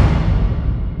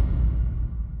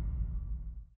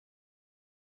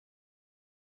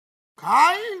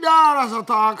 Kainda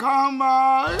rasata kama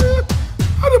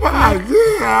Adegbenro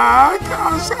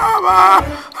kasaba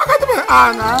akatebe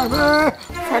anabe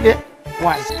fade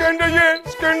wise.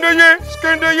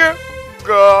 Skendeye,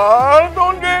 girl,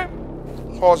 don't they?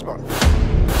 Husband.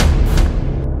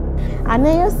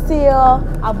 Anayoseo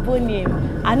abonim,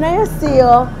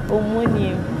 anayoseo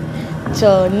omonim.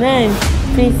 Jonan,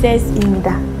 Princess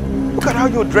Inda. Look at how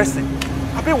you're dressing.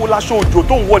 Abe wo laṣọ òjò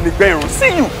tó ń wọ̀ nígbà ẹ̀rùn.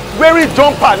 See you wearing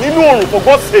jumper nínú òrùn for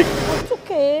God's sake. It's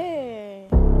okay.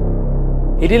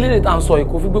 Ìdílé lè tà ń sọ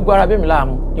ìkó fi gbogbo ara bẹ́ẹ̀ mi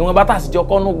láàmú. Ìwọ̀n bá tàsí jọ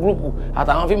kọ́nú gúrùpù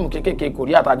àtàwọn fíìmù kéékèèké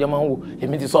Korea àtàjọ máa ń wò.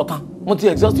 Èmi ti sọ tán. Mo ti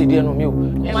exhaust ìdí ẹnu mi o.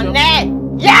 Mọ̀nẹ́,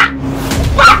 yá!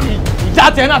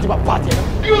 Ìjà tiẹ̀ náà àti bàbá tiẹ̀ náà.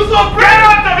 You so brave!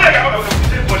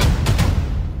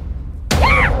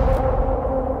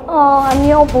 Oh, I'm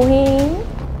your boy.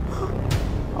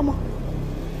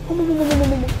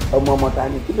 Ọmọ ta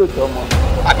ni kí ló tọ ọmọ.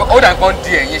 Ó dà nǹkan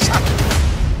di ẹ̀yìn ṣá.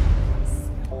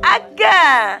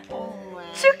 Aga!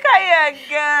 Chukaya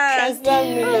aga!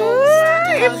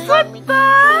 It's so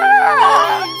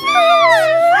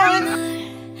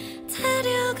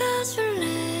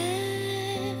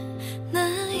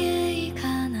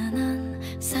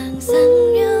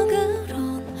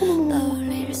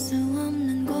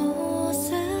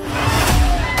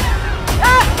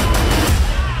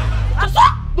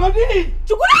Dodi!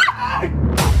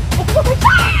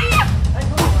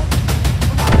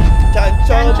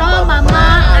 Chancho mama,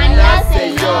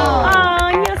 안녕하세요.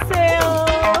 안녕하세요.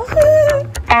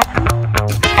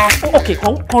 Okay,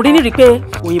 kàn rí ní rí pé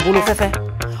òyìnbó ló fẹ́fẹ́.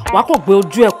 Wàá kàn gbé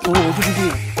ojú ẹ̀ kúrò ojú dúdú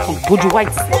yẹn, kàn gbójú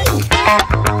white.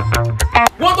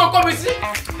 Wọ́n tó kọ́ mi sí,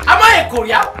 a máa yẹ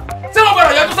Korea. Ṣé wọ́n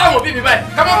gbọ́dọ̀ yọjú sáwọn òbí mi báyìí?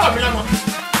 Ká má kọ̀ mí lọ́mọ.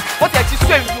 Ó tẹ̀ ti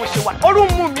sún èmi bí mo ṣe wà. Orú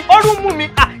mú mi.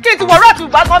 Kí n ti wọ̀ rọ́ọ̀tù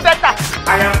bá gan bẹ́tà.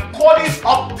 I am calling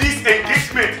up this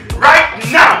engagement right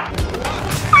now.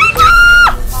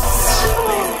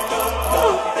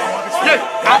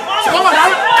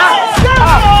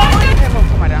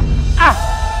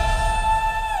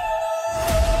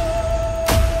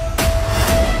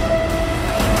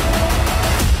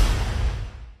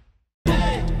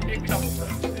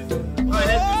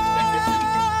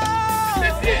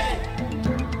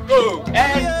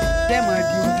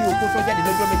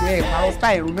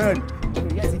 Style náà rí.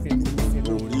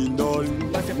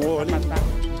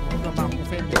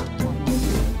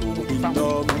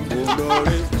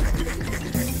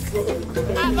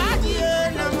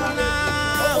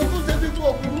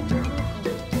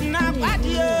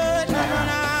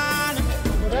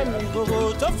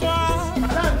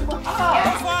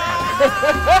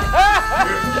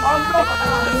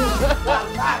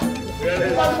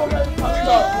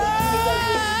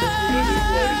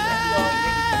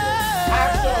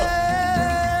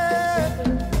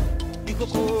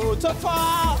 Ìkòkò tó fọ́,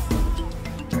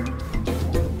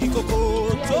 ìkòkò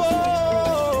tó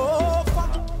fọ́,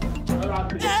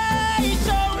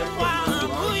 ìṣòro wà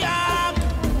bóyá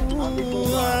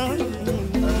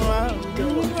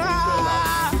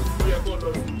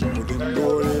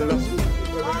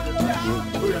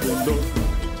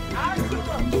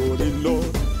Lord.